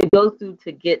you had to go through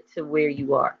to get to where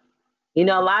you are. You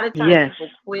know, a lot of times people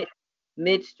quit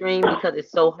midstream because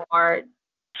it's so hard,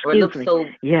 or it looks so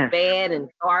bad and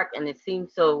dark, and it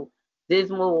seems so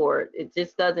dismal, or it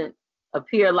just doesn't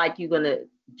appear like you're gonna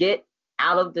get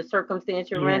out of the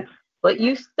circumstance you're in. But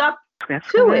you stuck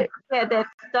to it. You had that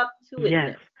stuck to itness.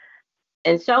 Yes.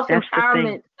 And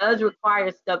self-empowerment does require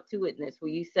stuck to itness,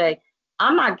 where you say,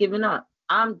 I'm not giving up.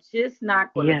 I'm just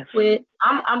not going to quit.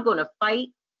 I'm going to fight.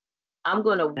 I'm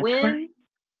going to win. Right.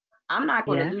 I'm not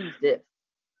going to lose this.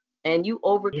 And you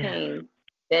overcame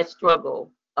that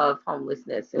struggle of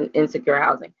homelessness and insecure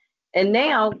housing. And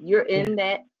now you're in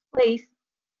that place,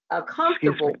 a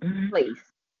comfortable place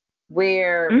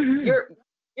where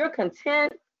you're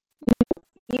content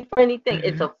for anything.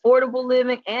 It's affordable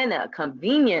living and a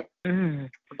convenient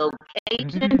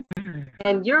location.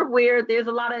 And you're where there's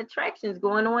a lot of attractions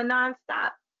going on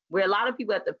nonstop, where a lot of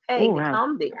people have to pay to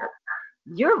come there.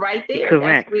 You're right there.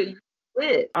 Correct. That's where you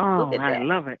live. Oh, I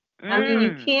love it. I mean,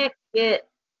 you can't get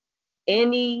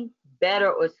any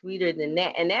better or sweeter than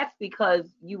that. And that's because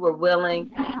you were willing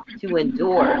to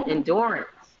endure. Endurance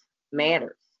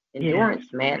matters.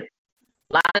 Endurance matters.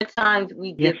 A lot of times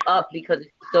we give up because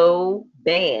it's so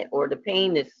bad or the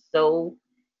pain is so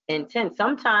intense.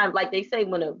 Sometimes, like they say,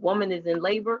 when a woman is in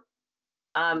labor,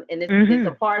 and it's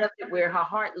a part of it where her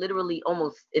heart literally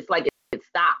almost, it's like it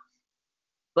stops.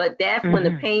 But that's when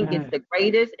the pain gets the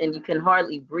greatest and you can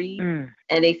hardly breathe.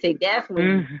 And they say that's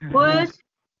when you push,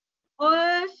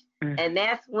 and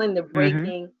that's when the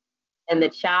breaking and the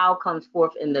child comes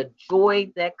forth and the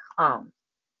joy that comes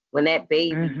when that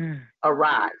baby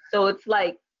arrives. So it's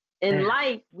like in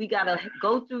life, we got to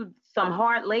go through some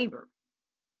hard labor.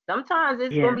 Sometimes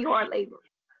it's going to be hard labor.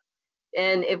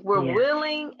 And if we're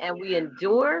willing and we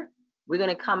endure, we're going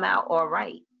to come out all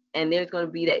right. And there's going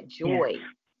to be that joy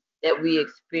that we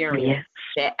experience.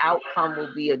 That outcome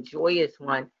will be a joyous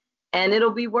one. And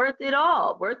it'll be worth it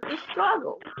all, worth the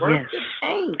struggle, worth the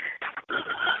pain.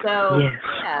 So,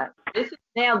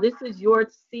 this is your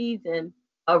season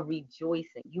of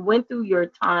rejoicing. You went through your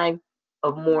time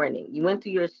of mourning. You went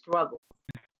through your struggle.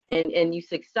 And you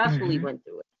successfully went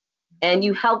through it. And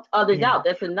you helped others out.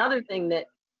 That's another thing that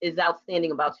is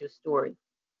outstanding about your story.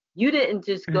 You didn't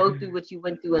just go through what you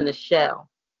went through in the shell.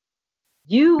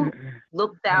 You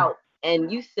looked out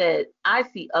and you said, I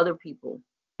see other people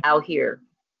out here.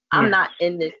 I'm not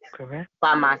in this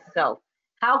by myself.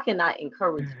 How can I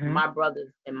encourage my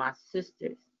brothers and my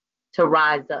sisters to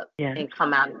rise up and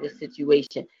come out of this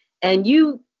situation? And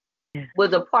you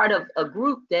was a part of a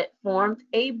group that formed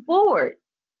a board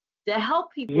to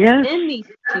help people in these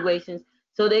situations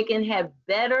so they can have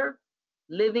better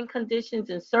living conditions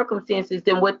and circumstances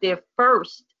than what they're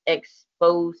first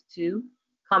exposed to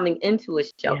coming into a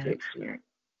shelter experience.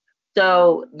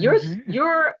 So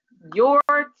your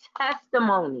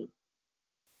testimony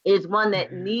is one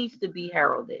that needs to be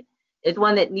heralded. It's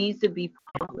one that needs to be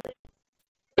published.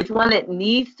 It's one that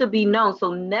needs to be known.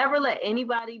 So never let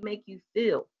anybody make you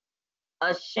feel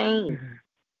ashamed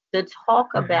to talk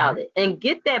about it, and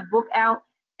get that book out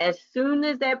as soon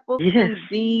as that book can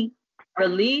be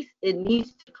released. It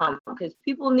needs to come because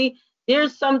people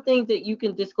there's some things that you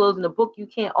can disclose in the book you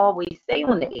can't always say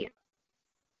on the air,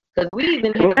 because we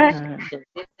even have restrictions.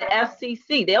 If the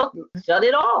FCC, they'll shut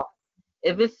it off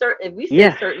if we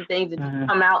say certain things and just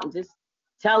come out and just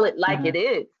tell it like it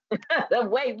is. The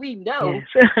way we know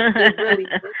it really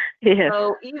is.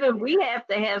 So even we have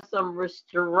to have some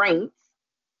restraints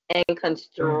and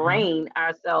constrain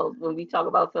ourselves when we talk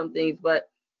about some things, but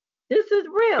this is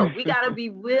real. We got to be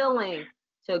willing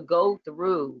to go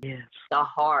through the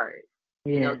hard,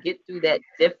 get through that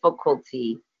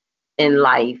difficulty in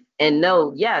life and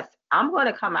know, yes, I'm going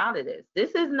to come out of this.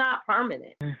 This is not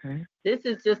permanent. This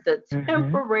is just a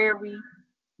temporary,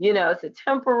 it's a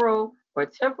temporal or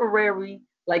temporary,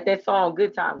 like that song,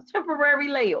 Good Times, temporary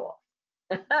layoff.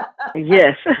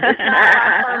 Yes. It's not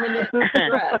my permanent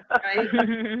stress, right?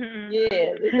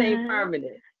 Yeah, this ain't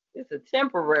permanent. It's a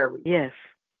temporary. Yes.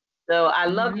 So I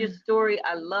love your story.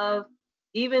 I love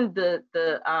even the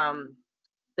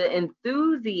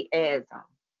enthusiasm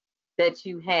that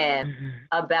you have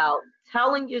about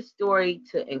telling your story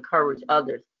to encourage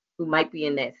others who might be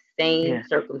in that same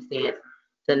circumstance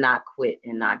to not quit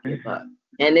and not give up.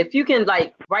 And if you can,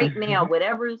 like right now,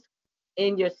 whatever's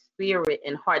in your spirit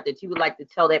and heart that you would like to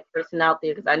tell that person out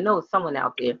there, because I know someone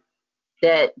out there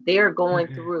that they're going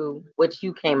through what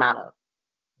you came out of.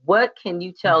 What can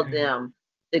you tell them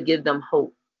to give them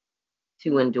hope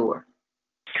to endure?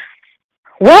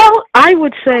 Well, I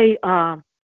would say, look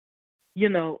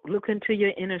into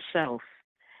your inner self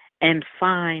and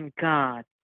find God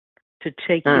to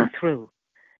take you through.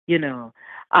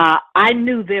 I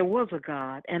knew there was a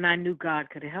God, and I knew God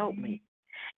could help me.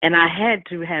 And I had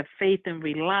to have faith and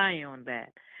rely on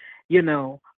that.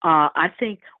 I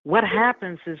think what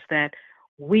happens is that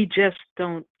we just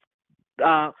don't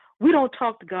talk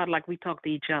to God like we talk to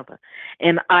each other.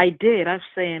 And I did. I'm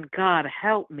saying, God,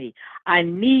 help me. I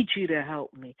need you to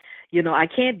help me. I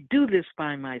can't do this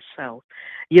by myself,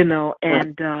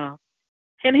 and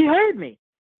he heard me.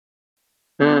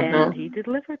 And he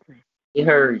delivered me. He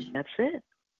heard you. That's it.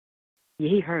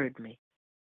 He heard me.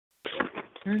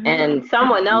 And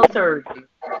someone else heard you.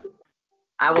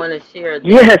 I want to share that.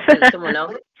 Yes. Someone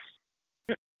else.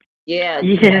 Yeah,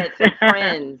 you had some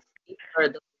friends.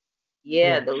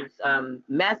 Those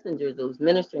messengers, those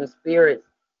ministering spirits,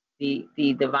 the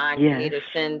divine creator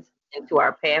sends into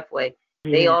our pathway.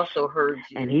 They also heard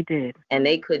you. And he did. And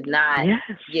they could not,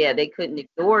 they couldn't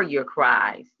ignore your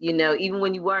cries. Even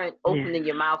when you weren't opening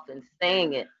your mouth and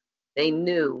saying it, they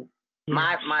knew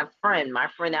my friend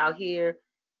out here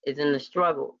is in the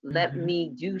struggle. Let me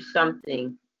do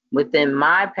something within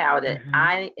my power that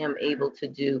I am able to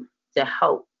do to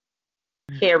help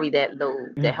carry that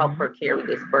load, to help her carry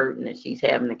this burden that she's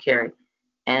having to carry.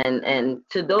 And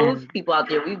to those people out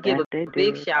there, we give a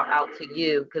big shout out to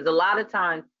you, because a lot of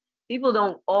times people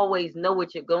don't always know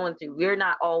what you're going through. We're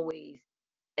not always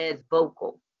as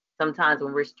vocal sometimes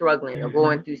when we're struggling or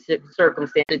going through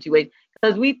circumstance situations,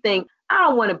 because we think, I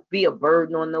don't want to be a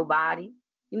burden on nobody.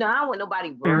 I don't want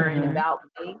nobody worrying about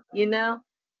me, And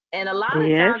a lot of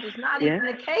times it's not even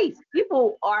the case.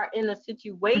 People are in a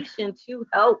situation to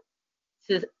help,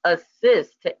 to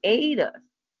assist, to aid us.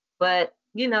 But,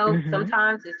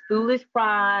 sometimes it's foolish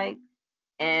pride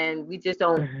and we just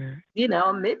don't,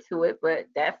 admit to it. But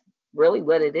that's really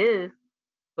what it is.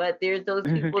 But there's those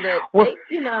people that,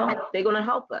 they're going to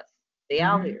help us. They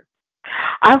out here.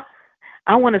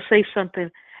 I want to say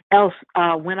something else.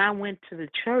 When I went to the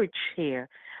church here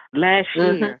last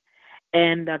year,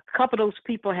 and a couple of those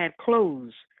people had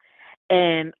clothes,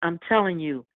 and I'm telling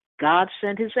you, God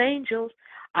sent his angels.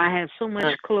 I have so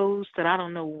much clothes that I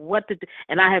don't know what to do,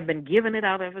 and I have been giving it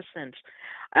out ever since.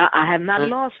 I have not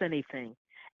lost anything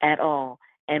at all,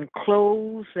 and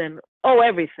clothes and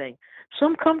everything. So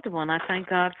I'm comfortable, and I thank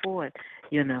God for it,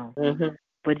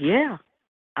 But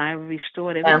I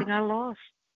restored everything I lost.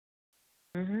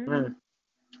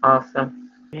 Awesome.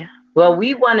 Yeah. Well,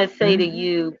 we want to say to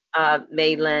you,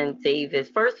 Maelyn Davis,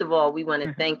 first of all, we want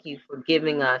to thank you for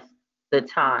giving us the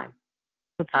time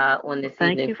on this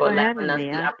evening. Thank you for having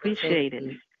me. I appreciate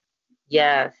it.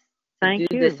 Yes.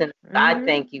 Thank you. This, and I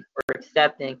thank you for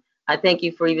accepting. I thank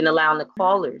you for even allowing the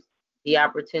callers the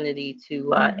opportunity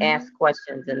to ask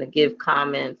questions and to give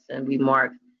comments and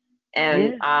remarks.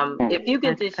 And if you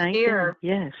can just share,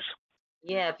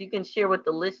 if you can share with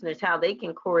the listeners how they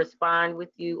can correspond with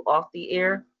you off the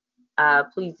air,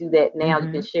 please do that now.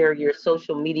 You can share your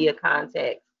social media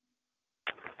contacts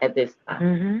at this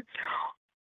time.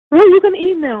 Well, you can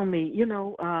email me,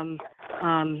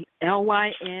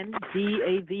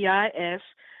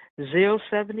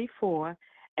 lyndavis074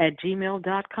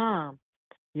 @gmail.com.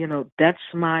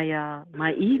 That's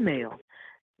my email.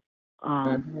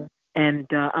 And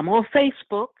I'm on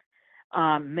Facebook,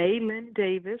 Maelyn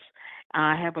Davis.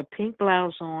 I have a pink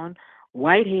blouse on,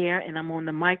 white hair, and I'm on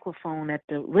the microphone at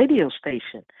the radio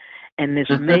station. And it's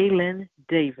Maelyn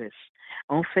Davis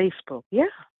on Facebook. Yeah.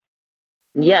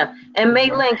 And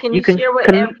Maelyn, can you share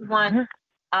with everyone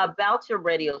about your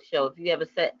radio show? If you have a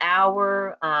set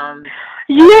hour. I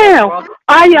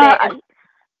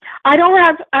don't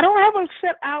have a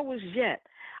set hours yet.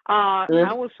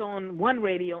 I was on one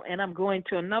radio and I'm going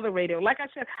to another radio. Like I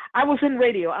said, I was in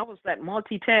radio. I was that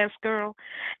multitask girl,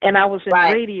 and I was in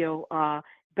radio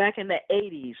back in the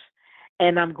 80s.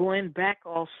 And I'm going back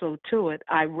also to it.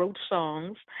 I wrote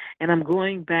songs, and I'm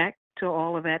going back to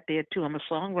all of that there too. I'm a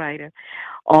songwriter,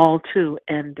 all too.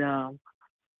 And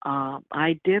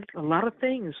I did a lot of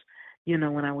things,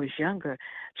 when I was younger.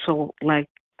 So, like,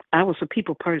 I was a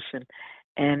people person,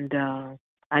 and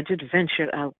I just ventured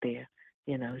out there.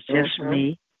 It's just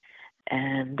me.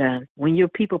 And when you're a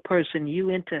people person, you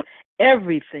into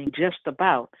everything just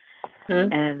about.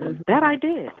 And that I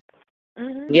did.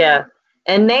 Yeah.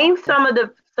 And name some of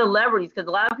the celebrities, because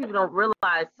a lot of people don't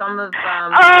realize some of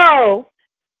I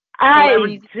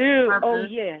do. Oh,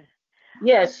 yeah.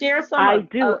 Yeah, share some I of,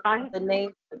 do. Of the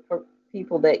names for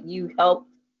people that you helped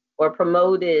or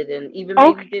promoted and even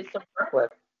maybe did some work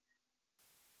with.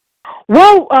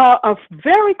 Well, a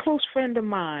very close friend of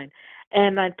mine,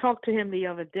 and I talked to him the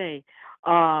other day,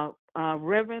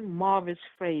 Reverend Marvis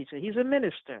Frazier. He's a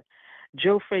minister,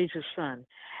 Joe Frazier's son.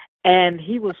 And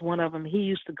he was one of them. He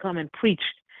used to come and preach,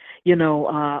 a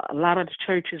lot of the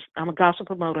churches. I'm a gospel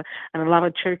promoter, and a lot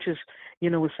of churches,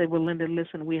 would say, well, Linda,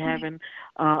 listen, we're having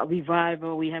a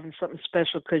revival. We're having something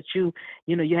special. Could you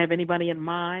have anybody in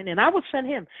mind? And I would send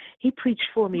him. He preached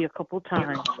for me a couple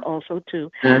times also,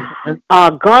 too.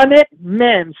 Garnett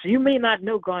Mens. You may not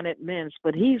know Garnett Mens,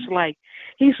 but he used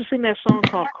to sing that song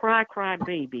called Cry, Cry,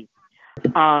 Baby.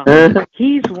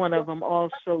 He's one of them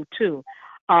also, too.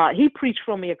 He preached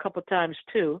for me a couple times,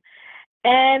 too.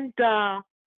 And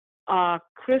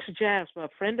Chris Jasper, a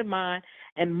friend of mine,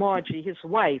 and Margie, his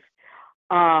wife.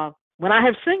 When I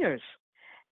have singers,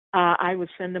 I would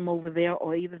send them over there,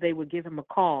 or either they would give him a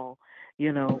call,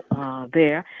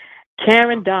 there.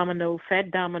 Karen Domino, Fat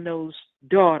Domino's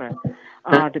daughter,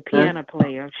 the piano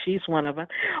player, she's one of them.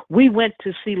 We went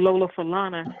to see Lola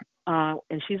Falana,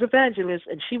 and she's evangelist,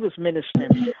 and she was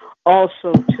ministering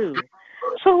also, too.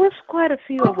 So it's quite a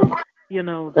few of them,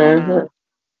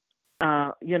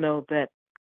 that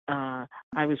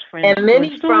I was friends with. And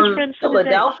many from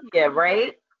Philadelphia,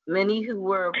 right? Many who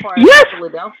were part of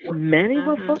Philadelphia. Many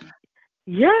were from,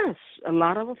 yes, a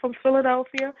lot of them from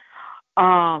Philadelphia,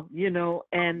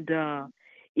 and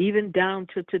even down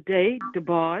to today,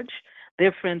 DeBarge,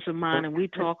 they're friends of mine, and we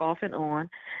talk off and on,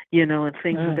 and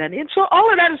things of that. And so all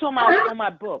of that is on my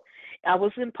book. I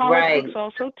was in politics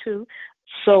also, too.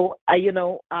 So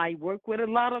I work with a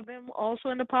lot of them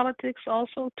also in the politics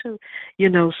also too,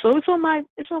 so it's on my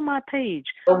page.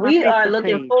 But we are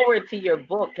looking forward to your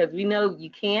book, because we know you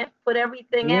can't put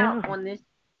everything out on this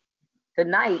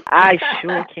tonight. I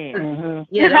sure can. Oh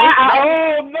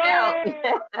no!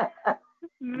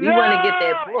 We want to get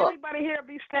that book. Everybody here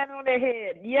be standing on their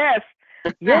head. Yes.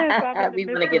 I'm we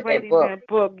want to get that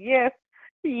book. Yes.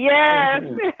 Yes.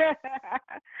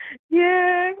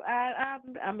 Yes.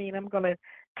 I mean, I'm going to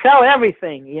tell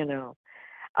everything, to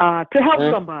help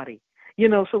somebody,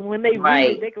 so when they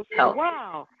read it, they can say,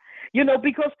 wow,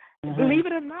 because believe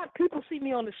it or not, people see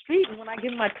me on the street, and when I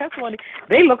give my testimony,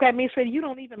 they look at me and say, you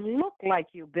don't even look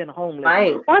like you've been homeless.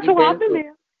 Right. So I've been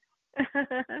there.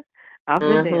 I've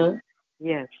been there.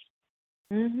 Yes.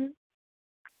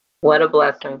 What a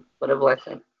blessing. What a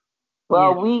blessing.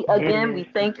 Well, we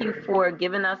thank you for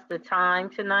giving us the time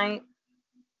tonight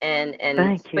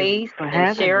and space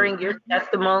and sharing your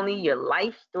testimony, your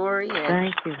life story. And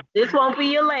thank you. This won't be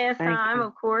your last time,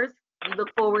 of course. We look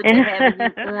forward to having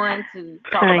you on to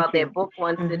talk about that book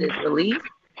once it is released.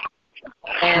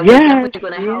 And we're definitely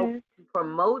going to help you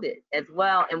promote it as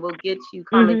well. And we'll get you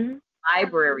coming to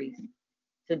libraries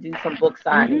to do some book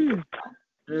signings.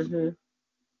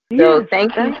 So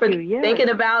thank you for thinking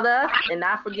about us and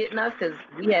not forgetting us, because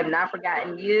we have not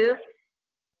forgotten you.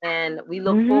 And we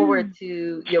look forward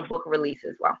to your book release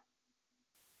as well.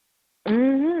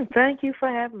 Thank you for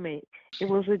having me. It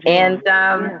was a joy. And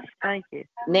thank you.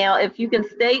 Now, if you can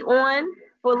stay on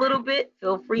for a little bit,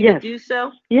 feel free to do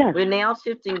so. Yes. We're now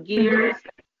shifting gears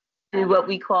to what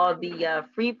we call the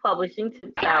free publishing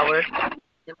hour.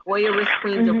 The voyeurist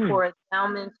queen, Deborah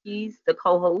Salmon, she's the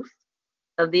co-host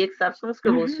of the Exceptional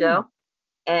Scribble Show,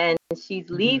 and she's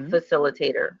lead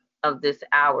facilitator of this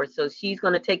hour. So she's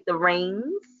going to take the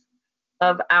reins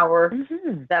of our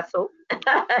vessel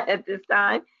at this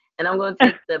time, and I'm going to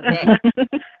take the back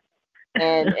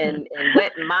and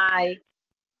wet my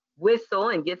whistle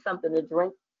and get something to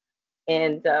drink.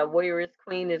 And Voyeurist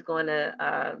Queen is going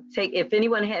to take, if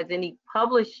anyone has any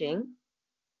publishing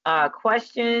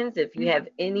questions, if you have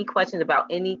any questions about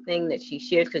anything that she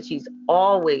shares, because she's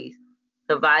always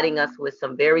providing us with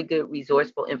some very good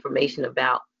resourceful information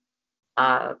about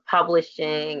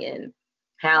publishing and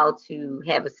how to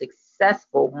have a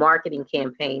successful marketing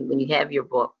campaign when you have your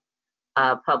book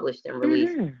published and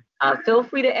released. Feel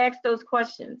free to ask those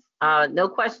questions. No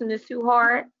question is too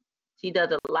hard. She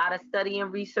does a lot of study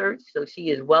and research, so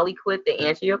she is well equipped to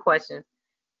answer your questions.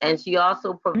 And she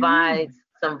also provides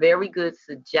some very good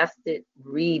suggested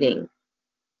reading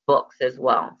books as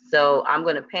well. So I'm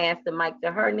going to pass the mic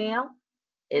to her now.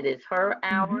 It is her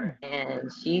hour, and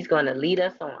she's going to lead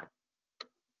us on.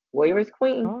 Warrior is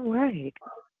Queen. All right.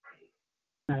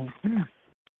 All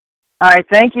right.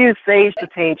 Thank you, Sage the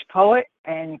Page Poet,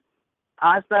 and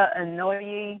Asa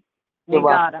Anoyi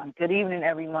Nigada. Good evening,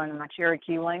 everyone, in my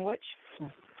Cherokee language.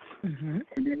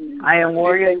 I am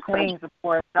Warrior Queen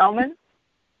Zipporah Selman.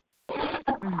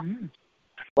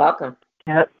 Welcome.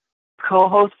 Yep.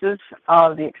 Co-hostess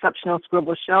of the Exceptional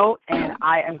Scribble Show, and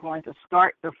I am going to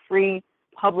start the free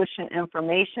publishing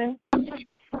information,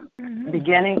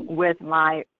 beginning with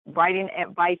my writing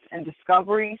advice and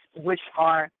discoveries, which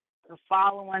are the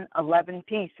following 11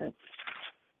 pieces.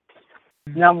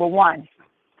 Number 1,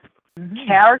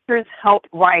 characters help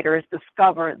writers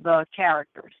discover the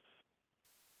characters.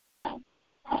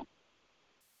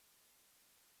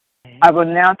 I will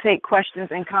now take questions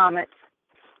and comments.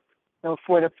 So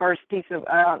for the first piece of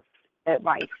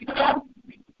advice.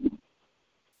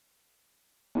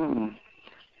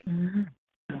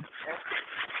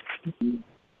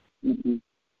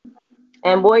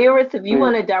 And Warriors, if you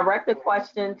want to direct a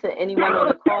question to anyone on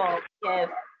the call, we have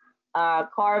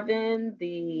Carvin,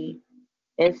 the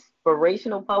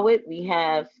inspirational poet. We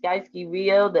have Skyski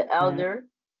Rio, the elder.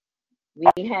 We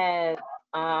have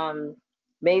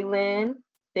Maelyn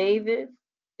Davis,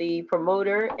 the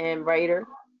promoter and writer.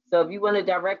 So if you want to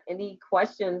direct any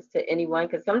questions to anyone,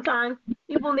 because sometimes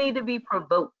people need to be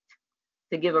provoked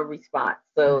to give a response.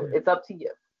 So it's up to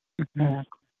you.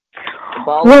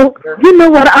 Well, you know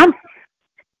what?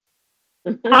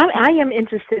 I am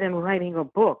interested in writing a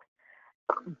book,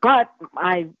 but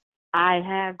I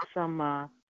have some.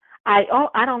 I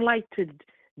don't like to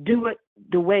do it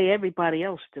the way everybody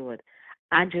else do it.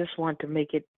 I just want to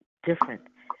make it different,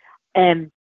 and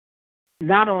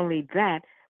not only that.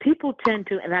 People tend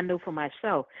to, and I know for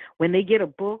myself, when they get a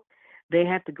book, they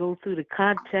have to go through the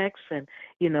context and,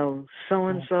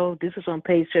 so-and-so, this is on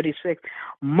page 36.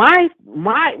 My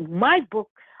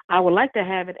book, I would like to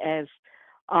have it as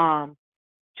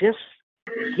just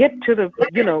get to the,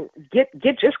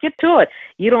 just get to it.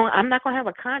 I'm not going to have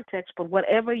a context, but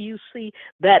whatever you see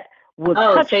that will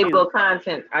touch you. Table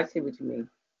content. I see what you mean.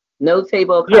 No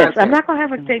table content. Yes, I'm not going to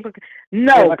have a table.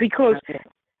 No, because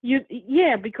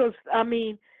because I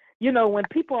mean, when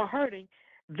people are hurting,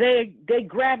 they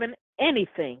grabbing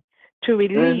anything to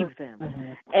relieve them.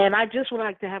 And I just would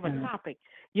like to have a topic.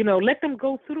 Let them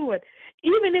go through it.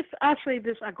 Even if I say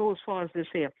this, I go as far as this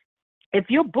here. If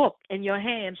your book and your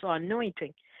hands are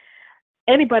anointing,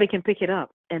 anybody can pick it up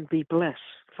and be blessed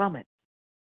from it.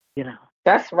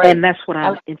 That's right. And that's what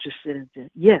I'm interested in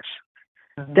doing. Yes.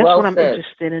 That's what I'm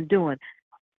interested in doing.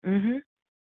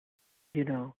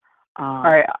 All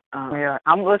right.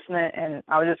 I'm listening, and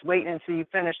I was just waiting until you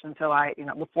finished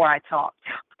before I talk.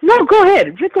 No, go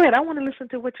ahead. Go ahead. I want to listen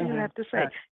to what you have to say.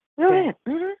 Go ahead.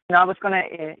 No, I was gonna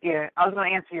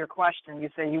answer your question. You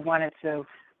said you wanted to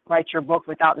write your book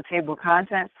without the table of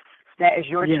contents. That is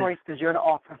your choice because you're the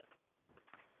author.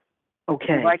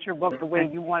 Okay. You write your book the way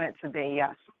you want it to be.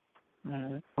 Yes.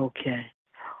 Okay.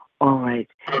 All right.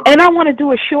 And I want to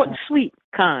do a short and sweet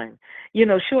kind.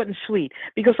 Short and sweet,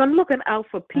 because I'm looking out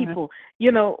for people,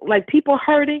 like people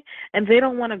hurting and they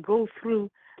don't want to go through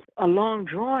a long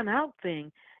drawn out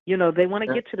thing. They want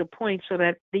to get to the point so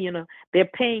that, their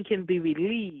pain can be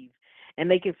relieved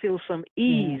and they can feel some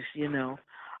ease,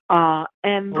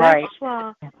 and that's,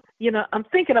 I'm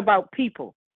thinking about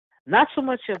people, not so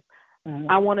much of,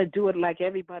 I want to do it like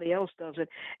everybody else does it.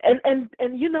 And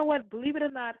you know what? Believe it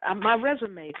or not, my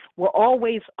resume were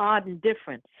always odd and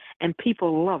different, and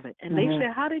people love it. And they say,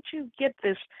 how did you get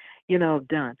this,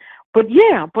 done? But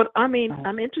I mean,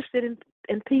 I'm interested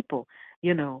in people,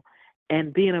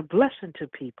 and being a blessing to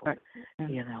people,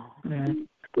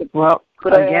 Well,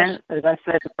 again, as I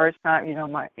said the first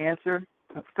time, my answer.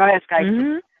 Go ahead,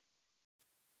 Skype.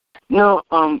 No,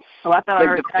 I thought I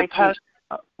heard Skype.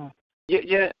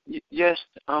 Yes.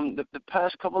 The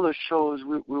past couple of shows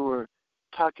we were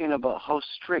talking about how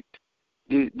strict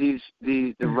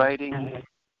the writing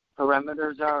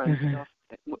parameters are and stuff.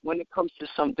 When it comes to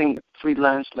something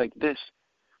freelance like this,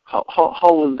 how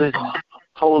will this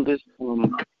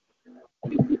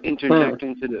interject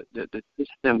into the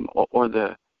system or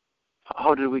the,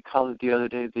 how did we call it the other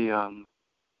day, the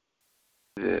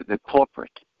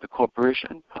corporate the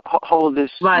corporation? How will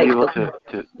this be able to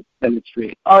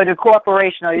penetrate? Oh, the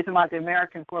corporation. Oh, you're talking about the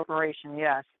American corporation,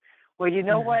 yes. Well, you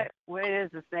know what it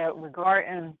is that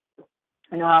regarding,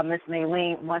 how Miss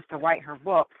Maelyn wants to write her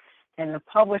book, and the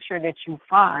publisher that you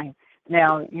find,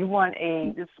 now you want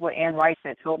this is what Ann Rice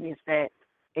had told me, is that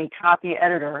a copy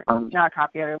editor, not a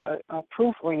copy editor, but a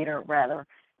proofreader rather,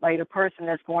 like the person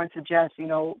that's going to just,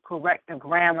 correct the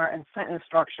grammar and sentence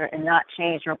structure and not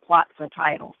change your plots or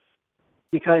titles.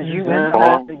 Because you as the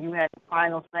author, you have the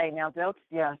final say. Now,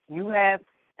 you have,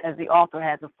 as the author,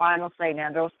 has the final say.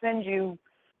 Now, they'll send you,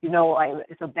 like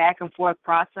it's a back and forth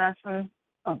processing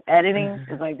of editing.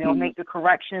 It's like they'll make the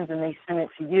corrections and they send it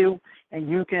to you, and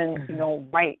you can,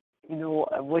 write,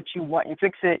 what you want. You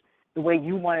fix it the way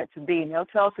you want it to be. And they'll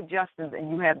tell suggestions,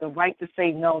 and you have the right to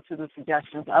say no to the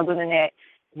suggestions. Other than that,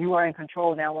 you are in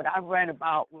control. Now, what I've read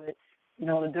about with,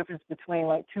 the difference between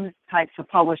like two types of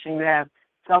publishing, you have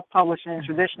self-publishing and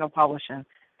traditional publishing.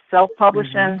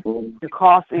 Self-publishing, the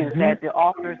cost is that the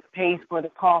author pays for the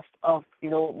cost of,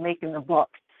 making the book.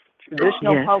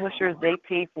 Traditional publishers, they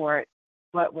pay for it.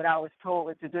 But what I was told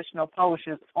with traditional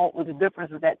publishers, the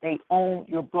difference is that they own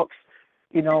your books,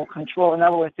 control. In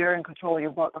other words, they're in control of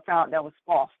your book. I found that was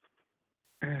false.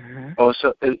 Oh,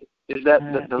 so is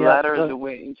that the latter is the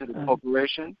way into the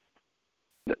corporation?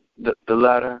 The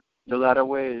latter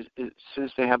way is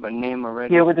since they have a name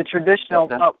already. Yeah, with the traditional,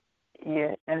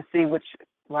 and with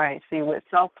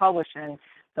self-publishing,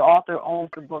 the author owns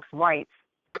the book's rights,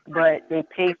 but they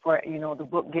pay for the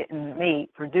book getting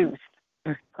made, produced.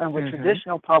 And with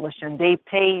traditional publishing, they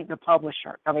pay the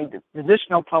publisher. The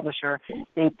traditional publisher,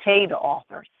 they pay the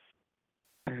authors.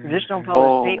 Traditional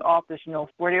publishers pay authors,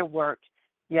 for their work,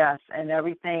 yes, and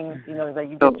everything, that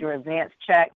you get your advance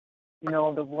check,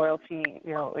 the royalty,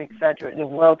 et cetera, the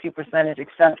royalty percentage,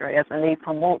 et cetera. Yes, and they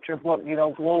promote your book,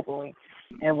 globally.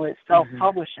 And with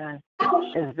self-publishing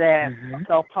is that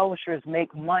self-publishers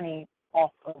make money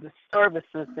off of the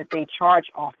services that they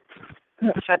charge authors.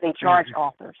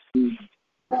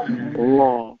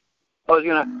 Oh, I was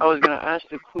gonna ask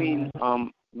the Queen,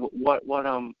 what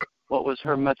was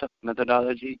her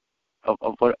methodology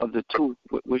of the two?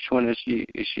 Which one is she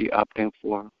opting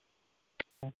for?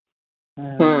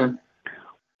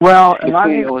 Well, in my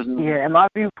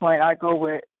viewpoint, I go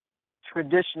with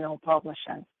traditional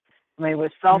publishing.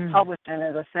 With self-publishing,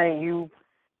 as I say,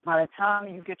 by the time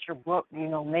you get your book,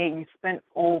 made, you spent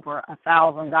over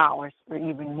 $1,000 or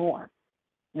even more.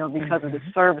 Because of the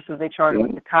services they charge,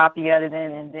 like the copy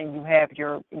editing, and then you have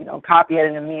your, copy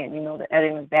editing, the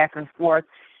editing back and forth,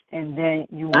 and then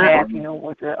you have,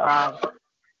 with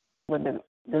the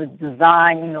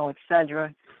design, et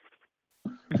cetera.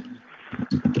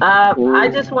 I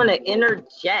just want to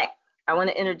interject.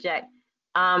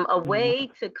 A way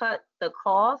to cut the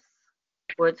costs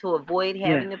or to avoid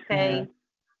having to pay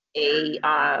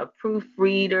a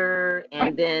proofreader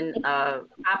and then a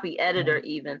copy editor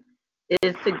even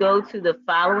is to go to the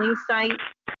following site.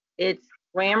 It's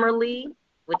Grammarly,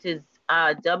 which is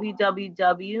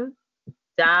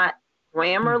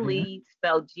www.grammarly,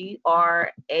 spelled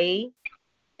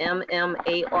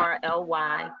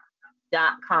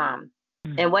GRAMMARLY.com.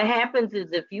 And what happens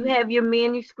is if you have your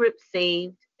manuscript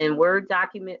saved in Word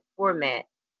document format,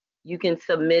 you can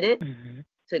submit it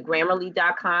to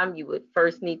Grammarly.com. You would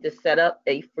first need to set up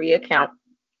a free account.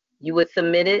 You would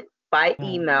submit it by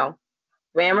email.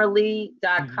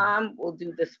 Grammarly.com will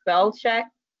do the spell check,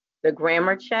 the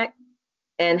grammar check,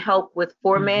 and help with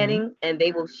formatting, and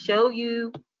they will show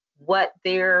you what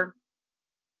their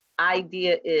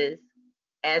idea is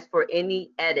as for any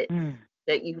edits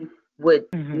that you would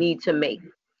need to make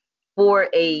for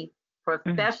a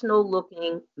professional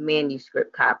looking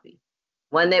manuscript copy,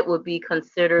 one that would be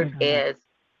considered as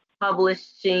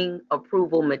publishing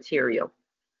approval material.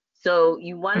 So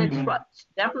you want to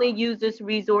definitely use this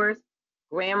resource.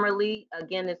 Grammarly,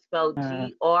 again, it's spelled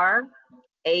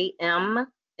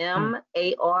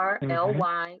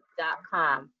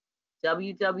GRAMMARLY.com,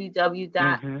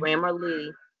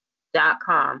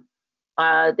 www.grammarly.com.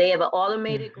 They have an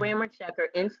automated grammar checker,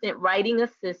 instant writing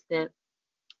assistant,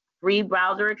 free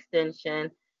browser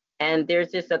extension, and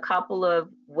there's just a couple of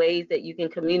ways that you can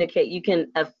communicate. You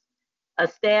can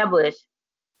establish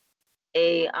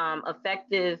a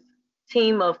effective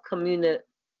team of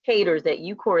communicators that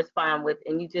you correspond with,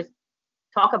 and you just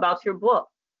talk about your book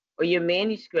or your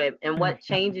manuscript and what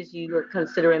changes you are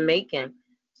considering making.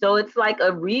 So it's like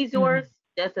a resource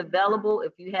that's available.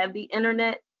 If you have the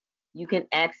internet, you can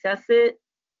access it.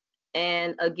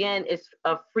 And again, it's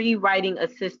a free writing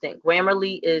assistant.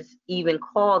 Grammarly is even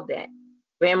called that.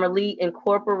 Grammarly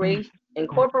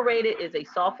Incorporated is a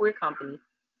software company.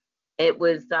 It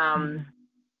was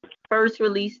first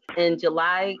released in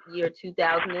July year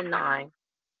 2009,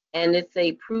 and it's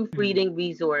a proofreading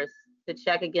resource to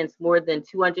check against more than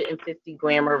 250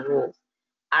 grammar rules.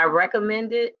 I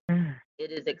recommend it.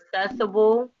 It is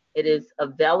accessible. It is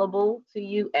available to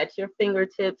you at your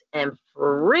fingertips and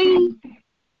free.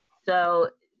 So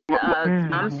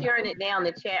I'm sharing it now in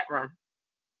the chat room.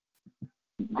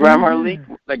 Grammarly,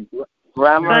 like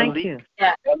Grammarly. Thank you.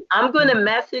 Yeah, I'm gonna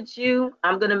message you.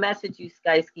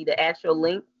 Skysky, the actual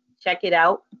link. Check it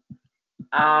out.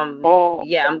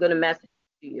 Yeah, I'm gonna message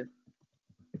to you.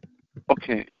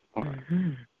 Okay. All right.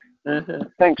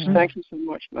 Thanks. Thank you so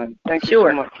much, man. Thank you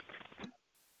so much.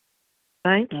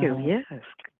 Thank you. Yes.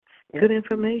 Good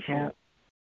information.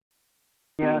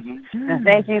 Yes. And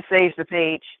thank you, Sage the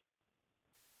Page.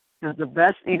 Because the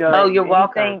best, you're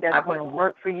welcome. Anything that's going to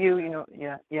work for you,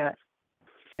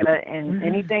 and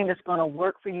anything that's going to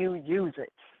work for you, use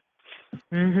it.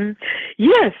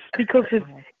 Yes, because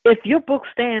if your book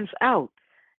stands out,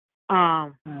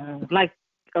 like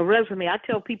a resume, I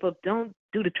tell people don't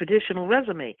do the traditional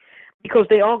resume because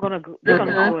they're gonna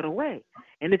throw it away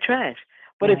in the trash.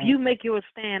 But if you make yours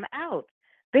stand out,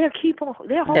 they'll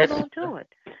hold on to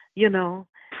it, Yeah.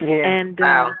 And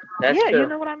that's true. you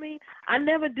know what I mean? I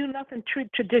never do nothing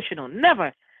traditional.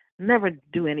 Never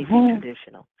do anything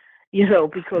traditional.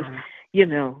 Because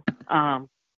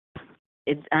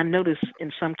I notice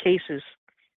in some cases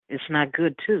it's not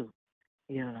good too.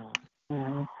 Yeah,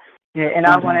 and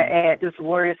I want to add this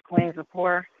Warriors Queens of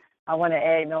Poor. I want to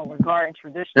add, regarding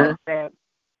traditional, that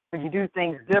when you do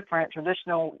things different,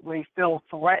 traditional, we feel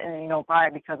threatened, by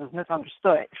it because it's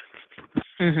misunderstood.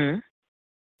 And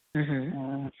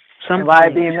by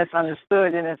it being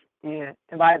misunderstood, and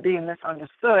by it being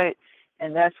misunderstood,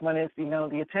 and that's when it's,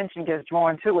 the attention gets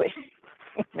drawn to it.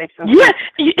 Makes them isn't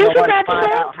that find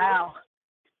so? out how.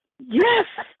 Yes,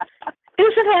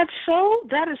 isn't that so?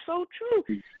 That is so true.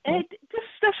 And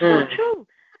that's so true.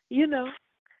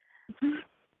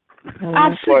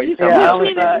 I've seen it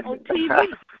on TV.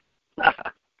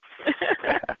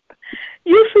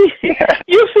 You've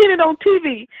seen it on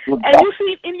TV, and you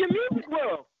see it in your music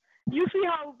world. You see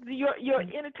how your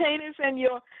entertainers and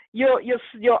your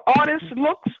artists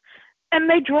looks, and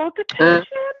they draw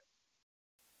attention.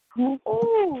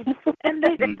 Ooh, and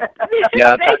they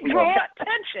draw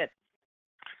attention.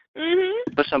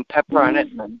 Put some pepper on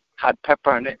it, man. Hot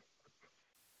pepper on it.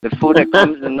 The food that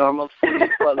comes in normal food as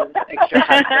well as extra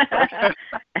hot pepper.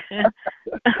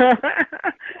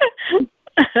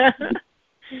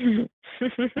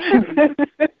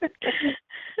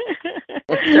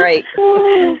 That's right.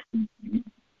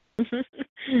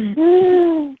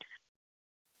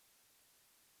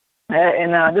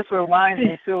 And this reminds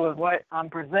me too of what I'm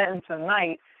presenting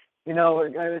tonight. It's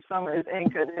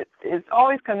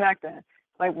always connecting.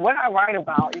 Like what I write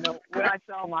about, what I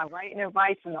tell my writing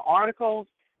advice in the articles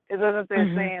is as if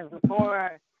they're saying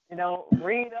before,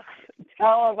 read us,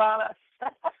 tell about us.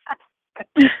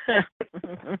 This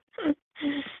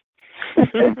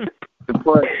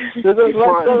is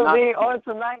what's going to be on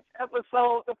tonight's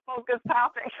episode, the focus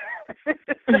topic.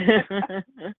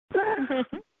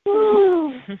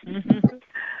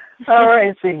 All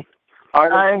right, see.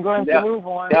 I'm going to move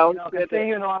on.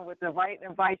 Continuing on with the writing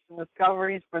advice and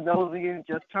discoveries for those of you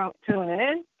just tuning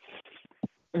in.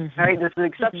 All right, this is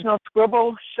Exceptional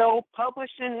Scribble Show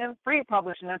Publishing and Free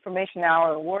Publishing Information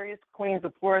Hour. Warriors, Queens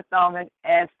of Poor Thalman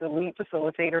as the lead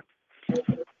facilitator.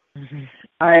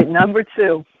 All right, number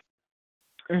 2.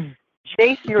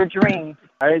 Chase your dreams.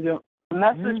 How you doing? The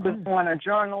message was on a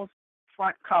journal's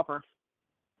front cover.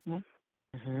 What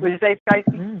did you say,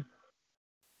 Skype?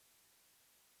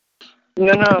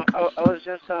 No, I was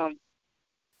just no,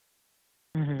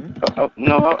 I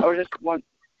was just one.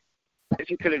 If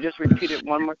you could have just repeated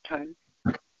one more time.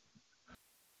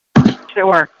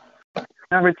 Sure.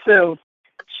 Number 2,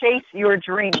 chase your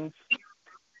dreams.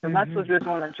 The message is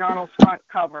on a journal's front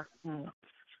cover.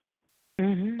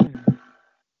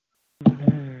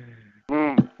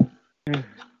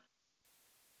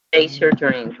 Chase your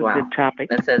dreams. Wow. Good topic.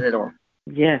 That says it all.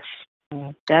 Yes.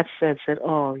 That says it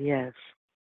all. Yes.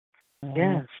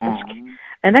 Yes.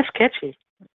 And that's catchy.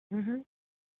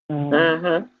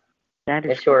 That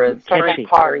is it sure is. catchy.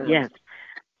 Yes.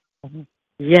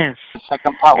 Yes. The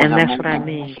second part and that's what I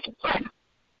mean.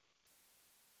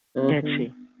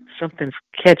 Catchy. Something's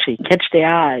catchy. Catch the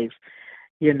eyes.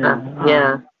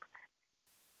 Yeah.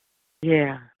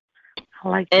 Yeah. I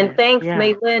like and that. Thanks, yeah.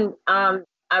 Maelyn.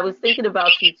 I was thinking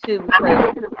about you too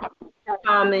because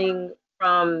coming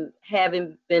from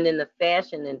having been in the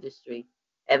fashion industry,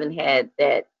 having had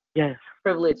that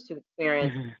privilege to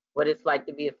experience what it's like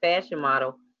to be a fashion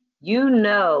model, you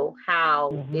know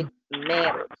how it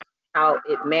matters how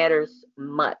it matters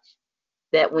much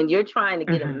that when you're trying to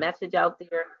get a message out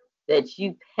there, that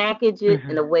you package it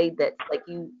in a way that's like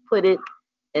you put it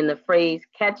in the phrase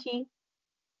catchy,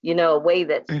 a way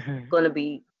that's going to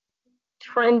be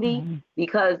trendy.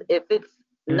 Because if it's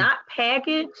not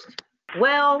packaged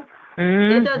well,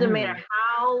 it doesn't matter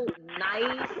how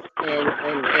nice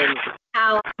and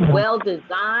how well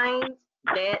designed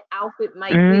that outfit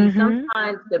might be.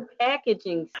 Sometimes the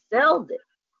packaging sells it.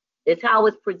 It's how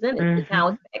it's presented. It's how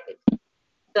it's packaged.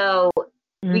 So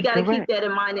we got to keep that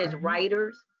in mind as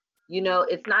writers.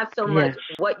 It's not so much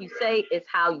what you say, it's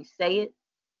how you say it.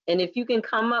 And if you can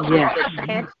come up with a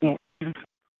catchy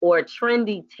or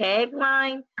trendy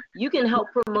tagline, you can help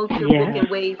promote your book in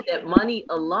ways that money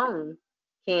alone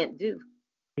can't do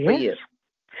for you.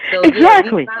 So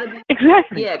exactly.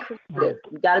 Exactly. Yeah, creative.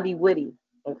 You got to be witty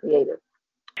and creative.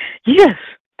 Yes,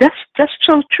 that's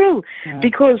so true.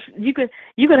 Because you could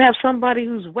have somebody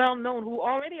who's well known, who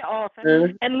already an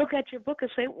author, and look at your book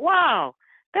and say, "Wow,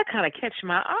 that kind of catch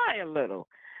my eye a little,"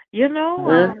 And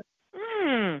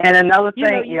another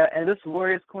thing, and this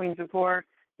Warriors Queens report,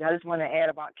 I just want to add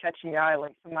about catching the eye,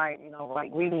 like tonight,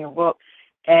 like reading your book.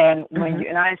 And when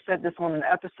and I said this on an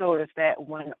episode, is that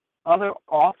when other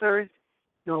authors,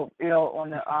 on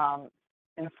the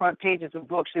in the front pages of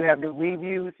books, you have the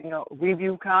reviews,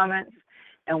 review comments,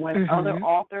 and when other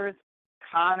authors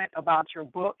comment about your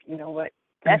book, you know what?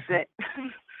 That's it.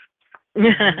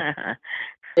 Yeah,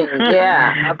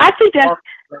 I think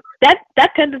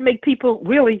that tends to make people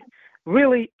really,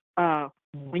 really.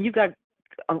 When you got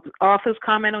authors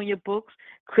comment on your books,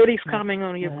 critics comment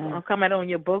on your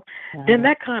book, then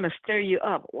that kind of stir you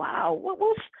up. Wow,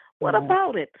 what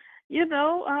about it?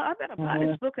 I better buy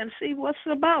this book and see what's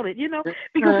about it.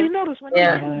 Because you notice when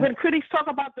critics talk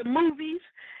about the movies,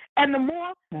 and the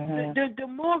more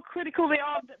critical they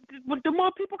are, the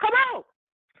more people come out.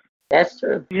 That's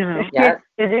true. Yes.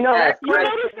 Did you know that? You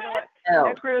notice that?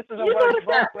 That criticism works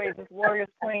both ways. It's Warriors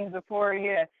Queens before,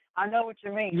 I know what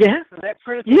you mean. Yeah. So that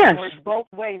criticism works both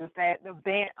ways. Is that the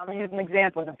banned? I'm using an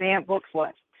example. The banned books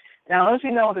list. Now, unless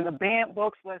you know that the banned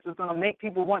books list is going to make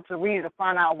people want to read it to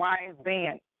find out why it's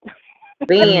banned.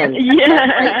 Banned.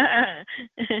 Yeah.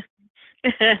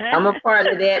 I'm a part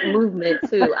of that movement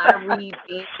too. I read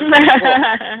banned books.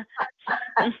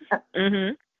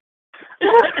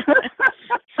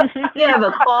 We have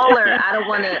a caller. I don't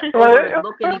want to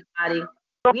overlook anybody.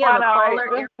 We have a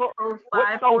caller.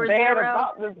 What's so bad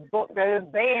about this book that is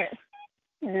banned?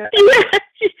 Yes,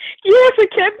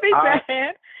 it can be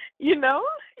bad. Yes,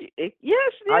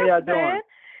 how y'all bad. doing?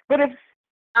 But if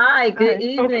hi, good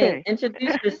evening. Okay.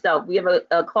 Introduce yourself. We have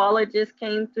a caller just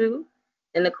came through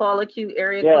in the caller queue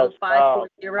area code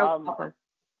 540.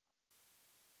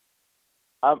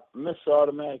 I'm Mr.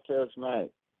 Automatic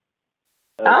Charismatic.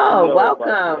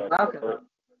 Welcome.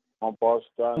 On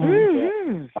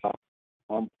Boston.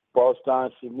 On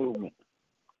Boston movement.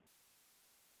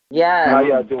 Yeah. How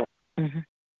y'all doing?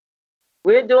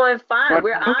 We're doing fine.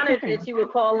 We're honored that you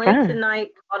would call in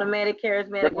tonight. Automatic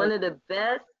Charismatic, one of the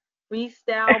best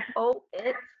freestyle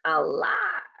poets alive.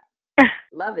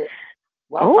 Love it.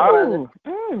 Welcome,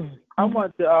 brother. I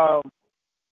want to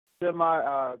send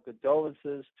my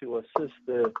condolences to a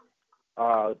sister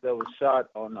that was shot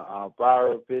on a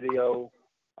viral video.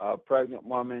 Pregnant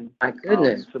woman. My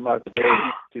goodness.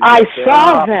 I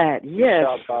saw that. Yes.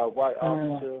 Shot by a white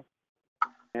officer.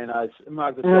 And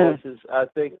my condolences. I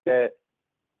think that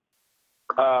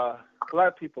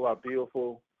black people are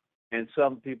beautiful, and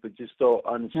some people just don't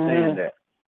understand that.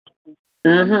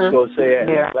 So say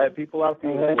that black people are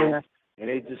beautiful, and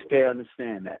they just can't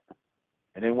understand that,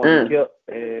 and they want to kill.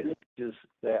 And just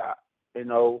that,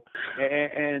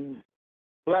 and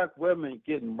black women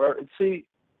getting murdered. See,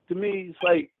 to me, it's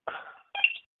like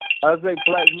I was like,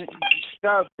 black men, you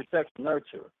gotta protect and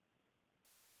nurture.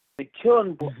 They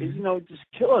killing, just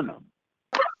killing them.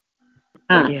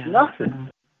 It's nothing.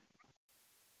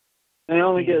 They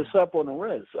only get a slap on the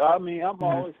wrist. I mean, I'm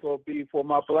always going to be for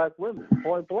my black women,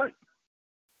 point blank.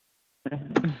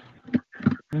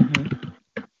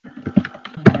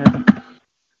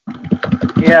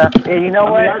 Yeah, and you know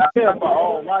what? I care about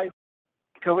all life.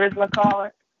 Charisma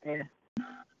caller. Yeah.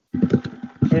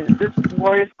 This is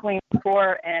Warriors Queen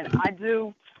 4, and I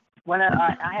do when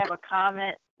I have a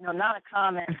comment. No, not a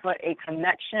comment, but a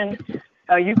connection.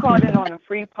 You called in on the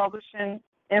free publishing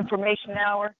information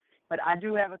hour, but I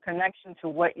do have a connection to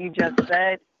what you just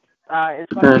said.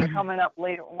 It's going to be coming up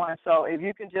later on. So if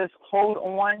you can just hold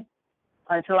on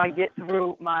until I get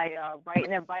through my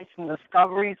writing advice from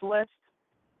discoveries list,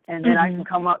 and then I can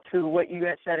come up to what you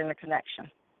had said in the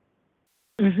connection.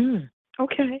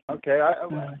 Okay. Okay.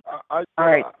 All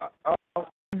right.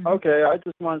 Okay, I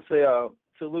just want to say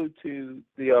salute to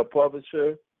the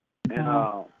publisher, and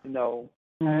I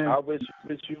wish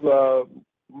you a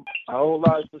whole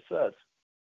lot of success.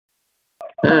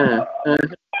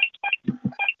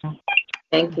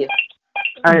 Thank you.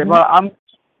 All right. Well, all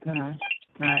right.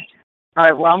 All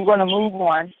right. Well, I'm going to move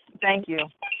on. Thank you.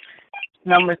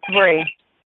 Number 3.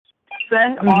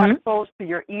 Send articles to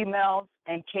your emails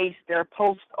in case their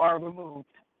posts are removed.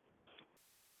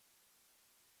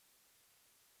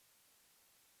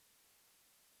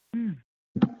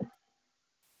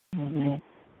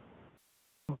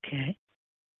 Okay.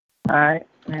 All right.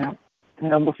 Now,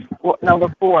 number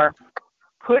 4.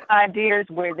 Put ideas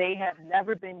where they have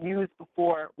never been used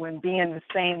before when being the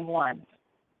same ones.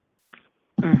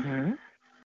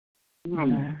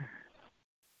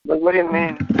 But what do you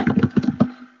mean?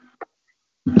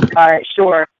 All right,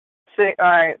 sure. So, all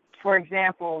right. For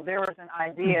example, there was an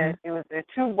idea. It was the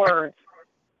 2 words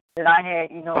that I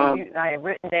had, I had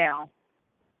written down,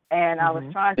 and I was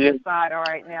trying to decide. All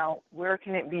right, now where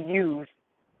can it be used?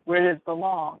 Where does it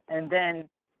belong? And then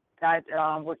that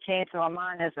what came to my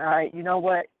mind is, all right, you know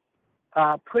what?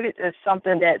 Put it as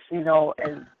something that's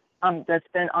that's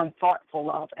been unthoughtful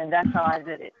of, and that's how I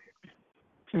did it.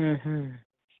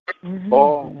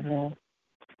 Oh.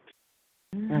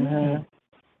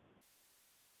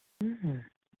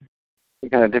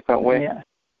 In a different way. Yeah.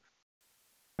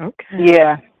 Okay.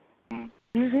 Yeah.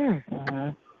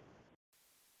 All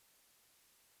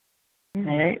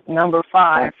right. Number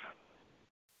 5.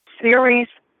 Series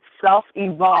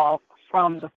self-evolve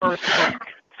from the first book.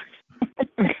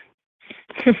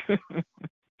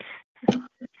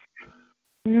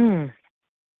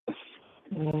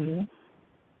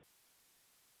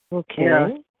 Okay. Yeah.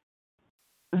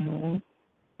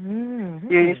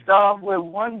 You start off with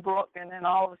one book, and then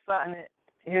all of a sudden,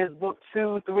 here's book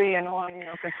 2, 3, and on.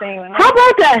 Continuing. How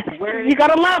about that? You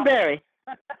got a library.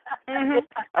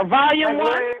 A volume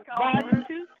 1, volume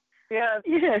 2. Yes.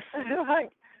 Yes.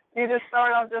 Like you just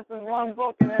start off just with one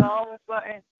book, and then all of a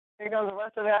sudden, here goes the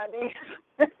rest of the ideas.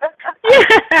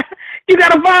 Yeah. You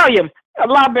got a volume, a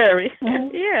library.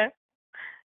 Yeah.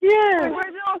 Yeah. Where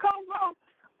did y'all come from?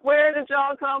 Where did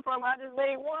y'all come from? I just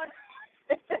made one.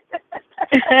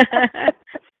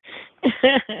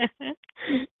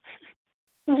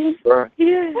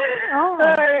 Yeah. All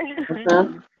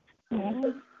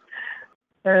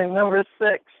right. Number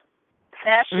 6.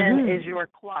 Passion is your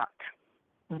clock.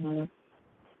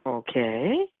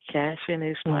 Okay. Passion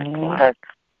is my clock.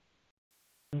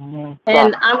 And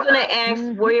I'm going to ask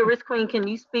Warrior Risk Queen, can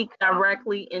you speak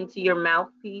directly into your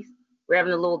mouthpiece? We're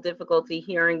having a little difficulty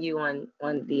hearing you on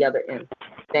the other end.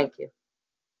 Thank you.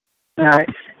 All right.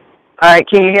 All right.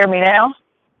 Can you hear me now?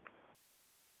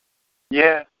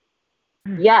 Yeah.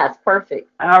 Yes, perfect.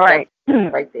 All right.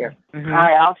 That's right there. All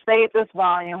right. I'll stay at this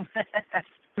volume.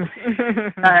 All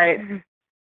right.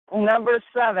 Number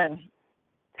 7.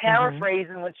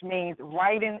 Paraphrasing, which means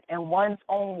writing in one's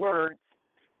own words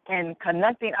and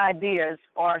connecting ideas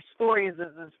or stories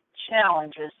as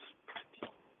challenges.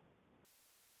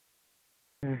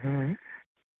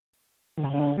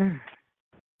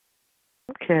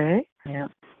 Okay. Yeah.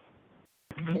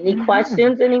 Any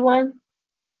questions, anyone?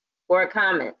 Or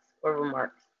comments or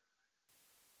remarks?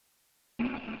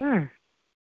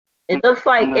 It looks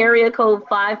like area code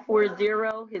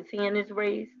 540, his hand is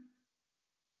raised.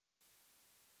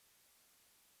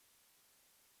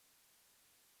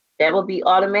 That will be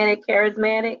automatic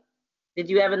charismatic. Did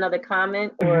you have another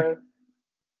comment or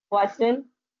question?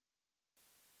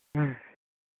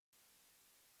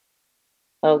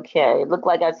 Okay, it looked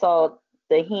like I saw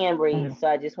the hand raised, so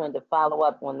I just wanted to follow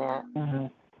up on that. Okay,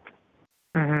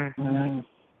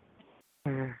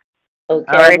 all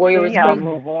right, Warrior see, I'll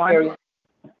move on.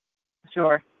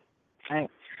 Sure.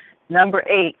 Thanks. Number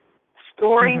 8,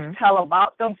 stories tell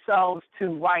about themselves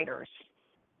to writers.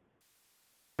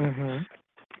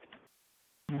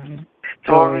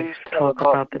 Stories talk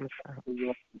about themselves.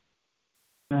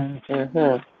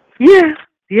 Yeah.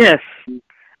 Yes.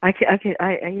 I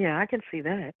can see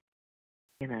that.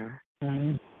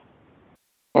 And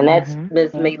that's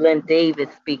Ms. Maelyn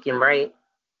Davis speaking, right?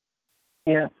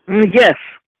 Yeah. Yes.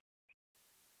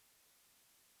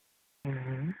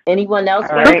 Anyone else?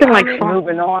 All right. Like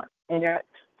moving on.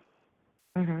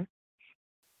 I'm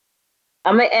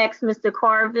gonna ask Mr.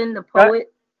 Carvin, the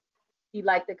poet. You'd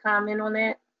like to comment on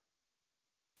that?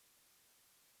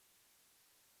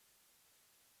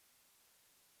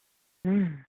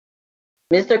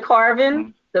 Mr.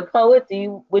 Carvin, the poet,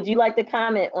 would you like to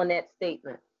comment on that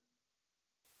statement?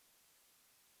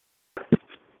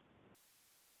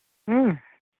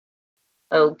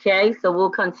 Okay, so we'll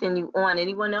continue on.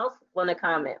 Anyone else want to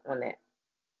comment on that?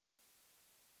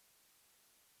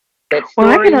 That Well,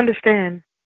 I story. can understand.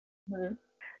 Mhm.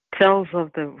 Tells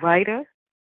of the writer.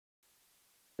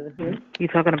 Mhm. You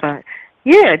talking about?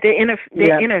 Yeah, their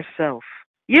inner self.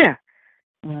 Yeah,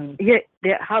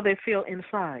 yeah, how they feel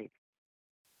inside.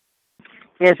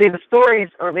 Yeah, see, the stories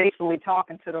are basically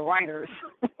talking to the writers.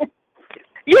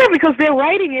 Yeah, because they're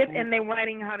writing it and they're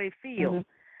writing how they feel.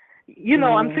 You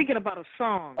know, I'm thinking about a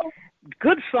song.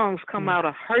 Good songs come out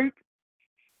of hurt,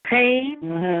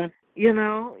 pain. You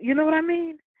know what I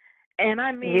mean? And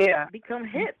I mean, become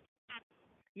hits.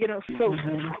 You know, so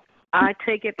I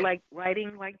take it like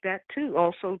writing like that too.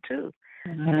 Also too,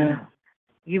 you know,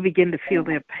 you begin to feel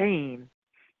their pain.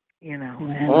 You know,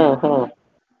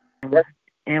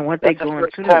 and what they're going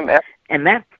through, and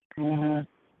that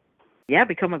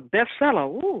become a bestseller.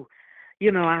 Ooh.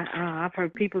 You know, I've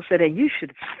heard people say that you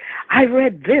should. I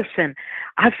read this and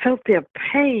I felt their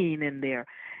pain and their,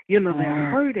 you know,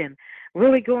 their hurt and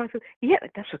really going through. Yeah,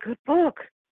 that's a good book.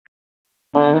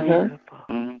 That's a good book.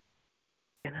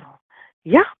 You know,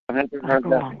 yeah, I go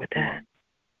along with that.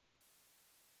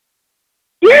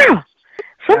 Yeah,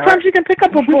 sometimes you can pick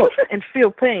up a book and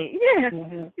feel pain. Yeah,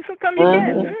 sometimes you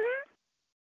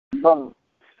can.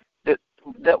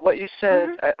 That what you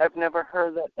said, I've never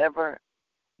heard that ever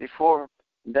before.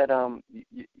 That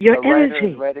your a writer energy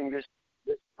is writing this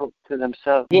book to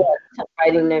themselves. Yeah,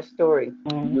 writing their story.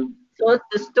 So it's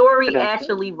the story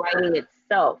actually writing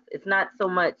itself. It's not so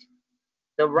much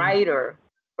the writer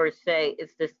per se.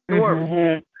 It's the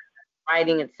story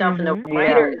writing itself, and the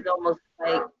writer is almost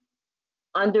like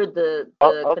under the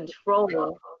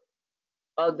control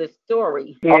of the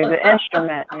story. Yeah, the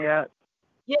instrument. Yeah.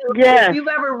 Yeah. If you've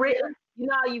ever written, you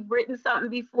know how you've written something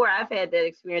before. I've had that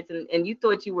experience, and you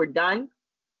thought you were done.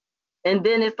 And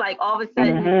then it's like all of a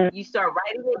sudden you start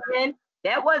writing it again.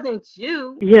 That wasn't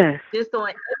you. Yes. Just on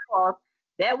impulse.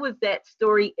 That was that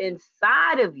story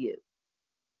inside of you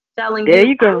telling there you.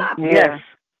 you go. Yes.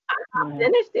 I'm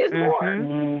finished. There's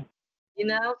more. You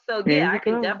know. So there I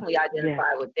can definitely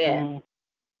identify with that.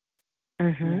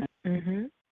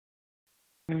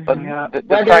 But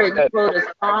whether you wrote a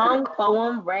song,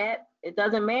 poem, rap, it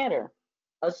doesn't matter.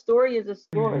 A story is a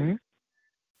story.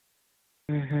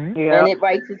 And it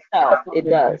writes itself. It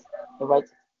does. It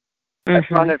writes itself.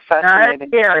 I found it fascinating.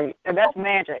 That's scary. That's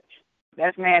magic.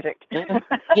 That's magic.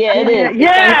 Yeah, it is.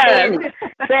 Yeah.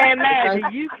 Saying magic.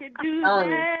 You can do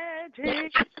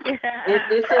magic.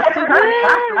 It's a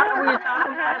supernatural. We're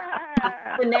talking about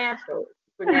supernatural.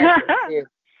 Supernatural.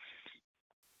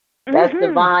 That's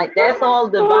divine. That's all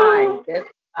divine. That's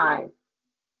divine.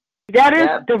 That is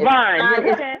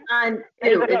divine.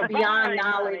 It's beyond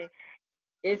knowledge.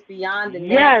 It's beyond the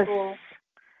natural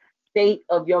state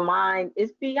of your mind.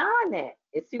 It's beyond that.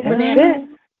 It's supernatural.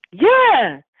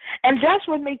 Yeah. And that's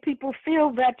what makes people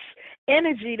feel that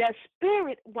energy, that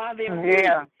spirit while they're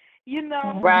reading. You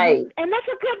know? Right. And that's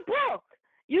a good book.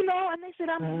 You know, and they said,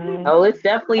 I'm reading. Oh, it's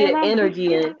definitely an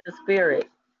energy and it's a spirit.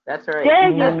 That's right. There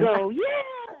you go.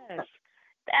 Yes.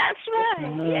 That's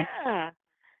right. Yeah.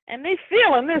 And they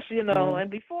feeling this, you know, and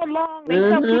before long they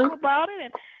tell people about it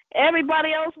and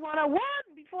everybody else want to what?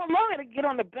 Before long it'll get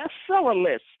on the bestseller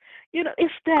list. You know,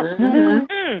 it's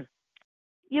that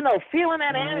you know, feeling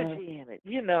that energy in it,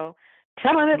 you know,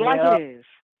 telling it like it is.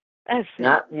 That's it.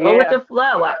 Go with the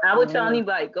flow. I would tell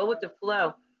anybody, go with the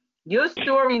flow. Your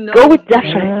story knows. Go with that.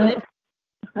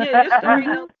 Yeah, your story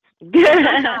knows.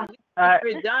 Sometimes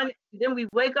we're done, then we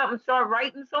wake up and start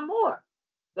writing some more.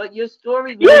 But your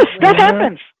story knows. Yes, that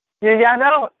happens. Yeah, I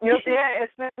know.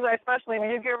 Especially when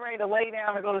you get ready to lay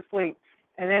down and go to sleep.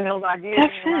 And then those ideas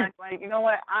in your mind, like, you know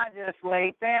what, I just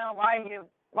laid down. Why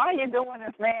are you doing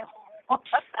this, man?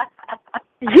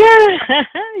 Yeah,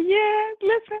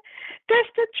 listen,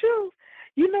 that's the truth.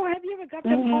 You know, have you ever got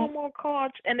them Hallmark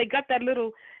cards and they got the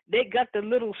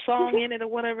little song in it or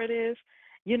whatever it is?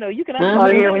 You know, you can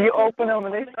actually when you open them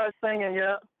and they start singing,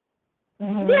 yeah,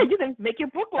 you can make your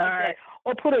book like that,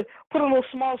 or put a little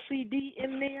small CD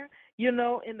in there, you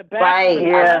know, in the back, right?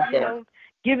 You know,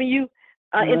 giving you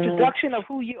an introduction of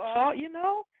who you are. You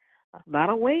know, a lot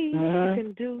of ways you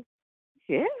can do.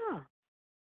 Yeah.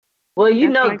 Well, you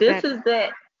know, like this is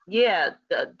that. Yeah,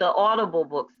 the Audible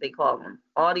books, they call them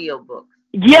audio books.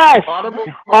 Yes,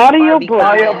 audio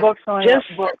books on just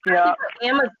book, yeah.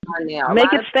 Amazon now.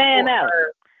 Make it stand out.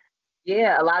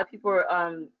 A lot of people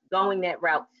are going that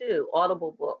route too.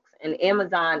 Audible books, and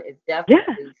Amazon is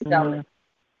definitely selling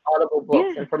Audible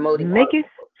books and promoting. Make it.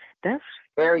 That's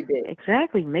very big.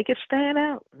 Exactly. Make it stand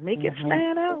out. Make it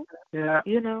stand out. Yeah.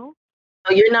 You know.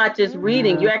 So you're not just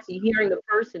reading; you're actually hearing the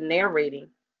person narrating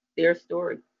their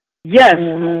story. Yes.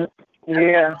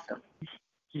 Yeah. Awesome.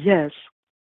 Yes.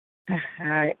 All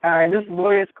right. This is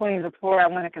Warriors Queens Report.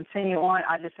 I'm going to continue on.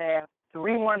 I just have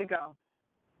 3 more to go.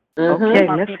 Okay,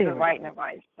 My let's piece hear of it. writing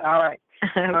advice. All right.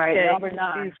 All right. Okay, Number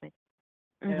 9. excuse me.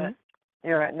 Yeah.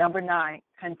 You're at number 9.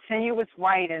 Continuous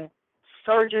writing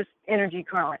surges energy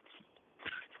currents.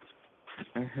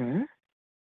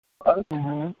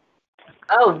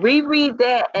 Oh, reread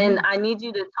that, and I need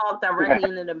you to talk directly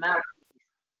into the mouth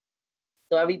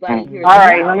so everybody hears. All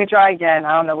right, let me try again.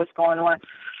 I don't know what's going on.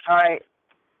 All right.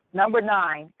 Number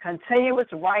 9, continuous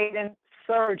writing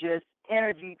surges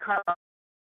energy currents.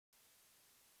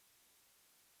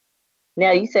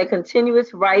 Now, you said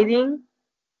continuous writing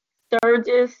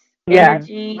surges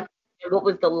energy. And what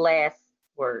was the last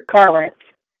word? Current.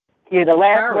 Yeah, the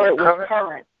last Current. word was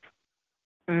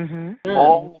current.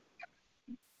 Oh.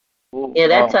 Yeah,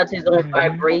 that touches on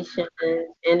vibration,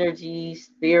 energy,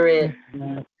 spirit,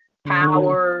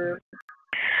 power,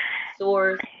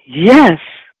 source. Yes.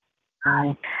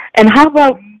 And how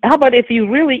about if you're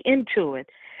really into it,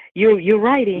 you're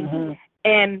writing,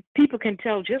 and people can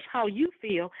tell just how you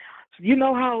feel. You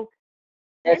know how.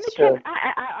 That's true.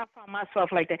 I found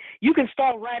myself like that. You can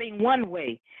start writing one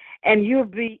way, and your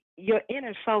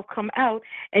inner self come out,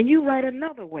 and you write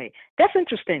another way. That's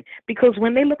interesting because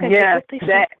when they look at your book, they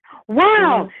say,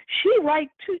 "Wow, she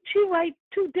write two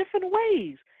different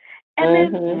ways,"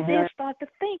 and then they start to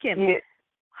thinking,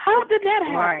 "How did that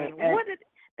happen? What did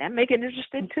that make it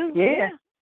interesting too?" Yeah.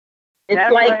 It's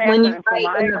That's like when you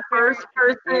write in the first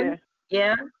person.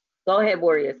 Yeah. Go ahead,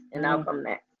 Warriors, and I'll come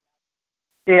next.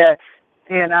 Yeah.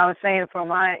 Yeah, and I was saying from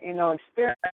my,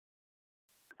 experience,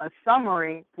 a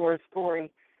summary for a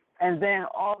story, and then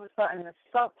all of a sudden the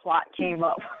subplot came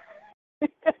up.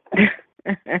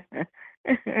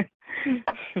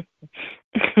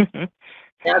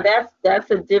 Now that's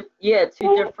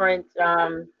two different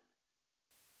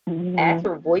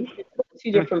actual voices,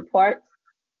 2 different parts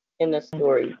in the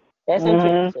story. That's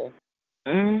interesting.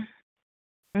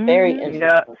 Very interesting.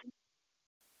 Yeah.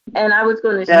 And I was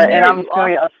going to share. And I'm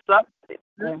telling you a sub.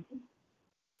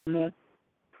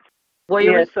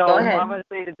 Warriors, so go ahead. I'm going to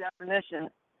say the definition.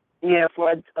 Yeah,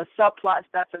 for a subplot's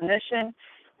definition,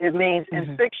 it means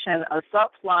in fiction, a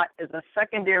subplot is a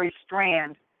secondary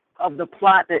strand of the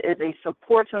plot that is a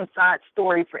supporting side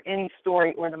story for any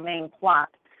story or the main plot.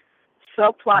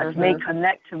 Subplots may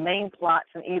connect to main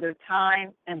plots in either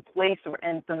time and place or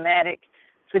in thematic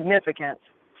significance.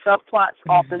 Subplots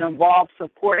often involve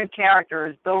supporting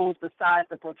characters, those besides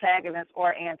the protagonist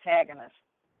or antagonist.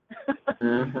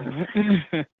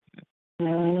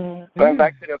 Going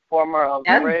back to the former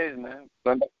phrase, man.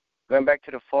 Going back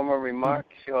to the former remark,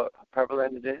 see how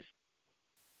prevalent it is.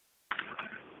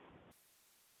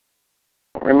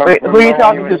 Remember, who are you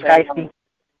talking to, Geisty?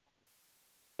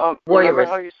 Remember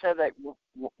how you said that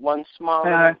one small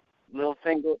little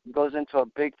thing goes into a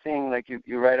big thing, like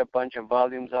you write a bunch of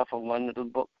volumes off of one little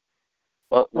book?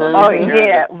 Well,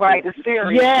 right, the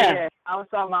series. Yeah. I was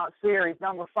talking about series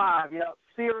number 5.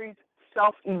 Series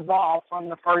self-evolve from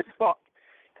the first book.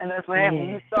 And that's what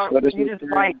happens. You just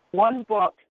write one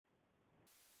book,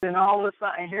 then all of a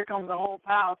sudden, here comes the whole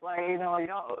pile. It's like,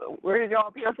 where did y'all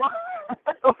appear from?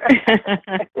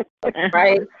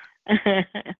 Right.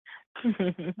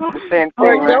 Same thing,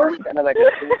 right? Kind of like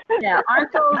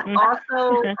aren't those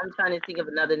also, I'm trying to think of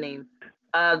another name,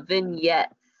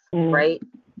 vignettes, right?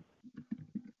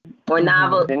 Or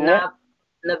novellas.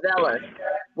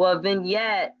 Well,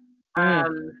 vignette,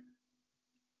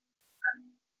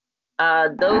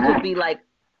 those would be like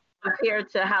compared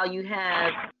to how you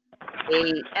have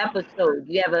a episode.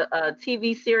 You have a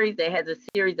TV series that has a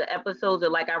series of episodes, or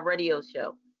like our radio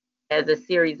show has a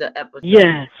series of episodes.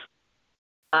 Yes.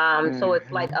 So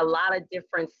it's like a lot of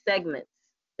different segments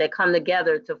that come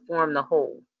together to form the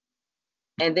whole.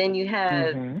 And then you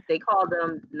have, they call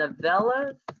them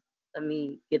novellas. Let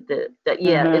me get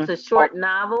it's a short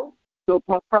novel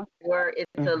where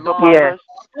it's a long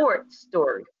short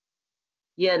story.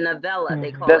 Yeah, novella.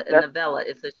 They call it a novella.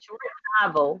 It's a short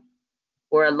novel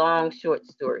or a long short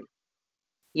story.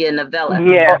 Yeah, novella.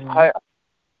 Yeah.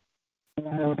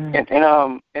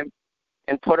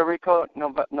 In Puerto Rico,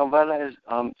 novella is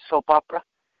soap opera.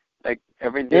 Like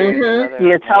every day.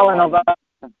 Telenovela.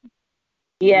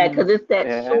 Yeah, because it's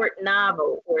that short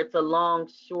novel or it's a long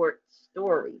short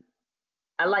story.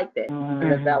 I like that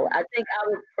novella. I think I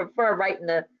would prefer writing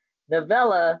a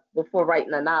novella before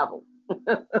writing a novel.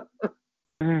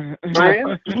 My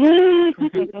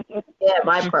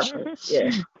preference.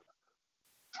 Yeah.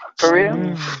 For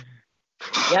real?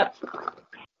 Yep.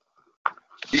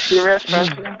 You serious,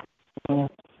 Francis? All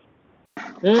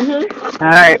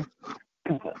right.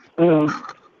 All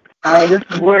right, this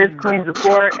is Warriors Queens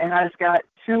Report, and I just got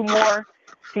 2 more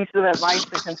piece of advice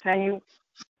to continue.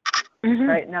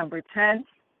 Right, number 10.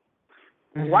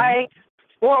 Right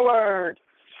forward.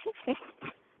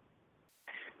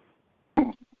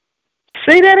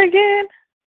 Say that again.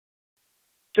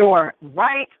 Sure.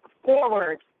 Right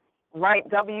forward. Right,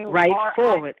 W-R-I-T-E. Right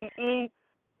forward.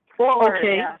 Forward.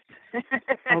 Okay. Yes.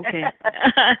 Okay.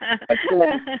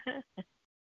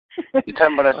 You're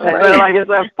talking about like it's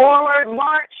a forward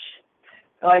march.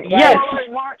 Like yes.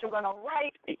 Forward march. We're gonna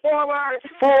right forward.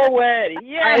 Forward.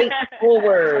 Yes. Right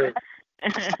forward.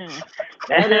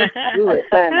 Let us do it.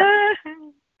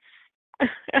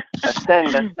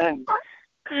 Ascend.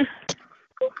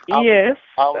 Yes.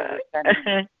 All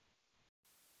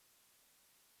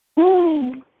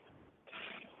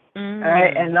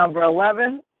right, and number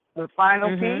 11, the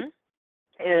final piece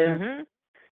is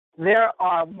there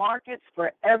are markets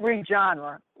for every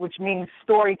genre, which means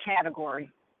story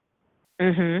category.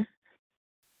 Yeah.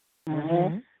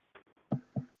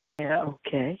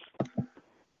 Okay.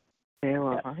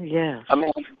 Yeah. I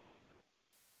mean,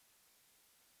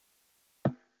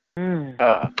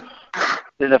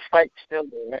 there's a fight still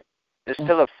there, right? There's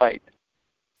still a fight.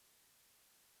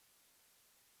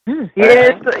 I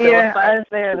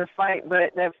understand the fight,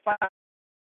 but that fight,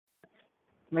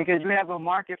 because you have a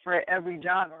market for every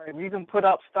genre. If you can put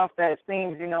up stuff that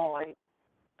seems, like,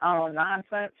 I don't know,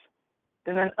 nonsense,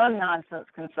 then an unnonsense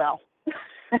can sell.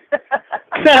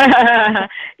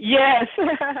 Yes.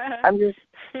 I'm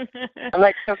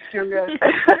like so curious.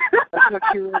 I'm so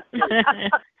curious.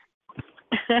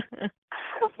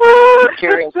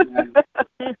 Curious.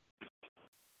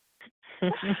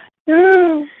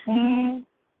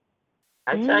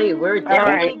 I tell you, we're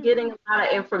definitely getting a lot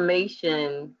of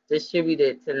information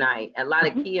distributed tonight, a lot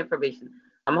of key information.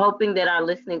 I'm hoping that our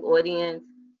listening audience,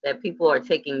 that people are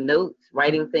taking notes,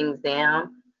 writing things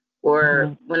down,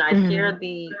 or when I share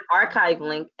the archive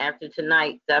link after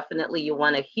tonight, definitely you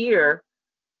want to hear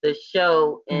the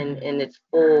show in its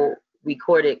full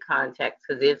recorded context,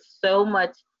 because there's so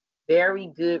much very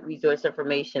good resource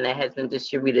information that has been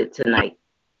distributed tonight.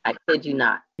 I kid you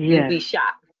not. Yes. You'd be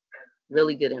shocked.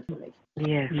 Really good information.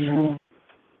 Yes.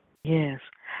 Yes.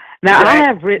 Now I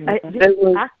have written.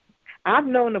 I've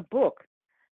known a book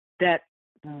that.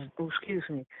 Excuse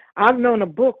me. I've known a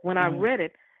book when I read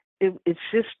it. It's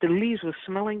just the leaves were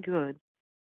smelling good.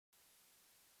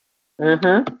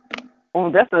 Oh,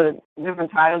 that's a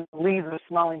different title. The leaves were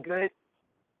smelling good.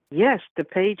 Yes, the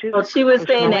pages. Well, she was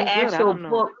saying the good. actual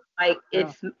book, like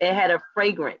it had a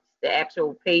fragrance. The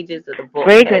actual pages of the book.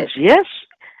 Fragrance, yes.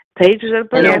 Pages of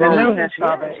the book.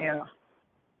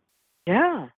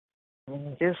 Yeah.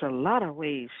 There's a lot of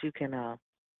ways you can.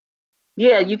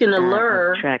 You can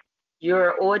allure attract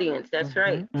your audience. That's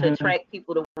right. To attract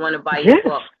people to want to buy your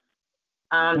book.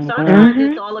 Sometimes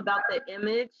it's all about the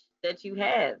image that you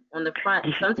have on the front.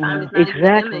 Sometimes it's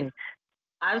not even the image.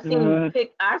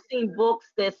 I've seen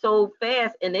books that sold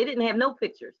fast and they didn't have no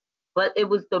pictures, but it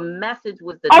was the message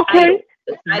was the title.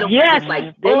 The title was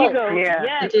like, there you go.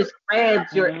 It just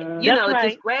grabs your, it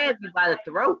just grabs you by the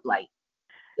throat, like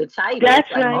the title.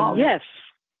 That's like, right. oh, yes.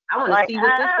 I want to see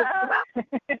what this book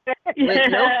is about.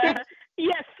 With no pictures.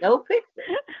 Yes. No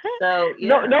pictures. So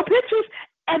no pictures,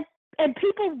 and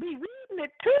people be reading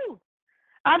it too.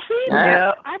 I've seen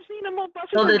them. I've seen them on buses.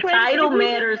 So the title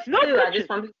matters too. I just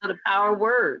want people to know the power of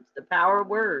words. The power of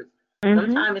words.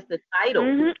 Sometimes it's the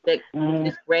title that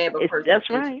just grab a person. That's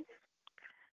right.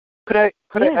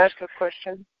 Could I ask a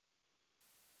question?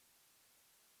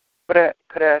 Could I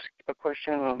ask a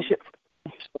question?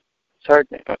 Sorry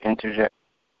to interject.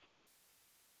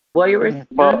 Well, you were.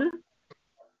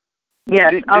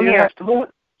 Yes, I'm here.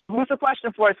 Who's the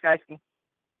question for, Skysky?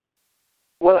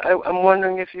 Well, I'm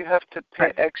wondering if you have to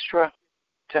pay extra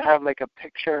to have like a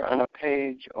picture on a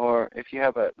page, or if you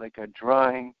have a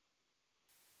drawing.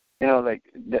 Is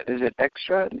it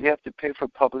extra? Do you have to pay for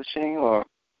publishing, or?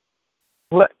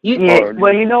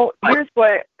 Here's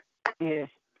what. Yeah.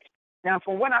 Now,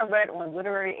 from what I read on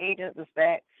Literary Agents, is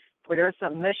that for their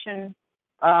submission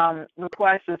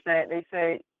requests, is that they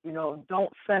say,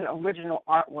 don't send original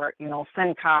artwork.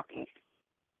 Send copies.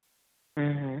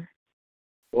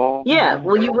 Well,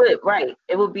 well, you would, right.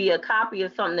 It would be a copy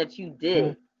of something that you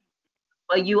did.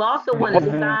 But you also want to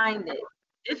sign it.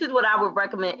 This is what I would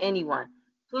recommend anyone.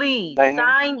 Please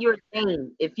sign your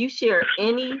name. If you share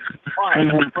any art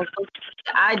on social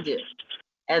media, I do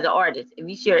as an artist. If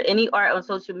you share any art on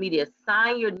social media,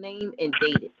 sign your name and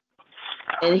date it.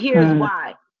 And here's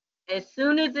why. As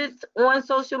soon as it's on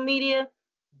social media,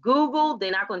 Google,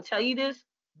 they're not going to tell you this,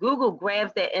 Google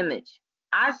grabs that image.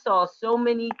 I saw so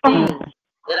many things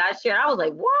that I shared. I was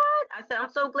like, what? I said,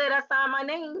 I'm so glad I signed my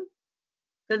name.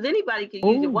 because anybody can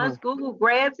use it. Ooh. Once Google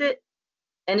grabs it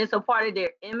and it's a part of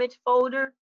their image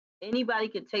folder, anybody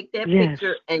can take that Yes.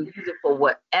 picture and use it for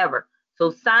whatever.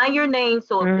 So sign your name.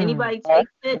 So if anybody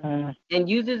takes it and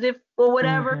uses it for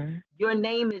whatever, your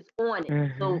name is on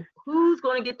it. So who's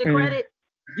going to get the credit?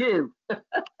 You.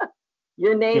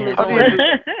 Your name is on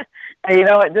it. You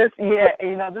know what? This is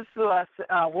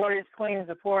Warriors Queens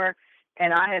Report,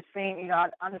 and I have seen. I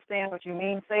understand what you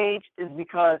mean, Sage, is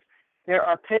because there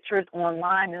are pictures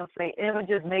online. They'll say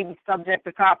images may be subject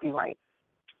to copyright.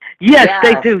 Yes,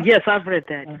 they do. Yes, I've read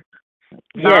that.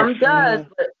 Some does,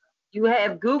 but you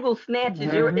have Google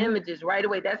snatches your images right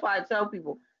away. That's why I tell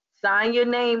people, sign your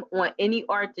name on any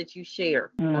art that you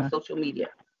share on social media.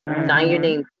 Sign your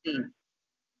name, please.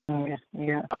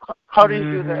 Yeah. How do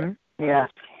you do that? Yeah.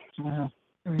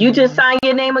 You just sign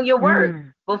your name on your work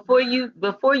before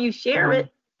you share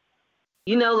it.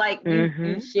 You know, like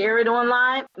you share it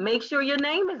online. Make sure your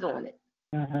name is on it.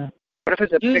 What if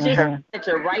it's a picture? Just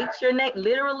write your name.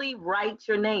 Literally write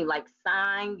your name. Like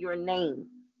sign your name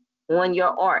on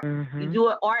your art. You do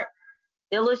an art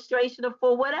illustration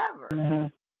for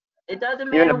whatever. It doesn't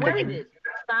matter what it is.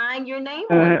 Sign your name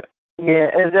on it.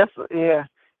 Yeah.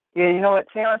 You know what?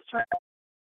 Terrence Trent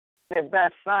said,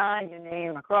 best sign your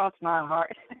name across my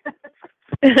heart.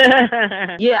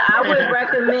 Yeah, I would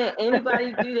recommend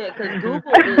anybody do that because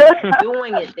Google is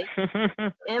doing it. They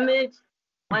image.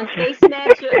 Once they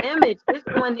snatch your image, it's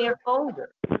on their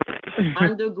folder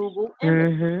under Google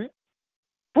Image.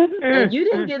 And you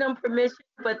didn't give them permission,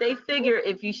 but they figure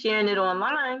if you're sharing it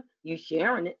online, you're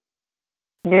sharing it.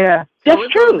 Yeah, so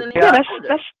that's true. Yeah,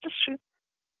 that's true.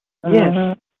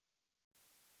 Yes.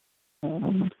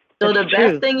 So the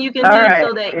best thing you can do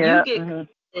so that you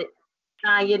get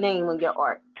sign your name on your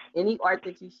art. Any art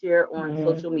that you share on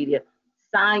social media,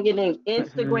 sign your name.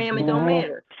 Instagram, it don't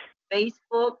matter.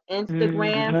 Facebook,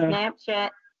 Instagram, Snapchat.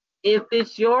 If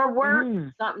it's your work,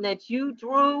 something that you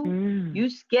drew, you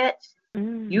sketched,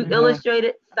 you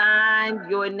illustrated, sign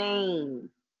your name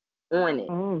on it.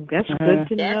 Oh, that's good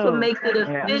to know. That's what makes it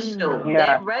official.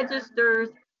 That registers,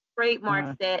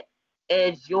 trademarks that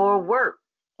as your work.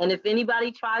 And if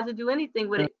anybody tries to do anything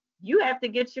with it, you have to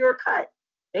get your cut.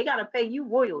 They got to pay you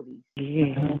royalties.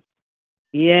 Yeah.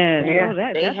 Yeah. Oh,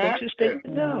 that's interesting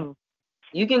to know.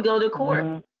 You can go to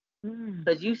court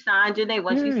because you signed your name.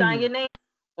 Once you sign your name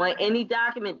on any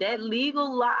document, that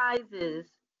legalizes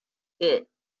it.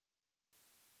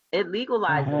 It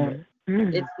legalizes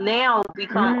it. It's now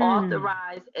become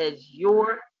authorized as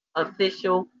your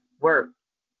official work.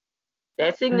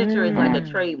 That signature is like a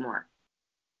trademark,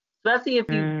 especially if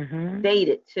you date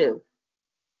it too.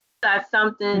 That's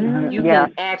something you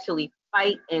can actually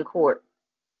fight in court.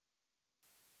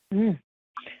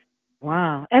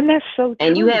 Wow, and that's so true.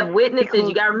 And you have witnesses.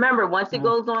 You got to remember, once it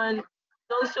goes on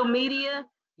social media,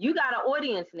 you got an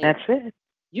audience now. That's it.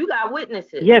 You got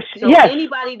witnesses. Yes, so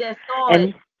anybody that saw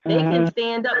it, they can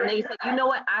stand up and they say, you know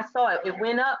what, I saw it. It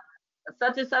went up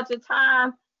such and such a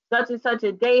time, such and such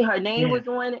a day. Her name was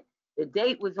on it. The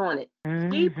date was on it.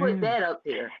 She put that up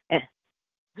there.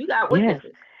 You got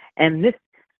witnesses. And this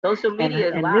social media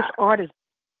is live. This art is,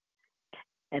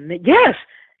 and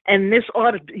this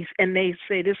art, and they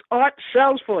say this art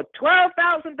sells for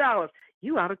 $12,000.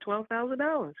 You out of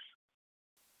 $12,000.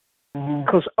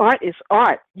 Because art is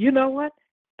art. You know what?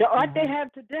 The art they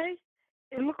have today,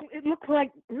 it looks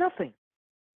like nothing.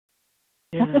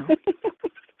 You know?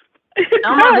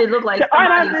 Some of it look like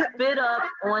somebody spit up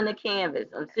on the canvas.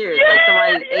 I'm serious. Like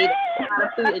somebody ate a lot of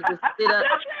food and just spit up.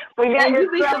 And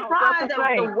you'd be surprised at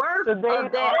the worth of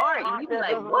that art. And you'd be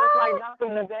like, what? Like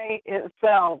nothing today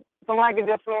itself. Somebody could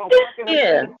just throw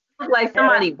it look like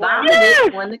somebody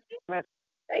vomited on the canvas.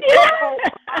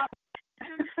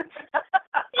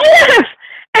 Yes!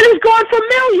 And it's going for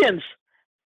millions.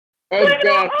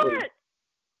 Exactly.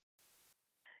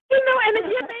 You know, and if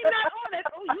your name not on it,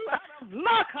 oh, you out of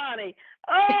luck, honey.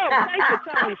 Oh, thanks for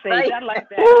telling me, Sage. I like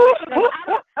that.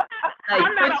 Like,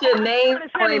 put your name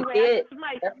on it.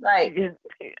 That's right.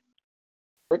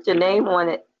 Put your name on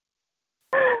it.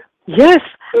 Yes,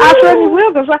 I certainly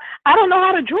will, because I don't know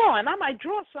how to draw, and I might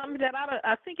draw something that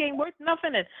I think ain't worth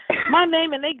nothing, and my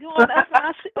name, and they going up, and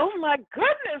I say, oh, my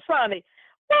goodness, honey.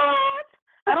 What?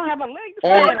 I don't have a leg to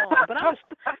stand on, but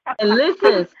and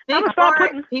listen, stick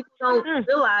art, people don't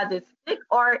realize that stick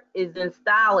art is in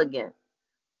style again.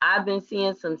 I've been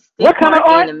seeing some stick art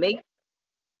animation.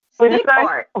 Stick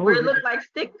art, where it looks like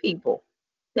stick people.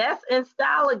 That's in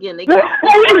style again. They that's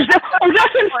in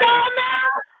style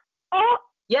now? Oh.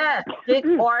 Yes, stick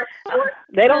art.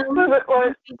 They don't do it.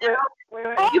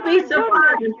 You be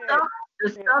surprised. The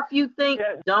stuff you think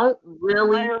don't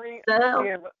really sell.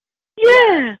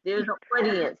 Yeah. There's an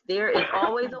audience. There is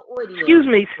always an audience. Excuse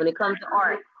me. When it comes to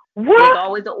art. What? There's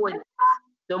always an audience.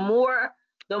 The more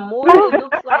it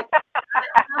looks like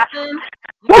something,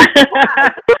 you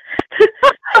surprised.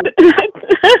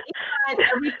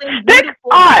 Everything beautiful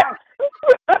about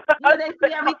it. Yeah, they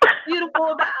see everything beautiful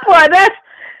about it. Well,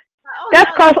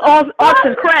 that's called arts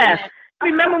and crafts.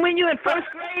 Remember when you in first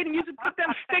grade and you used to put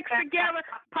them sticks together,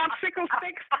 popsicle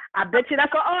sticks? I bet you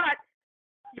that's an art.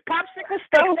 Popsicle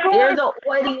sticks. There's an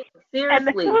audience.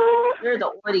 Seriously, there's an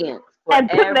audience. And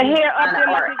putting the hair up there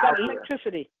like they got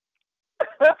electricity.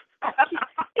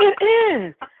 It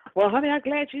is. Well, honey, I'm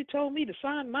glad you told me to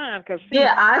sign mine because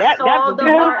I saw the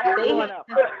art.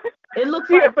 It looks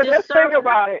like but just think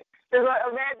about it. It's like,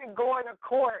 imagine going to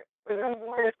court. Imagine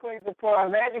going to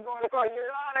court.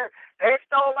 Your Honor, they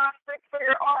stole my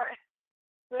stick-figure art.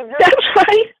 That's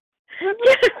right.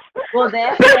 Well,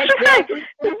 that's exactly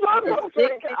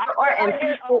art, and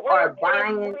people are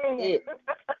buying it.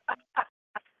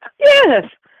 Yes.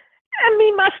 I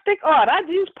mean, my stick art. I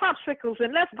use popsicles,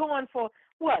 and that's going for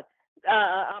what?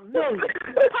 A million.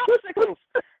 Popsicles.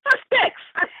 Sticks.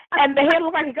 And the hair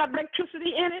looks like it got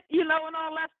electricity in it, and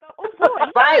all that stuff. Oh,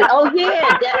 boy. Right. Oh,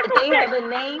 yeah. They have a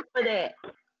name for that.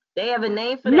 They have a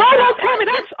name for that. No, don't tell me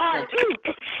that's art, too.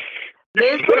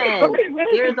 Listen,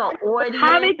 there's an audience.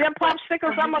 Honey, them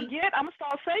popsicles I'm going to get, I'm going to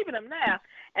start saving them now.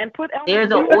 And put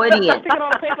there's an audience. Stick it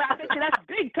on paper. I bet you that's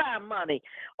big time money.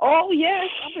 Oh, yes.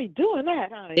 I'll be doing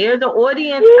that, honey. There's an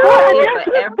audience out there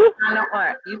for every kind of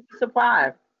art. You'd be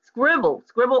surprised. Scribble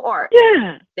art.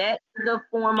 Yeah. That is a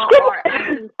form of art.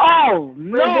 Oh,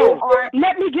 no. Art.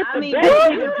 Let me get the baby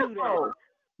to do that.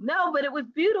 No, but it was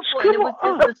beautiful. And it was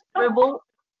just a scribble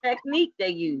technique they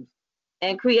used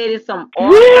and created some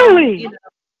art,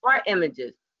 art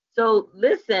images. So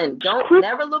listen,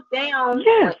 never look down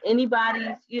on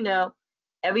anybody's,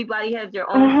 everybody has their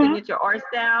own signature art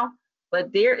style,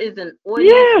 but there is an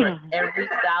audience for every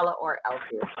style of art out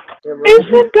there.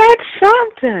 Isn't that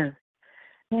something?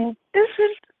 Isn't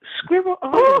Scribble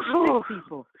art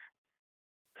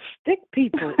stick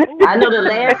people? I know the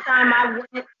last time I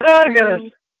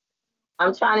went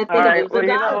I'm trying to think of it.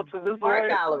 It was art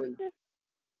gallery.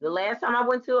 The last time I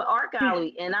went to an art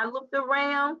gallery and I looked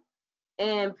around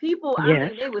and people, I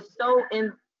mean, they were so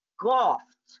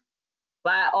engulfed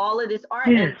by all of this art.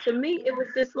 And to me, it was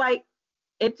just like,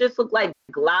 it just looked like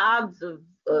globs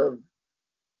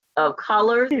of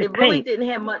colors. It really didn't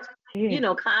have much,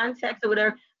 context or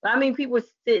whatever. But I mean, people were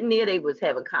sitting there, they was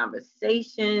having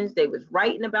conversations, they was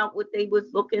writing about what they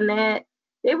was looking at.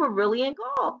 They were really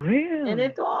engulfed and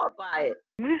enthralled by it.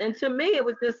 And to me, it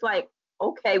was just like,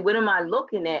 okay, what am I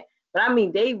looking at? But I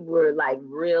mean, they were like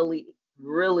really,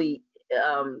 really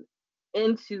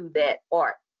into that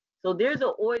art. So there's an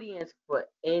audience for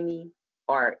any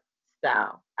art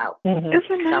style out there.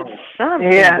 Isn't that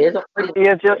something? Yeah,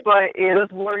 just like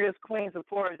this Warriors Queens of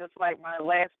Porter, just like my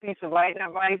last piece of writing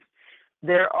advice,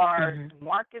 there are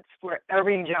markets for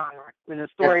every genre with a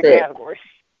story category.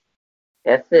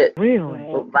 That's it. Really?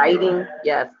 Writing,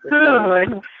 yes.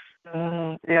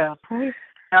 Yeah.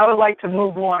 I would like to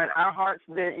move on. Our hearts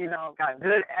did, got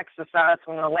good exercise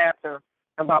from the laughter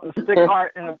about the stick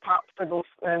art and the popsicles.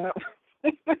 And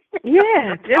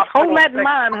just hold that in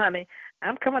mind, honey.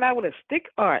 I'm coming out with a stick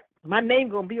art. My name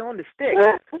gonna be on the stick.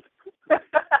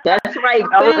 That's right.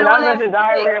 I mentioned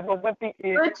Diary of a Wimpy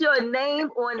Kid. Put your name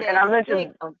on that. And I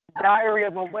mentioned Diary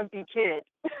of a Wimpy Kid.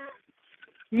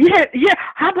 Yeah.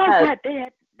 How about that?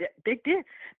 They did.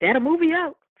 They had a movie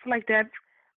out like that.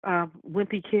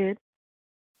 Wimpy Kid.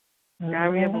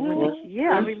 Diary of a Wimpy Kid.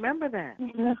 Yeah, I remember that.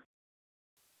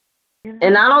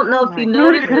 And I don't know if you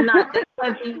noticed or not.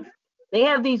 They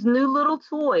have these new little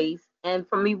toys, and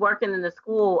from me working in the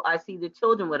school, I see the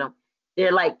children with them.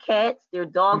 They're like cats, they're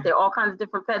dogs, they're all kinds of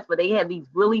different pets, but they have these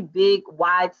really big,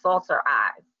 wide saucer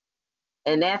eyes.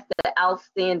 And that's the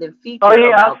outstanding feature. Oh,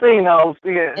 yeah, I've seen those.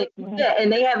 Yeah.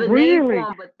 And they have a name for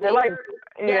them, but they're like,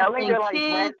 I think they're like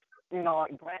kids,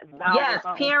 like yes,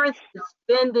 parents are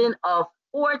spending a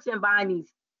fortune buying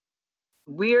these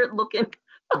weird looking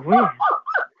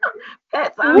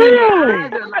pets. I mean, their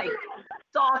eyes are like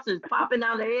saucers popping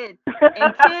out their head.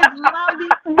 And kids love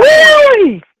these.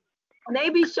 Really? And they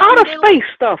be showing out of space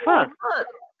stuff, huh? Look,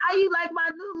 how you like my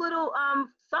new little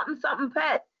something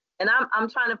pet? And I'm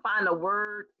trying to find a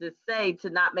word to say to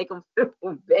not make them feel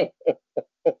bad.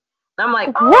 I'm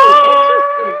like,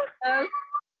 oh, interesting.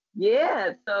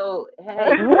 Yeah. So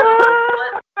hey,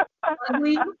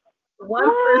 one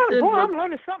person. Boy, I'm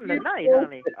learning something tonight,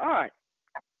 honey. All right.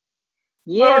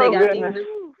 Yeah, they got these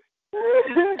new,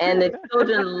 and the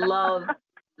children love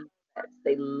pets.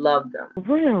 They love them.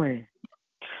 Really?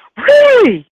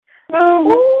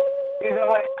 You know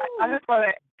what?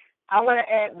 I want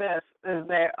to add this is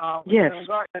that Yes. in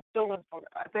regard to children,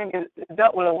 I think it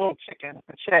dealt with a little chicken,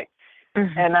 a chick,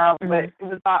 and but it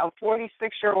was about a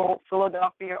 46-year-old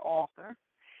Philadelphia author,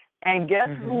 and guess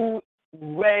who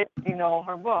read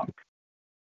her book?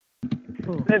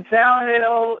 The talented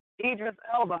old Idris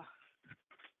Elba.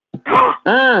 Look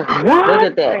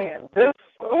at that.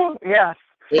 Yes.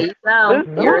 There you go.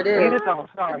 Here it is.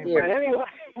 Sorry. But anyway,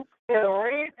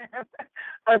 read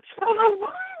a children's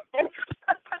book.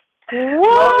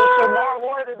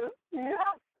 What?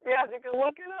 Yes, you can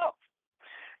look it up.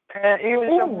 And he was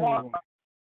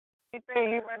he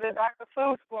read the Dr.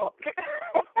 Seuss book.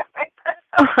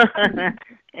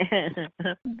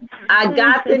 I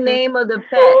got the name of the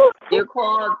pet. They're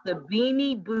called the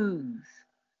Beanie Boos.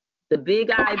 The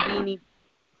Big Eye Beanie.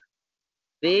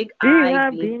 Big Eye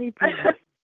Beanie Boos.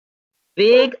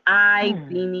 Big Eye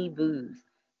Beanie Boos.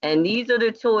 And these are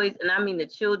the toys, and I mean the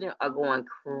children are going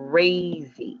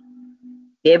crazy.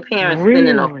 Their parents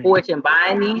spending a fortune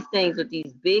buying these things with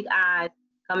these big eyes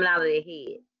coming out of their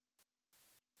head.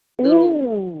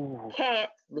 Little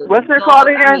cats, little what's it dogs, called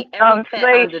again? I mean, every pet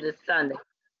under the sun.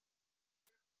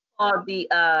 Called the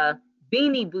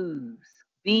Beanie Boos.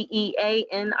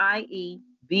 BeanieBoos.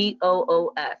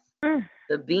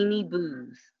 The Beanie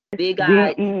Boos.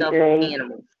 Big-eyed stuffed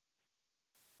animals.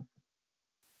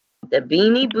 The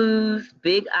Beanie Boos,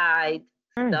 big-eyed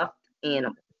stuffed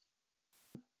animals.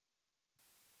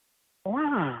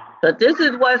 Wow. But this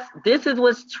is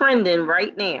what's trending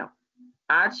right now.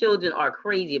 Our children are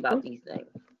crazy about these things.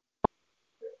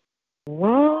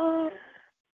 What?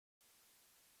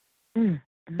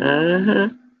 Now,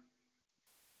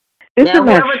 Isn't that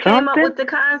whoever came up something? with the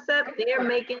concept, they're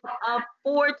making a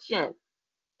fortune.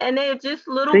 And they're just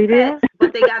little See pets, that?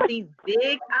 but they got these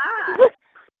big eyes.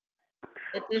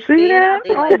 See that?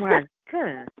 They Oh like, my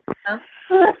God.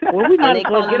 Well, we might as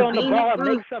well get on the Beanie ball and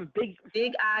Boos, make some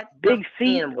big eyes, big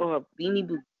feet animals, Beanie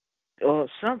Boos. or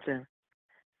something.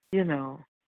 Ooh.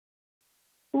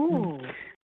 Oh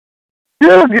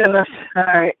goodness! All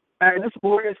right. This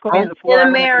board is going to in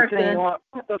America.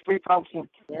 The free publishing.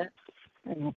 Yeah.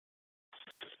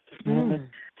 All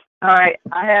right.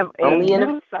 I have a Only in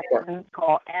new section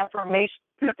called affirmation.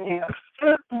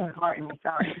 Pardon me.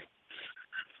 Sorry.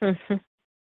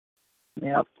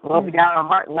 Yep. Well, we got our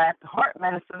heart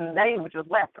medicine today, which is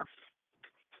laughter.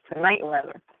 Tonight,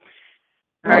 rather.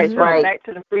 All right. So back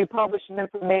to the free publishing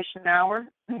information hour.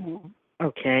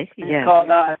 Okay. It's Yeah. called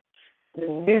the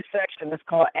new section is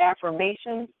called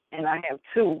affirmations, and I have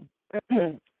two.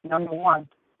 Number one,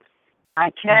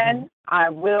 I can, I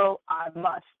will, I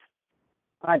must.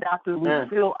 By Dr.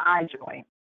 Lucille Ijoy.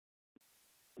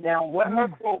 Now, what her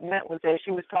quote meant was that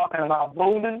she was talking about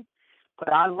voting,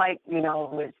 but I like,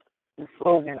 with the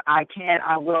slogan, I can,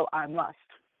 I will, I must.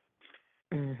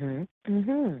 Yeah.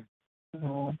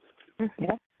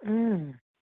 And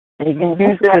you can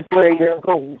use that for your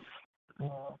goals.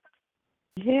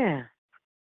 Yeah.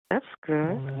 That's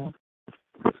good.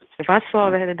 If I saw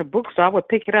that in the bookstore, I would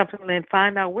pick it up and then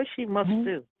find out what she must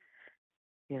do.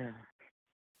 Yeah.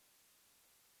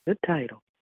 Good title.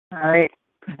 All right.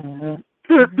 Number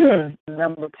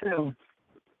two.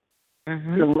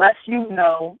 The less you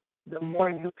know, the more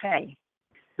you pay.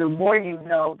 The more you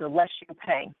know, the less you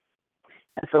pay.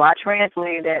 And so I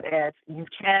translated that as you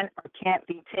can or can't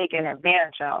be taken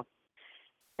advantage of.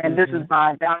 And this is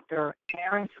by Dr.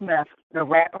 Aaron Smith, the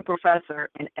rapper professor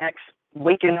and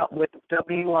working up with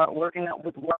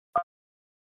work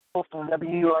on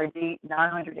WURD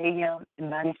 900 AM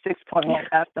and 96.1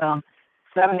 FM,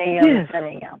 7 AM and 10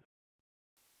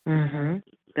 AM.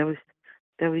 That was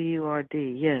WURD,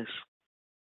 yes.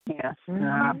 Yes.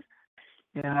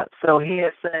 Yeah. So he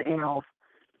has said,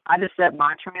 I just said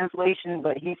my translation,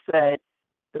 but he said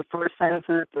the first sentence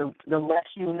is the less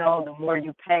you know, the more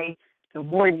you pay. The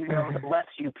more you know, the less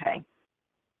you pay.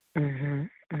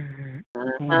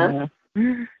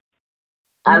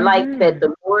 I like that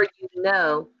the more you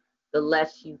know, the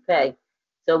less you pay.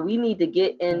 So we need to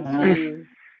get into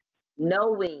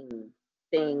knowing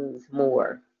things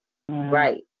more.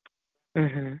 Right.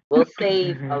 We'll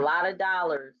save a lot of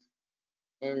dollars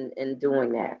in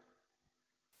doing that.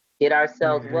 Get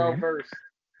ourselves well versed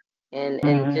and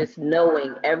just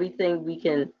knowing everything we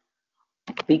can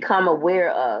become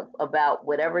aware of about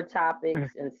whatever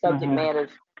topics and subject matters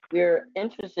we're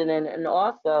interested in, and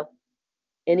also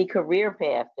any career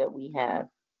path that we have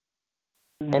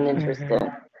an interest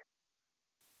in.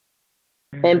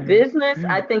 In business,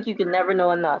 I think you can never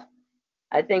know enough.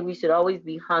 I think we should always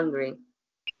be hungry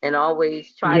and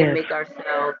always try to make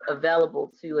ourselves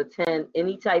available to attend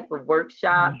any type of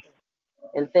workshops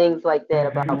and things like that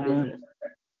about business.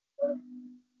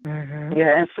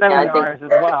 Yeah, and seminars as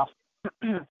well.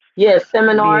 Yes,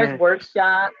 seminars,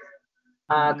 workshops,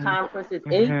 conferences,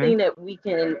 anything that we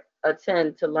can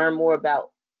attend to learn more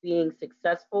about being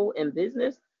successful in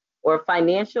business or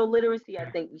financial literacy. I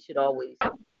think we should always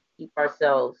keep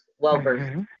ourselves well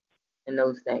versed in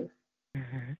those things.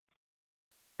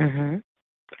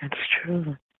 That's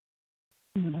true.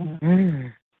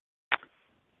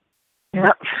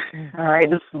 Yep. All right,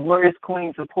 this is Warriors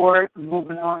Queen Support.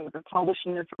 Moving on with the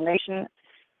publishing information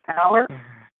hour.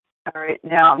 All right,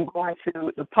 now I'm going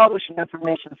to the publishing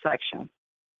information section.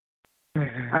 All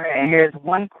right, and here's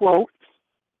one quote.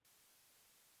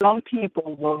 Some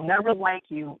people will never like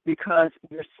you because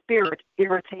your spirit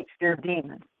irritates their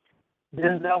demons.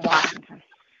 Denzel Washington.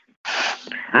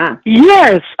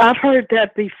 Yes, I've heard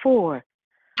that before.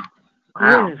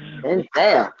 Wow. Yes.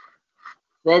 Denzel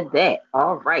said that.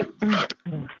 All right.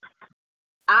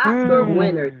 Oscar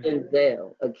winner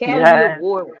Denzel. Academy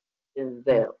Award winner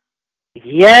Denzel.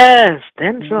 Yes,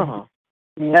 Denzel.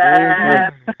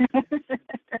 Yes.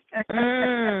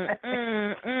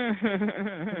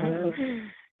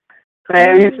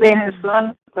 Have you seen his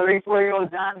son,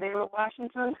 34-year-old John David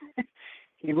Washington?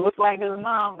 He looks like his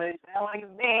mom, but he sounds like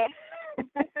his dad.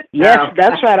 Yes,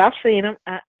 that's right. I've seen him.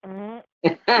 I've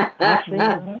seen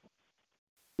him.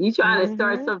 You trying to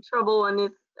start some trouble on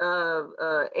this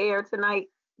air tonight,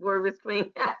 Warriors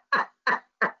Queen?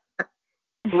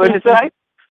 What did you say?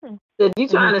 Said you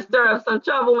trying to stir up some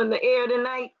trouble in the air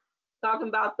tonight? Talking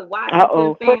about the Washington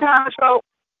family. What kind of trouble?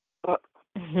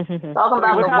 Talking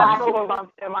about what the kind Washington. of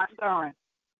trouble am I stirring?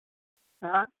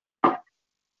 Huh?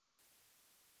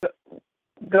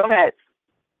 Go ahead.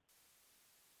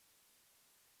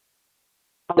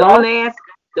 Don't ask,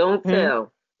 don't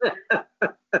tell.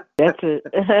 That's it.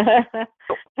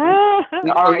 We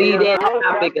will leave that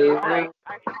topic alone.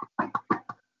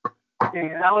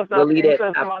 That was we'll leave that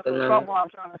topic alone. Trouble I'm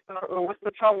trying to start. What's the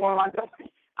trouble am I doing?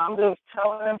 I'm just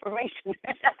telling information.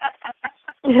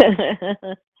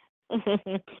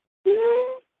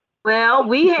 Well,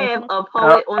 we have a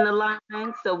poet on the line,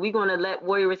 so we're going to let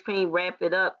Warriors Queen wrap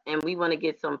it up, and we want to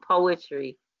get some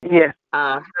poetry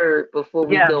heard before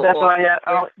we go that's off. why,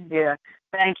 yeah.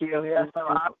 Thank you. Yeah,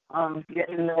 so I'm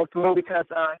getting to know through because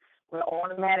with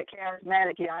automatic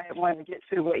charismatic, I wanted to get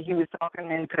to what he was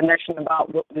talking in connection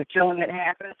about the killing that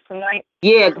happened tonight.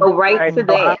 Yeah, go right to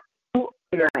that.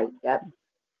 Yep.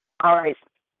 All right.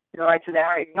 Go right to that.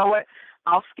 All right. You know what?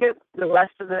 I'll skip the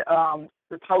rest of the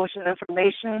publishing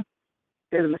information.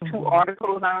 There's 2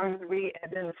 articles I'm going to read,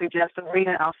 and then the suggested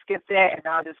reading. I'll skip that, and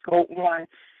I'll just go on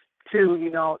to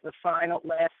the final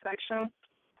last section.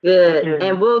 Good,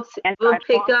 and we'll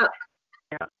pick up.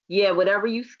 Yeah, whatever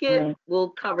you skip, we'll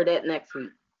cover that next week.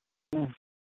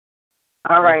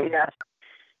 All right. Yes.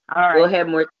 All right. We'll have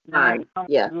more time.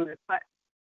 Yeah.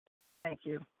 Thank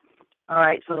you. All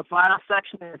right. So the final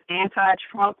section is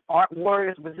anti-Trump art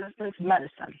warriors resistance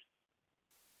medicine.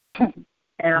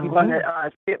 And I'm going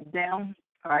to skip down.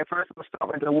 All right. First, we'll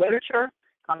start with the literature.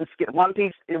 I'm going to skip one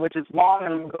piece, which is long,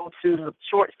 and I'm going to go to the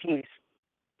short piece.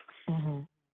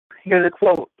 Here's a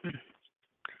quote.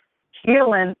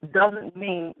 Healing doesn't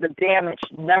mean the damage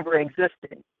never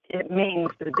existed. It means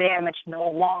the damage no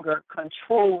longer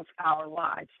controls our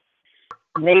lives.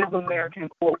 Native American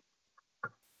quote.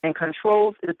 And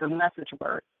controls is the message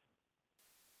word.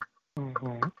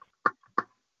 All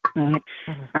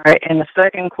right, and the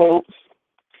second quote.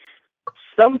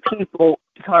 Someday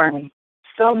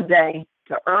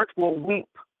the earth will weep.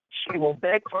 She will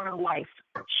beg for her life.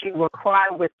 She will cry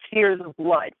with tears of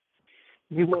blood.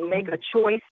 You will make a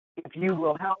choice if you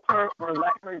will help her or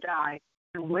let her die.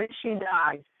 And when she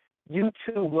dies, you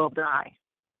too will die.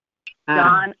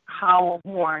 John Howell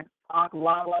Horn,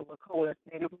 Oglala Lakota,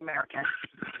 Native American.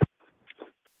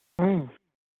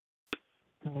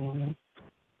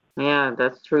 Yeah,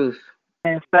 that's truth.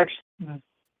 And section.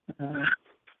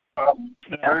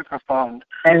 Very profound.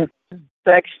 And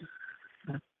section.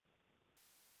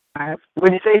 All right.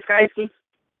 What did you say, Skysky?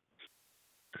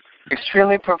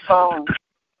 Extremely profound.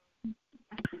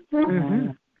 All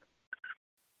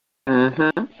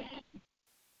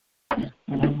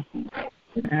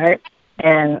right.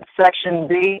 And section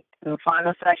B, the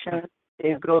final section,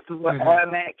 is go through what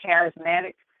automatic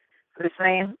charismatic is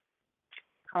saying.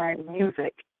 All right,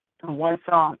 music. And one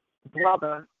song,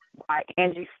 Brother by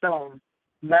Angie Stone.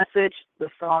 Message, the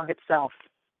song itself.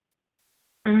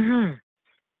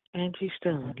 Angie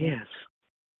Stone, yes.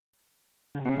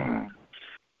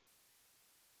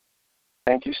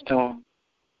 Thank you, Stone.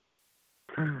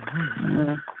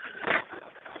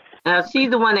 Now she's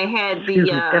the one that had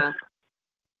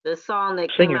the song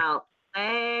that came out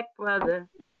Black brother,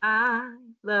 I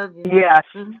love you. Yes.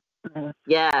 Mm-hmm.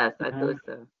 Yes, I thought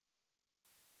so.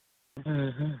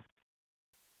 Mm-hmm.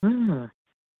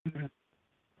 Mm-hmm.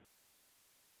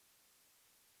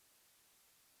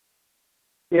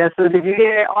 Yeah, so did you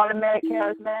hear Automatic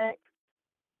Charismatic?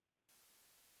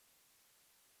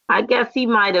 I guess he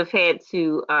might have had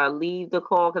to leave the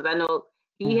call because I know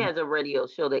he has a radio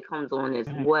show that comes on as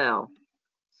well.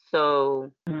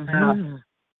 So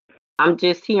I'm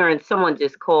just hearing someone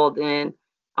just called in.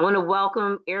 I want to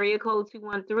welcome area code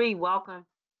 213. Welcome.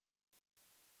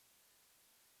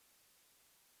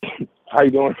 How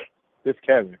you doing? This is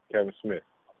Kevin Smith.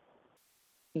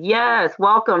 Yes,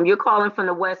 welcome. You're calling from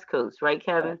the West Coast, right,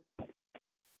 Kevin?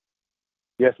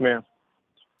 Yes, ma'am.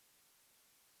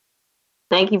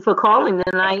 Thank you for calling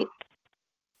tonight.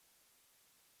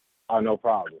 Oh, no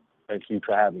problem. Thank you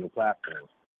for having the platform.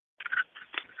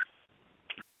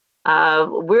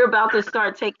 We're about to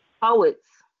start taking poets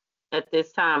at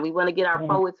this time. We want to get our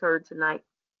poets heard tonight.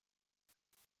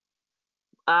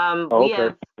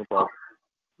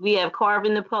 We have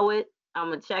Carvin the poet. I'm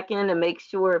gonna check in and make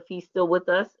sure if he's still with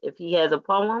us. If he has a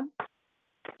poem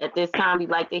at this time, we'd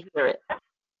like to hear it.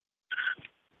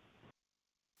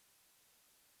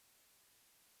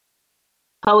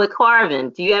 Poet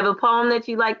Carvin, do you have a poem that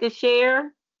you'd like to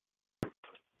share?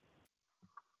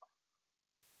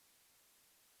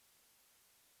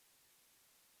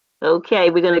 Okay,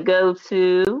 we're gonna go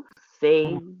to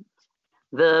Sage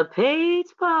the Page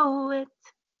Poet.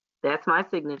 That's my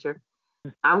signature.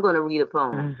 I'm gonna read a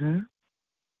poem.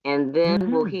 And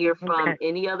then we'll hear from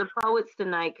any other poets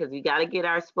tonight because we got to get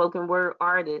our spoken word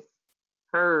artists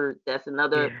heard. That's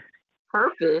another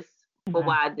purpose for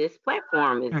why this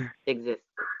platform exists.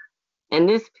 And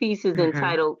this piece is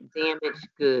entitled Damaged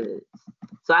Goods.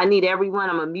 So I need everyone,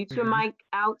 I'm going to mute your mic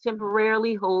out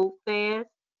temporarily. Hold fast.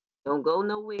 Don't go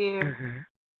nowhere.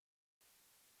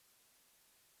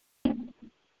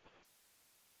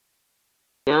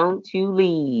 Don't you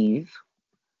leave.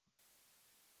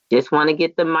 Just want to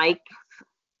get the mic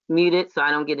muted so I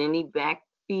don't get any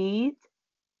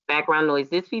background noise.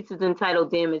 This piece is entitled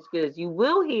Damaged Goods. You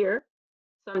will hear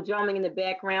some drumming in the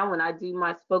background when I do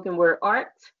my spoken word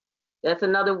art. That's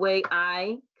another way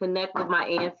I connect with my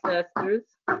ancestors.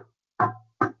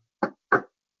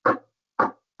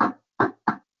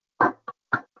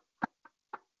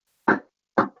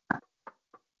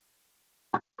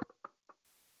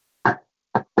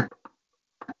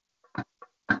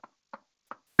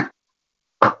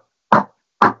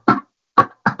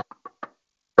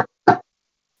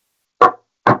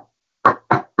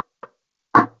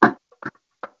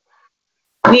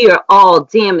 We are all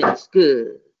damaged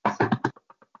goods.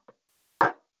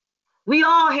 We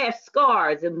all have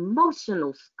scars,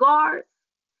 emotional scars,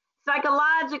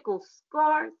 psychological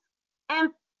scars,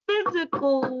 and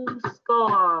physical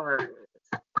scars.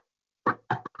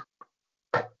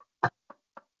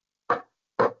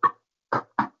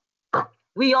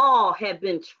 We all have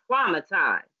been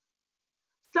traumatized.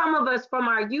 Some of us from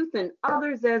our youth and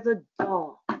others as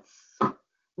adults.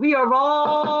 We are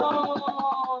all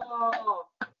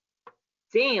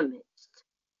damaged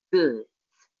goods.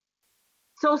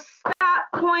 So stop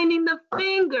pointing the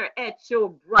finger at your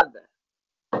brother.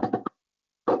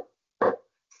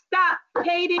 Stop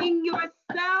hating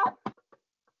yourself.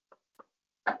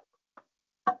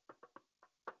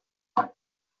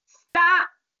 Stop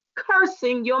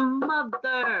cursing your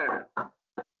mother.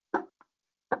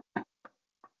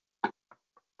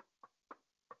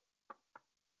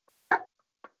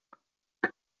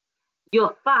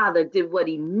 Your father did what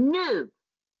he knew,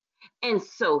 and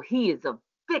so he is a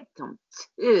victim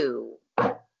too.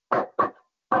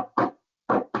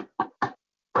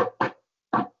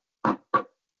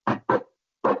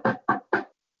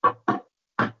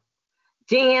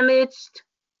 Damaged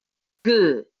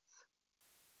goods.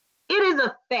 It is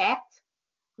a fact.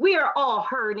 We are all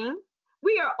hurting.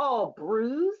 We are all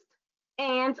bruised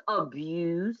and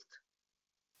abused.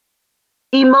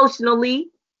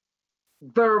 Emotionally,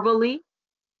 verbally,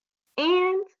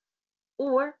 and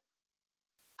or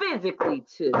physically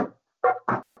too.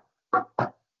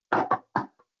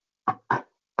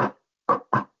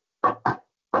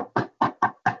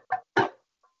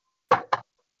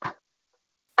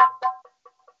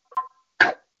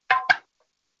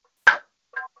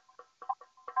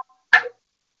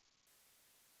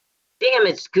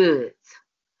 Damaged goods.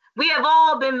 We have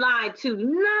all been lied to.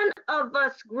 None of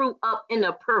us grew up in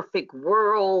a perfect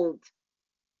world.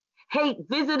 Hate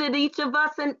visited each of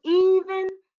us and even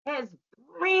has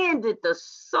branded the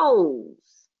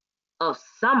souls of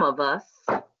some of us.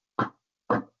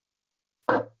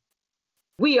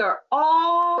 We are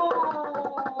all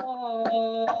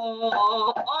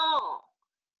all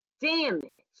damaged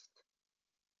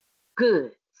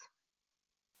goods.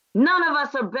 None of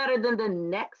us are better than the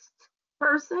next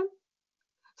person.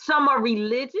 Some are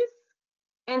religious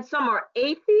and some are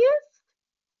atheists,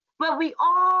 but we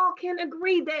all can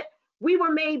agree that we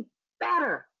were made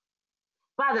better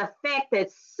by the fact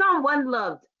that someone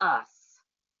loved us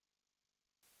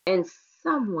and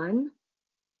someone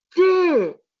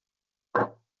did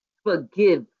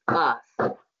forgive us.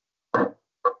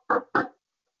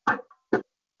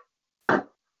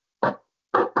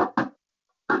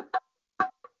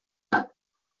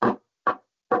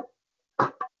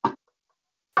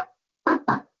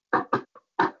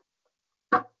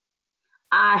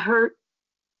 I hurt,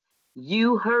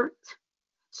 you hurt,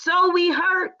 so we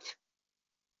hurt.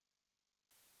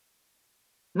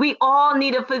 We all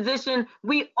need a physician.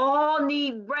 We all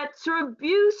need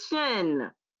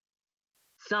retribution.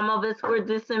 Some of us were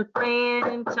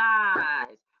disenfranchised,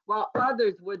 while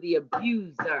others were the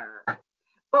abuser.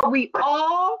 But we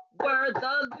all were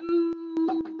the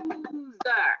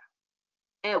loser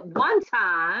at one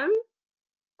time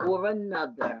or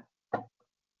another.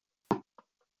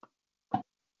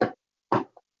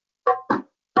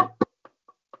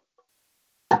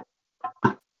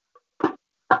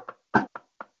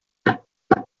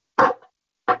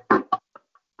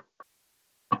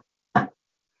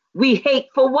 We hate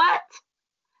for what?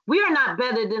 We are not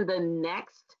better than the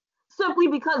next simply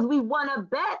because we won a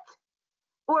bet,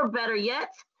 or better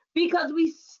yet, because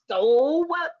we stole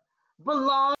what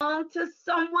belonged to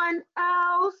someone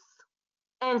else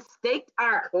and staked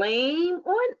our claim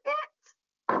on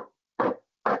it.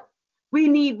 We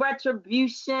need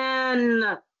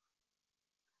retribution.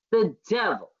 The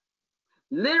devil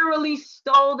literally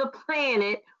stole the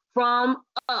planet from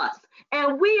us,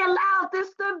 and we allowed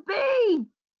this to be.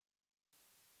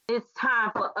 It's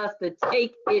time for us to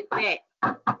take it back.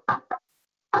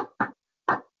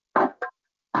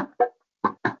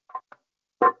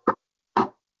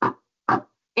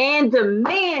 And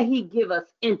demand he give us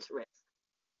interest.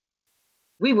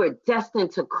 We were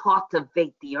destined to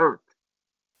cultivate the earth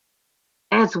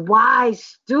as wise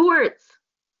stewards.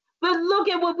 But look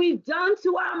at what we've done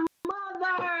to our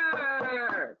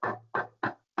mother.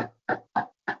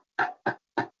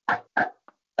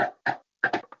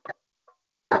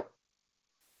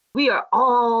 We are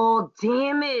all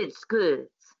damaged goods.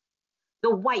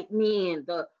 The white man,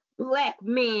 the black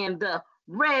man, the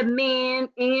red man,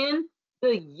 and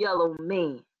the yellow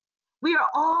man. We are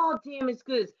all damaged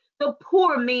goods. The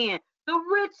poor man, the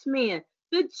rich man,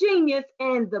 the genius,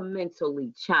 and the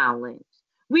mentally challenged.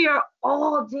 We are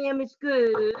all damaged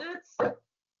goods.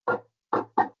 The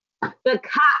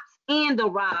cops and the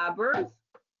robbers.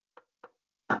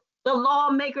 The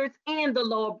lawmakers and the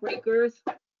lawbreakers.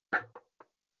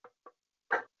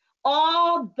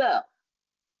 Although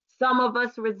some of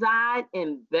us reside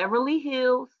in Beverly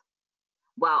Hills,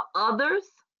 while others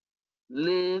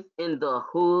live in the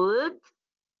hood,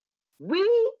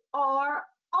 we are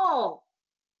all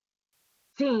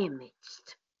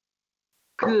damaged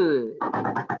goods.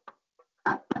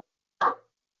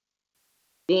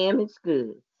 Damaged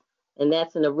goods. And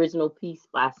that's an original piece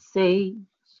by Sage,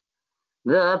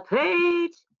 the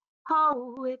Page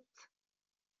Poet.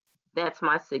 That's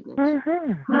my signature.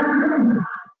 Mm-hmm.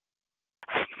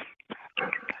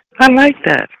 I like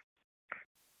that.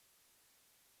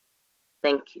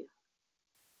 Thank you.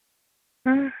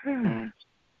 Mm-hmm.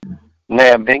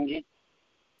 Naya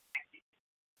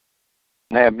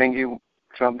Bingi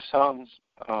drum songs,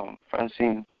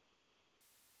 Francine.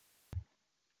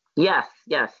 Yes.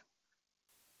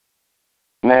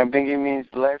 Naya Bingi means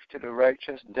life to the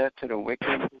righteous, death to the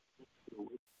wicked.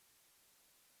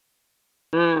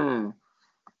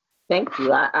 Thank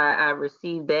you. I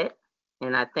received that,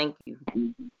 and I thank you.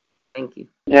 Thank you.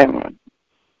 Yeah, man.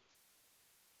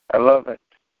 I love it.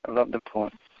 I love the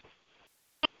poem.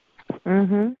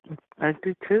 I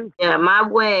do too. Yeah, my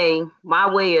way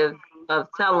of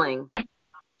telling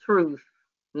truth.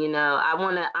 You know, I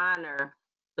want to honor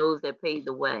those that paved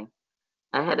the way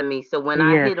ahead of me. So when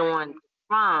I hit on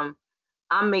drum,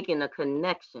 I'm making a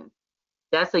connection.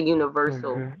 That's a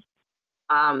universal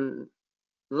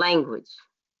language.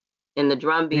 And the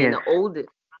drum being the oldest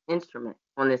instrument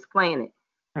on this planet.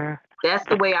 That's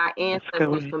the way our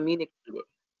ancestors communicated.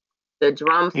 The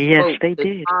drum spoke. Yes, they the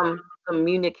did. drum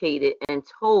communicated and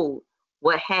told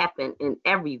what happened in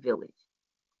every village.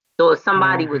 So if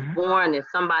somebody was born, if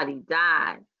somebody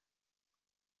died,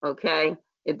 okay,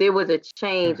 if there was a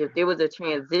change, if there was a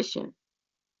transition,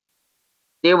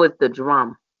 there was the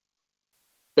drum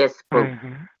that spoke.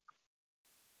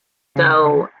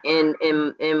 So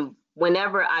in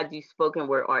whenever I do spoken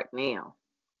word art now,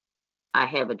 I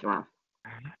have a drum.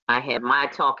 I have my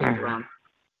talking drum.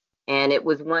 And it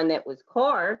was one that was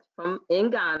carved from in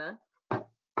Ghana.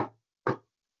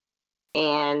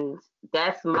 And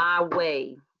that's my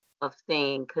way of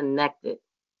staying connected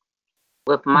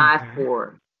with my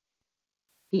four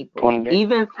people.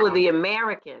 Even for the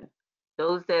American,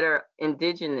 those that are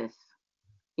indigenous,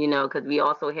 you know, because we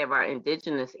also have our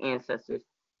indigenous ancestors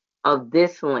of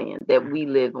this land that we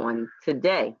live on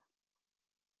today.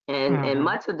 And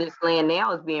much of this land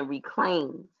now is being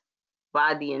reclaimed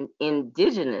by the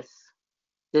indigenous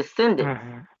descendants.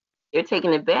 They're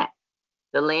taking it back,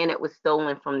 the land that was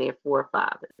stolen from their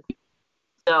forefathers.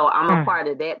 So I'm a part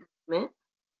of that movement.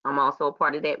 I'm also a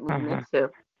part of that movement too.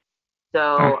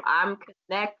 So I'm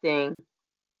connecting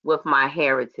with my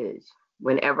heritage.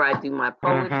 Whenever I do my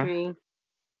poetry,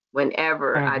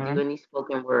 whenever I do any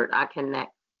spoken word, I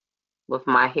connect with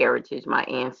my heritage, my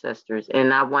ancestors.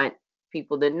 And I want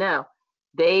people to know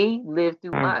they live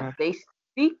through us. They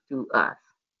speak through us.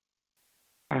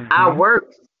 Our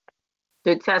works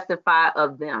to testify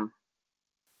of them.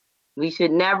 We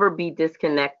should never be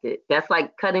disconnected. That's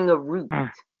like cutting a root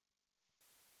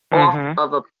off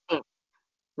of a plant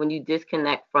when you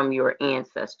disconnect from your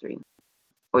ancestry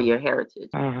or your heritage.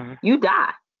 You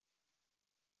die.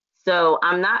 So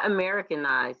I'm not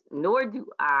Americanized, nor do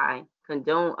I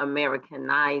condone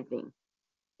Americanizing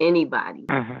anybody.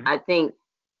 I think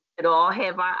it all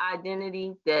have our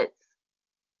identity. That's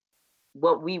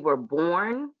what we were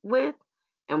born with,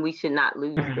 and we should not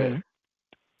lose that.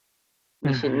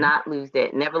 We should not lose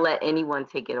that. Never let anyone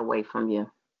take it away from you.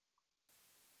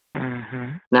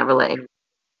 Never let anyone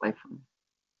take it away from you.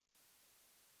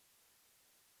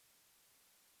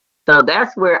 So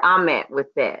that's where I'm at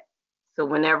with that. So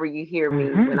whenever you hear me,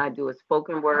 when I do a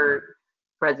spoken word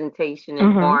presentation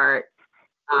in art,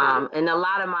 and a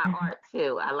lot of my art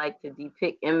too, I like to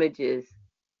depict images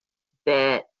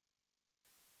that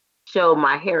show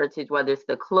my heritage, whether it's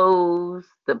the clothes,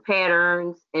 the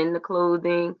patterns in the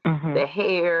clothing, the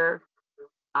hair,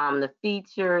 the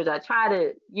features. I try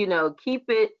to, you know, keep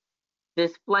it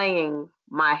displaying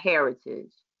my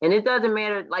heritage. And it doesn't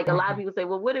matter, like a lot of people say,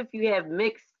 well, what if you have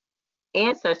mixed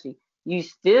ancestry? You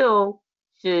still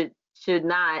should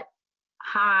not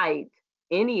hide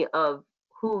any of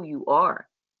who you are.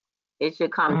 It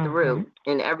should come through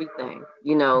in everything.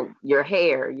 You know, your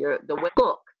hair, the way you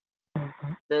look,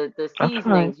 the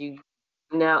seasonings, you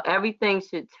know, everything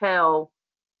should tell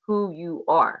who you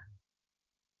are.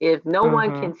 If no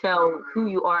one can tell who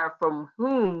you are from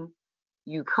whom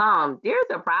you come, there's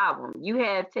a problem. You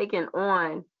have taken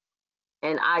on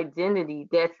an identity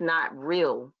that's not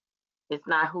real. It's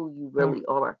not who you really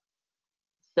are.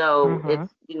 So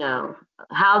it's, you know,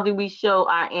 how do we show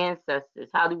our ancestors?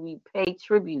 How do we pay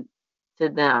tribute to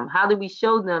them? How do we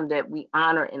show them that we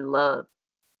honor and love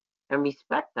and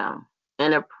respect them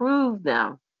and approve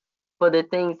them for the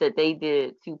things that they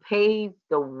did to pave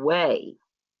the way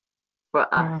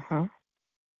for us?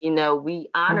 You know, we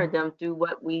honor them through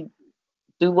what we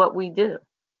do,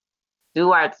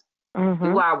 do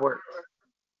our work.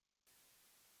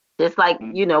 Just like,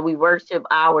 you know, we worship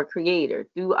our Creator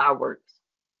through our works.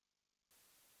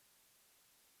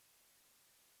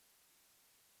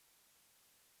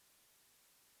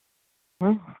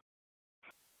 I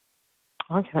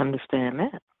can understand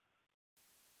that.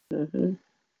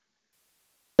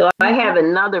 So I have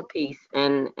another piece,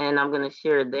 and I'm going to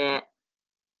share that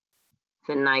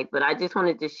tonight. But I just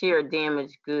wanted to share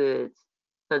damaged goods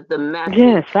because the message.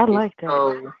 Yes, I like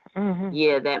that.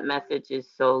 Yeah, that message is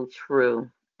so true.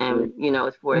 And, you know,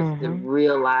 it's for us to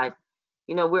realize,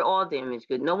 you know, we're all damaged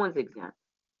goods. No one's exempt.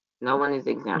 No one is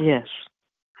exempt. Yes.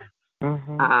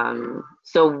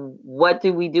 So what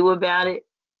do we do about it?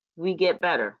 We get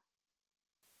better.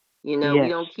 You know, we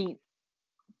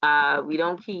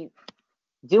don't keep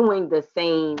doing the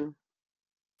same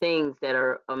things that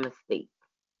are a mistake.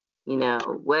 You know,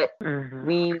 what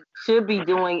we should be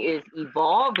doing is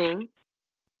evolving.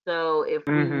 So if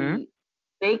we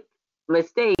make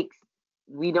mistakes,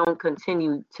 we don't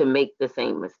continue to make the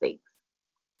same mistakes.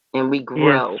 And we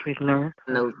grow from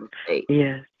those mistakes.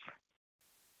 Yes.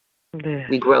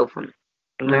 We grow from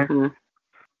it.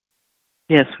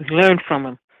 Yes, we learn from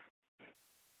them.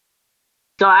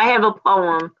 So I have a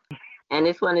poem, and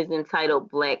this one is entitled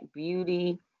Black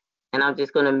Beauty. And I'm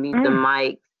just going to mute the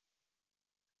mic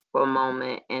for a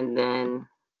moment, and then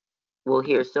we'll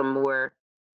hear some more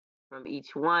from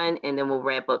each one, and then we'll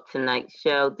wrap up tonight's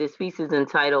show. This piece is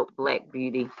entitled Black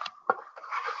Beauty.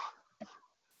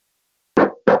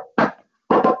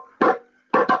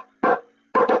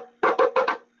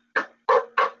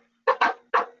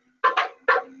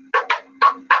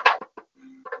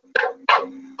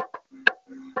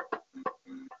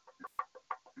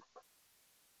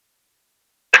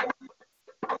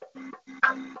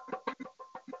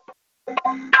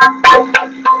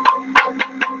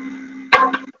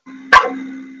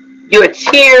 Your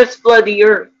tears flood the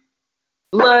earth,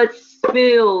 blood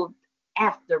spilled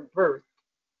after birth,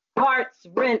 hearts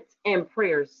rent and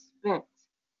prayers spent.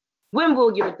 When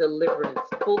will your deliverance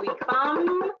fully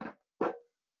come?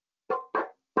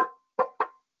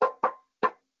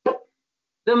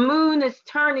 The moon is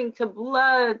turning to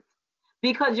blood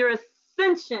because your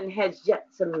ascension has yet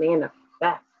to manifest.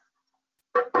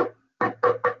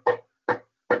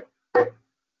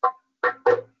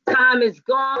 Time is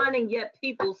gone and yet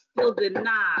people still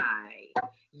deny.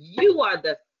 You are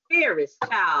the fairest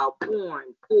child born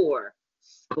for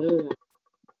scorn.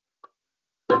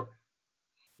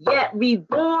 Yet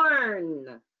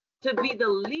reborn to be the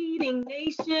leading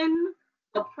nation,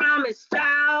 the promised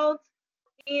child,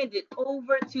 handed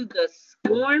over to the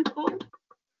scornful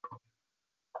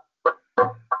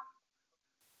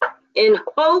in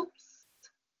hopes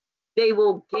they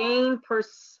will gain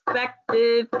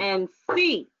perspective and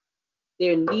see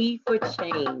their need for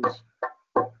change.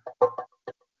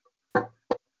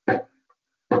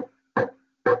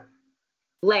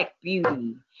 Black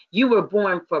beauty, you were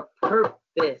born for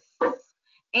purpose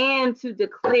and to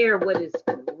declare what is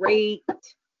great.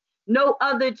 No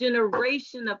other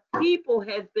generation of people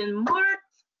has been marked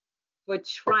for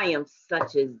triumphs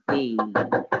such as these.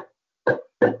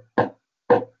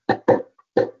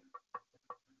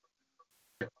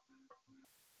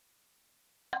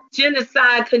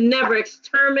 Genocide could never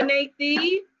exterminate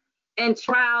thee, and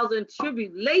trials and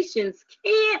tribulations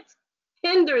can't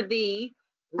hinder thee.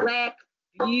 Black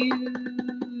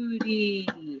beauty,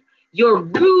 your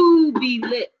ruby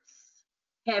lips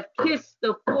have kissed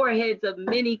the foreheads of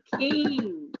many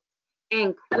kings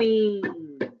and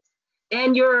queens,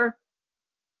 and your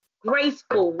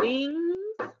graceful wings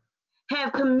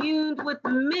have communed with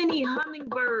many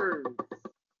hummingbirds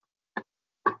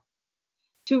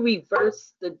to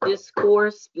reverse the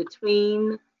discourse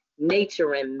between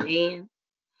nature and man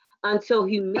until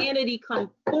humanity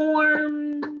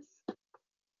conforms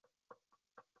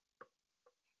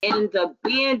and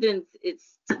abandons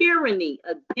its tyranny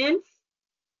against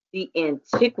the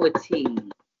antiquity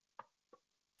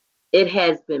it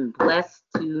has been blessed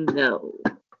to know.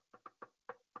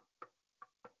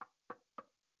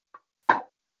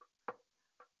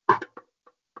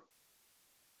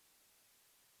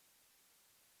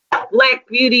 Black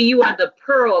beauty, you are the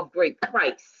pearl of great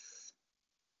price.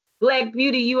 Black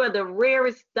beauty, you are the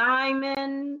rarest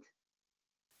diamond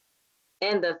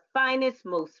and the finest,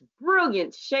 most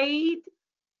brilliant shade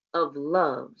of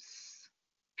love's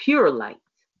pure light.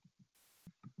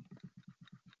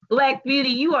 Black beauty,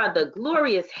 you are the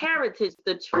glorious heritage,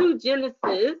 the true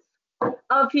genesis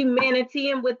of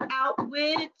humanity, and without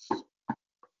which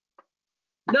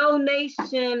no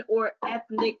nation or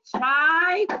ethnic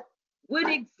tribe would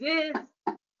exist.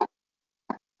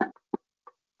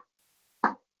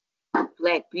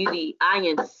 Black beauty, I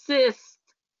insist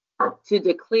to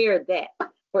declare that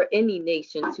for any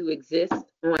nation to exist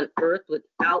on earth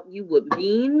without you would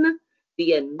mean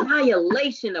the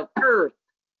annihilation of earth.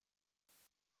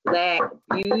 Black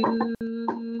beauty.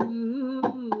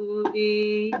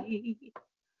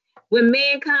 When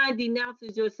mankind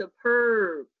denounces your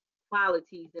superb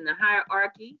qualities in the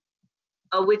hierarchy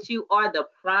of which you are the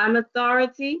prime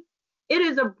authority, it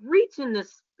is a breach in the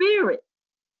spirit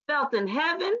felt in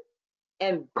heaven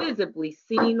and visibly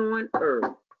seen on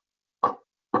earth.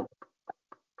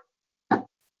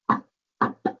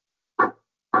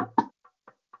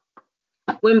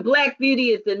 When black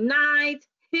beauty is denied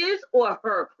his or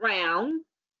her crown,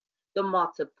 the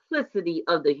multiplicity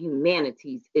of the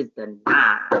humanities is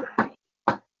denied.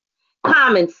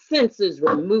 Common sense is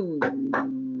removed.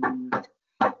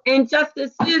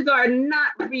 Injustices are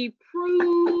not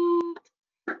reproved,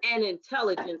 and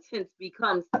intelligence hence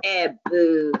becomes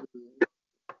taboo.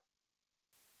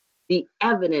 The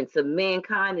evidence of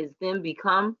mankind is then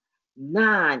become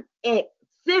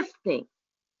non-existing,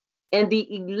 and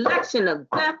the election of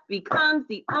death becomes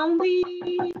the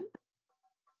only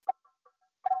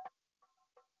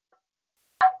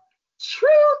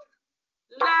truth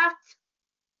left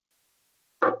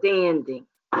standing.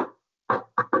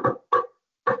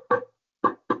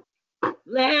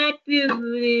 Black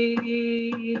beauty,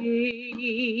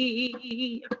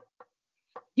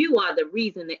 you are the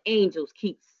reason the angels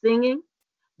keep singing,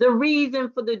 the reason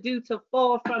for the dew to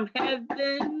fall from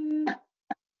heaven,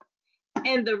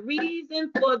 and the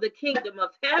reason for the kingdom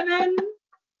of heaven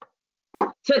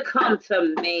to come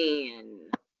to man.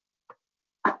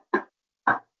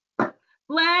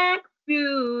 Black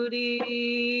beauty,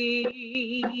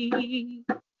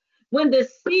 when the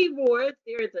sea roars,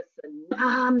 there is a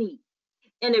tsunami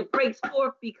and it breaks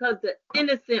forth because the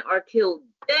innocent are killed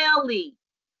daily.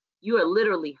 You are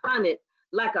literally hunted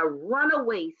like a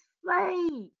runaway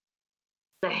slave.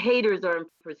 The haters are in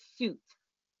pursuit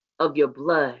of your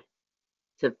blood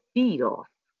to feed off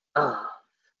of.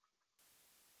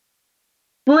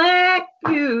 Black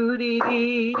beauty,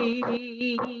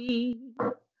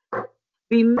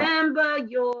 remember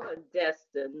your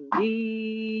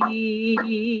destiny.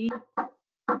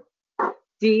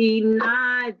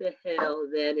 Deny the hell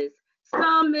that is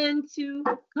summoned to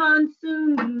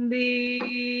consume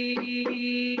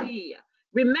thee.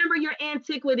 Remember your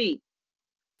antiquity.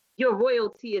 Your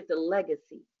royalty is the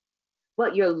legacy,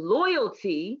 but your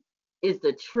loyalty is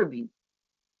the tribute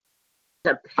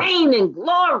to pain and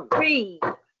glory.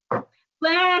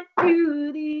 Black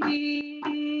beauty.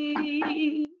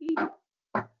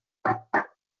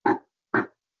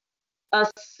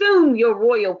 Assume your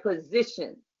royal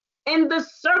position in the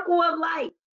circle of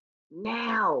light.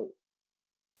 Now,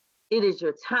 it is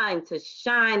your time to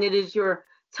shine. It is your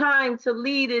time to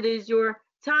lead. It is your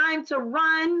time to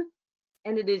run.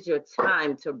 And it is your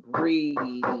time to breathe.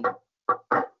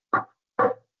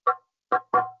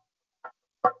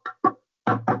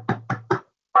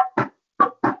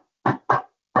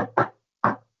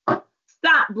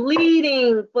 Stop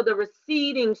bleeding for the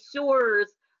receding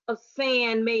shores of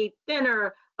sand made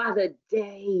thinner by the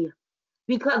day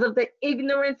because of the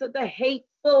ignorance of the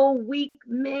hateful, weak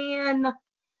man.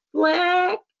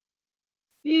 Black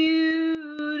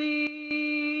beauty.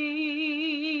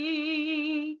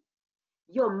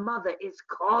 Your mother is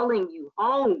calling you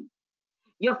home.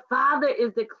 Your father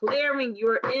is declaring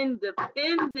your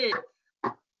independence.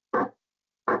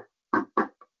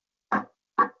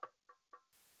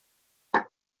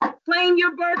 Claim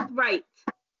your birthright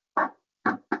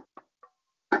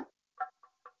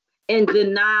and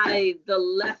deny the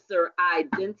lesser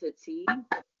identity.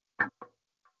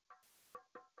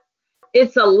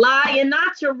 It's a lie and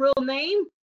not your real name.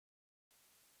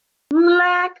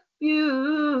 Black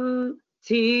beauty.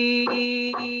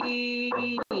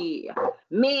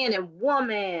 Man and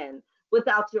woman,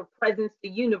 without your presence, the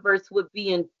universe would be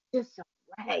in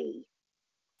disarray.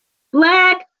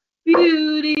 Black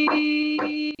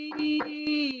beauty,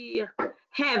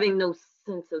 having no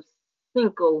sense of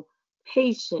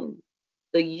syncopation,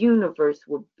 the universe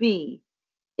would be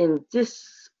in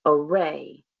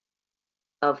disarray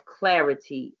of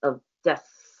clarity of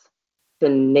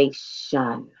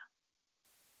destination.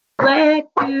 Black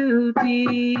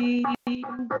beauty,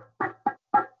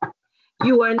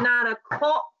 you are not a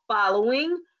cult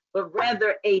following, but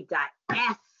rather a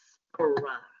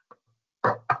diaspora.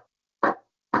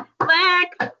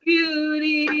 Black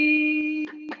beauty,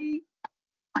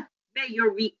 may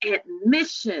your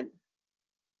readmission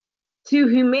to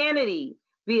humanity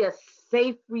be a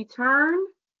safe return.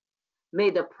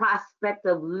 May the prospect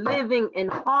of living in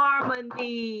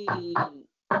harmony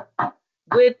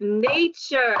with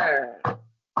nature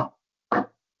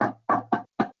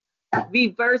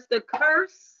reverse the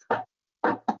curse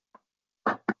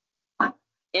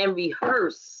and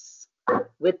rehearse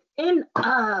within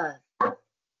us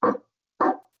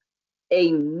a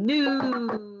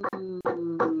new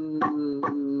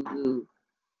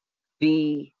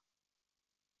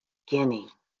beginning.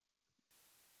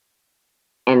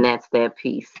 And that's that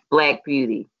piece, Black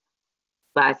Beauty,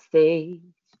 by Sage,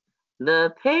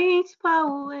 the Page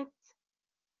Poet.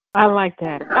 I like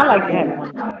that. I like that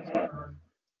one.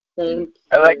 Thank you.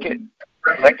 I like it.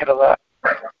 I like it a lot.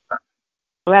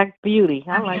 Black Beauty.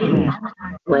 I like that.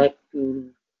 Black Beauty.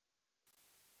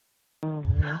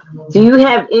 Mm-hmm. Do you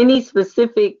have any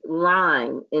specific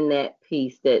line in that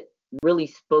piece that really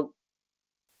spoke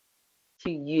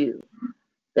to you,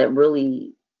 that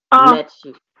really met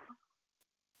you?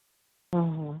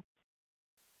 Mm-hmm.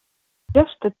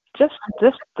 Just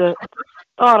the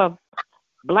thought of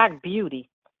Black Beauty.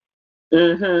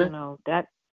 Mm-hmm. You know, that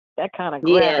kind of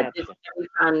grabs. Yeah, just every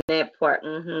time that part.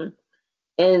 Mm-hmm.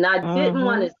 And I didn't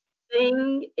want to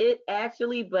sing it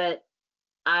actually, but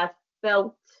I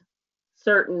felt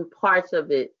certain parts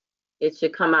of it. It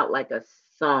should come out like a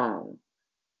song.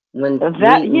 When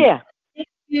that, yeah.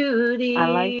 Beauty. I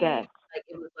like that. Like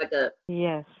it was like a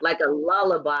yes, like a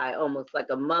lullaby, almost like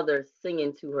a mother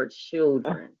singing to her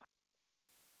children.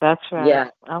 That's right. Yeah,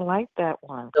 I like that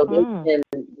one. So they can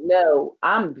know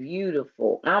I'm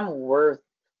beautiful. I'm worth.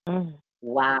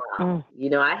 Wow. You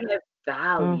know, I have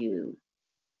value.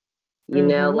 You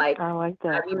know, like I like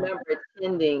that. I remember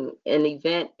attending an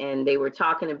event and they were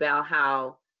talking about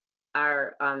how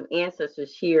our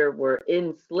ancestors here were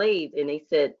enslaved, and they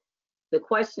said the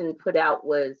question put out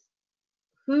was,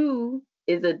 who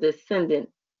is a descendant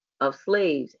of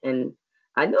slaves? And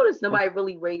I noticed nobody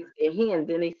really raised their hand.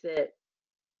 Then they said,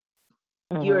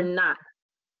 you're not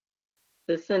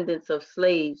descendants of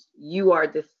slaves. You are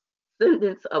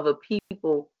descendants of a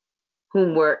people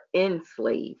whom were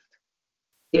enslaved.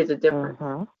 There's a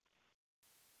difference.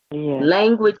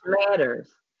 Language matters.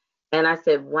 And I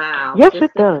said, wow. Yes,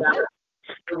 it does.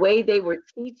 The way they were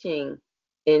teaching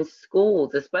in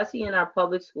schools, especially in our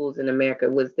public schools in America,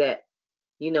 was that,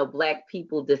 Black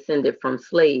people descended from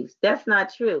slaves. That's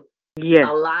not true. Yes.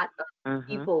 A lot of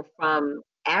people from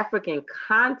the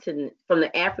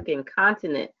African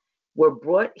continent were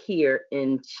brought here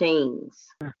in chains.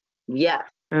 Yes.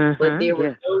 But there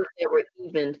were those that were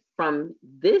even from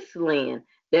this land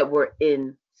that were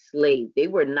enslaved. They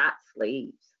were not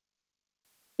slaves.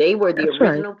 They were the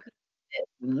original people that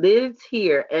lived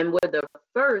here and were the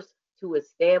first to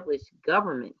establish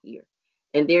government here.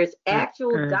 And there's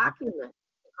actual documents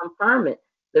to confirm it.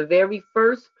 The very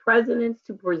first presidents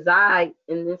to preside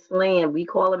in this land we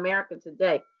call America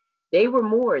today, they were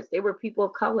Moors. They were people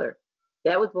of color.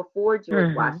 That was before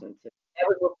George Washington. That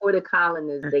was before the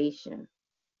colonization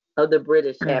of the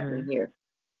British happened here.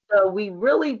 So we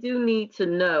really do need to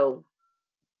know,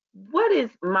 what is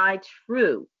my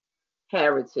true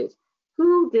heritage?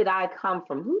 Who did I come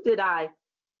from? Who did I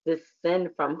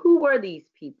descend from? Who were these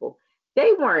people?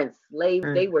 They weren't slaves.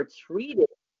 They were treated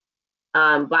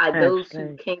by those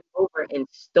who came over and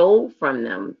stole from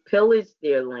them, pillaged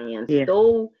their land,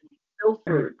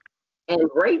 pilfered, and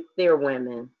raped their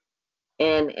women,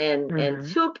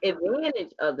 and took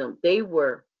advantage of them. They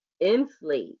were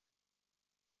enslaved,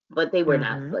 but they were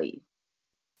not slaves.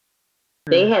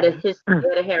 They had a history, they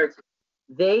had a heritage.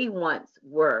 They once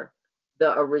were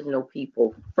the original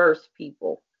people, first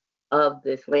people of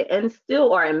this land, and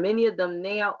still are. And many of them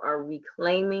now are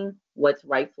reclaiming what's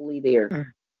rightfully theirs.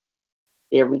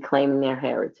 They're reclaiming their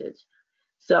heritage.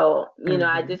 So,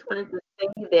 I just wanted to say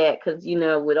that because,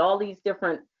 with all these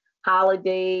different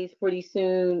holidays pretty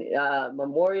soon,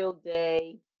 Memorial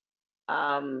Day,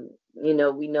 we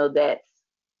know that's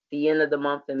the end of the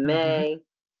month in May.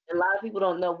 And a lot of people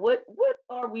don't know what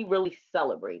are we really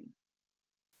celebrating.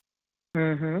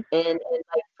 And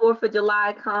like 4th of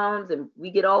July comes and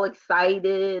we get all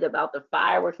excited about the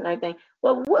fireworks and everything.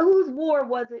 Well, whose war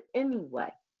was it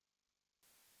anyway?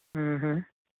 And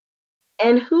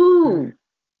who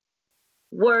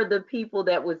were the people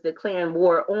that was declaring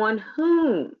war on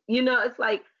whom? It's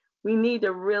like we need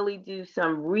to really do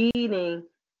some reading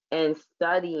and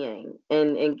studying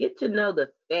and get to know the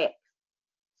facts.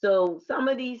 So some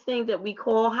of these things that we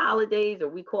call holidays or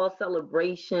we call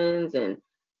celebrations, and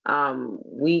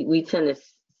we tend to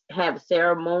have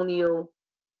ceremonial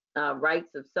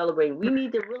rites of celebrating. We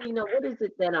need to really know, what is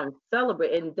it that I'm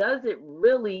celebrating, and does it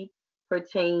really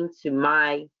pertain to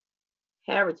my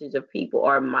heritage of people?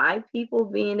 Are my people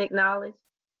being acknowledged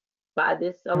by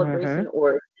this celebration,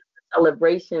 or a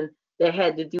celebration that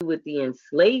had to do with the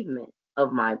enslavement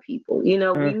of my people? We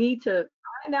need to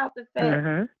find out the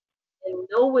facts and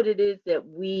know what it is that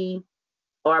we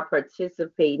are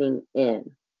participating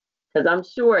in. Because I'm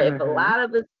sure if a lot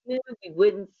of us knew, we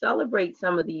wouldn't celebrate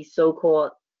some of these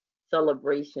so-called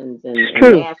celebrations and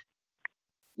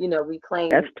we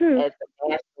claim it as a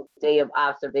National Day of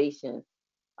Observation.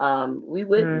 We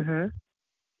wouldn't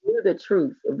knew the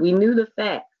truth if we knew the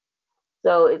facts.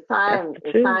 So it's time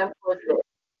for us to,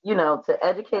 to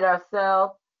educate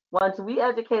ourselves. Once we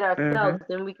educate ourselves,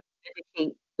 then we can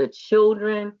educate the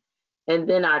children, and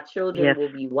then our children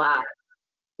will be wise.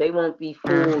 They won't be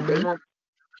fooled. They won't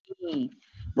be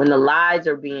when the lies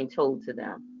are being told to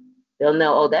them. They'll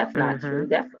know, oh, that's not true.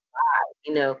 That's a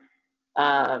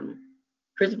lie.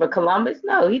 Christopher Columbus,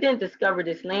 no, he didn't discover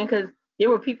this land because there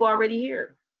were people already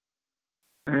here.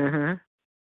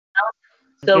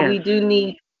 So we do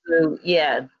need to,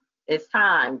 it's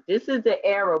time. This is the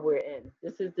era we're in.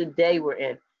 This is the day we're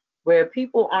in, where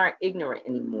people aren't ignorant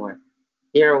anymore.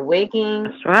 They're awakening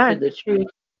to the truth,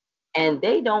 and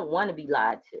they don't want to be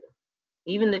lied to.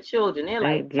 Even the children, they're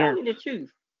like, tell me the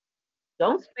truth.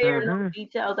 Don't spare no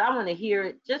details. I want to hear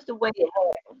it just the way it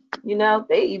happened.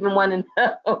 They even want to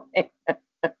know.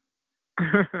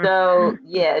 So,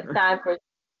 it's time for us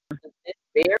to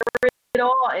spare it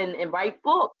all and write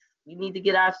books. We need to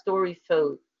get our stories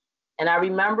told. And I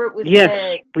remember it was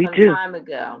said some time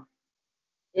ago,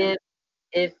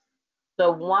 if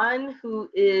the one who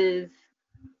is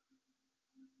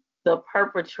the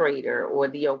perpetrator or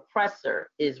the oppressor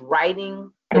is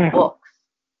writing the books,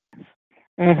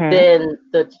 then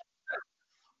the truth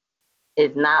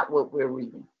is not what we're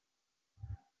reading.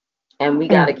 And we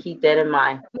got to keep that in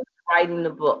mind. Who's writing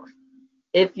the books?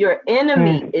 If your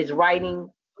enemy is writing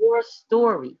your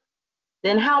story,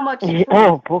 then how much truth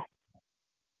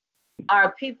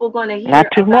Are people going to Not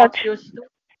hear too about much. your story?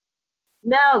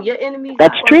 No, your enemy's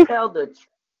That's not going true. to tell the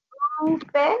true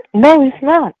facts. No, it's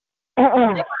not. They're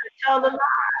going to tell the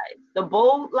lies, the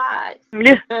bold lies.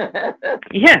 Yeah.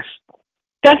 Yes.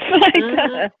 That's right.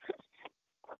 Mm-hmm.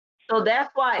 So that's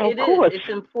why Of course. it's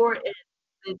important,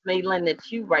 Maelyn,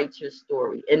 that you write your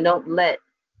story and don't let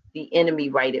the enemy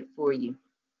write it for you.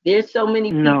 There's so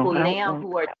many people now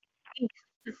who are,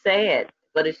 it's sad,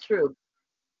 but it's true.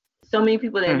 So many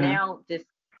people that now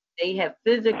they have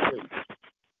physically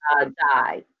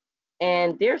died,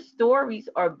 and their stories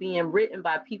are being written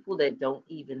by people that don't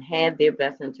even have their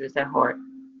best interests at heart.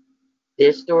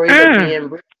 Their stories are being written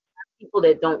by people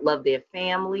that don't love their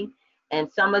family,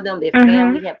 and some of them, their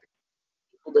family have to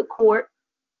take people to court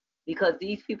because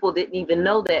these people didn't even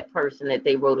know that person that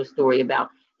they wrote a story about.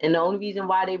 And the only reason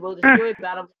why they wrote a story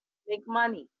about them was to make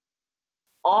money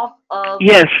off of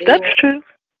That's true.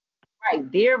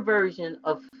 Right, their version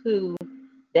of who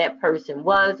that person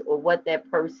was or what that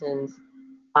person's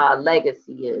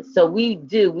legacy is. So we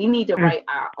need to write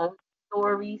our own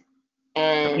stories.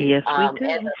 And Yes, we as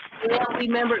do. a family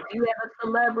member, if you have a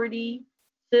celebrity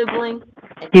sibling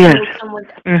and you Yes. know someone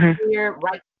that's here,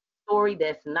 write a story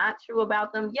that's not true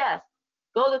about them, yes,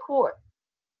 go to court.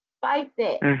 Fight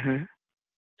that.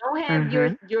 Don't have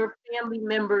your family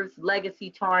member's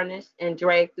legacy tarnished and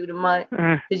dragged through the mud.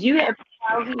 Because you have people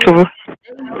out here,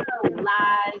 they know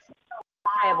lies,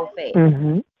 reliable facts.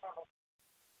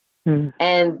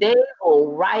 And they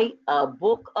will write a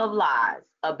book of lies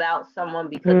about someone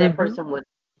because that person was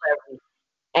clever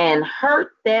and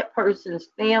hurt that person's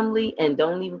family and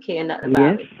don't even care nothing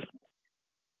about it.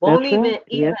 Won't even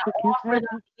offer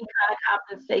them any kind of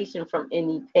compensation from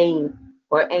any pain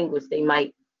or anguish they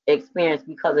might experience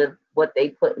because of what they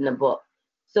put in the book.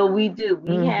 So we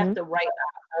have to write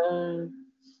our own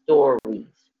stories,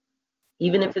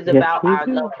 even if it's about our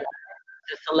loved ones,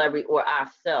 the celebrity, or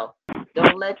ourselves.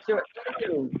 Don't let your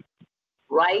enemy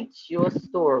write your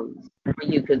stories for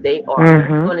you because they are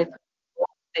going to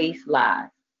face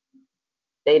lies.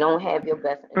 They don't have your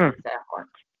best interests at heart.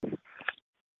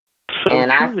 So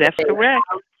and true. That's correct.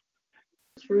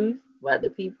 Truth, whether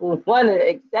people want to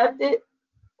accept it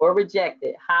or reject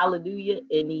it. Hallelujah,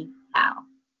 anyhow.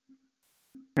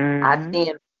 I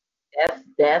stand.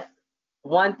 That's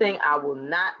one thing I will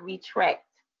not retract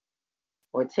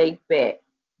or take back.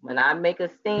 When I make a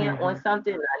stand on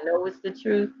something, and I know it's the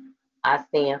truth, I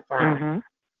stand firm.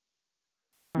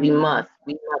 We must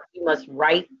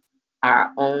write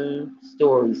our own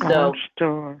story. So,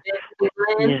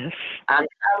 Lynn, I'm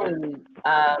telling you,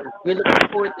 we're looking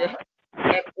forward to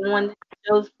back on the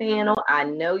show's panel. I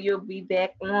know you'll be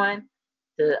back on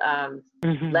to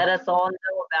let us all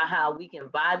know about how we can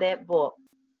buy that book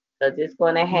because it's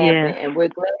going to happen. And we're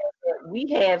glad that we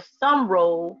have some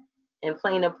role in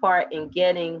playing a part in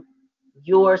getting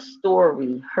your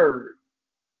story heard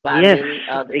by many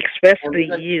others. Especially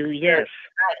you, yes.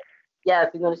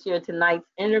 Yes, we're going to share tonight's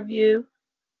interview.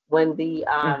 When the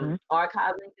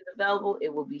archive link is available,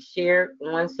 it will be shared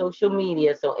on social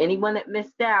media. So anyone that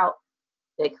missed out,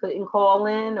 that couldn't call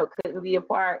in or couldn't be a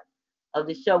part of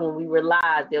the show when we were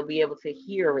live, they'll be able to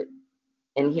hear it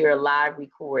and hear a live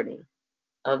recording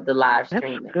of the live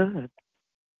streaming. That's good.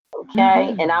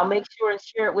 Okay, and I'll make sure and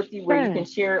share it with you where you can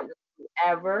share it with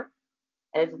whoever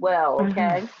as well.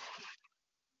 Okay.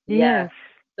 Yes.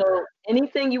 So,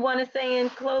 anything you want to say in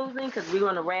closing? Because we're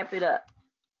going to wrap it up.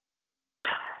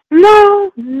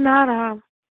 No, not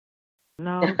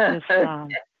no, just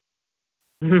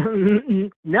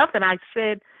nothing. I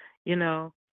said,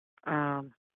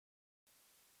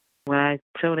 what I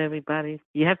told everybody,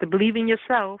 you have to believe in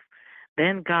yourself,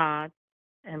 then God,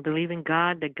 and believe in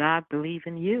God that God believe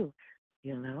in you.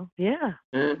 Yeah.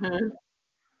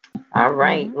 All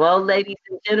right. Well, ladies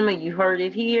and gentlemen, you heard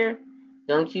it here.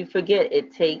 Don't you forget,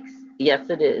 it takes. Yes,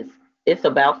 it is. It's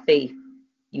about faith.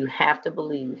 You have to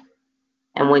believe.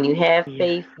 And when you have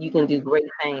faith, you can do great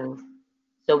things.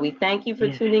 So we thank you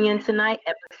for tuning in tonight,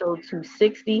 episode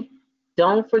 260.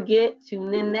 Don't forget,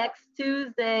 tune in next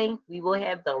Tuesday. We will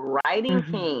have the Writing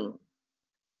King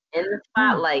in the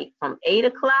spotlight from 8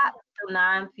 o'clock to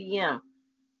 9 p.m.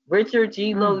 Richard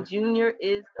G. Lowe Jr.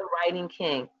 is the Writing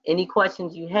King. Any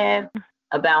questions you have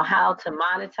about how to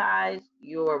monetize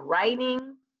your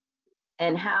writing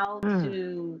and how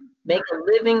to make a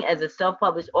living as a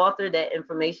self-published author, that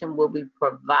information will be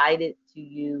provided to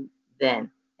you then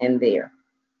and there.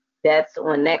 That's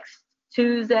on next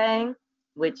Tuesday,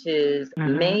 which is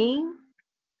May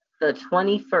the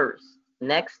 21st.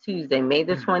 Next Tuesday, May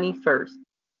the 21st.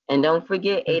 And don't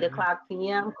forget, 8 o'clock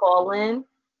p.m., call in.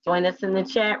 Join us in the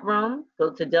chat room.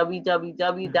 Go to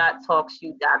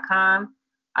www.talkshoe.com.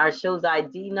 Our show's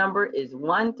ID number is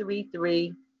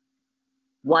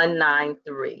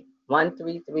 133193.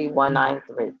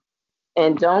 133193.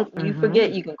 And don't you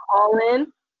forget, you can call in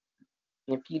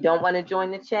if you don't want to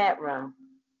join the chat room.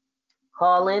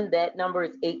 Call in. That number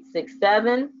is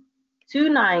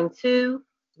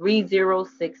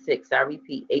 867-292-3066. I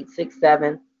repeat,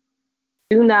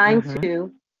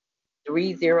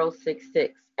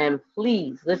 867-292-3066. And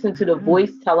please listen to the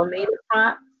voice telemated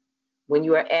prompt. When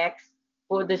you are asked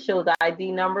for the show's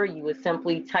ID number, you would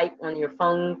simply type on your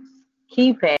phone's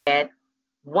keypad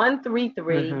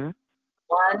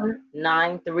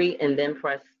 133193 and then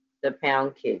press the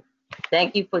pound key.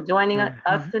 Thank you for joining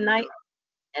us tonight,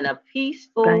 and a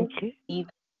peaceful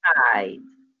eventide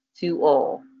to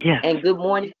all. Yes. And good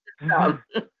morning to some.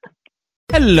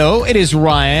 Hello, it is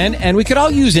Ryan, and we could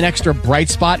all use an extra bright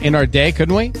spot in our day,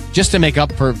 couldn't we? Just to make up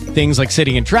for things like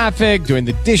sitting in traffic, doing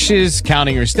the dishes,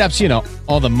 counting your steps, you know,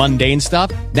 all the mundane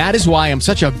stuff. That is why I'm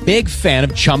such a big fan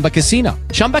of Chumba Casino.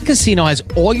 Chumba Casino has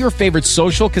all your favorite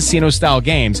social casino-style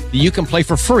games that you can play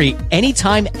for free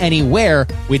anytime, anywhere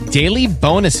with daily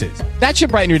bonuses. That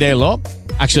should brighten your day a little.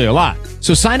 Actually, a lot.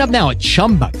 So sign up now at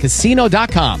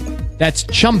ChumbaCasino.com. That's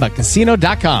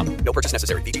ChumbaCasino.com. No purchase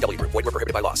necessary. VGW Group. Void where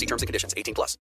prohibited by law. See terms and conditions. 18+.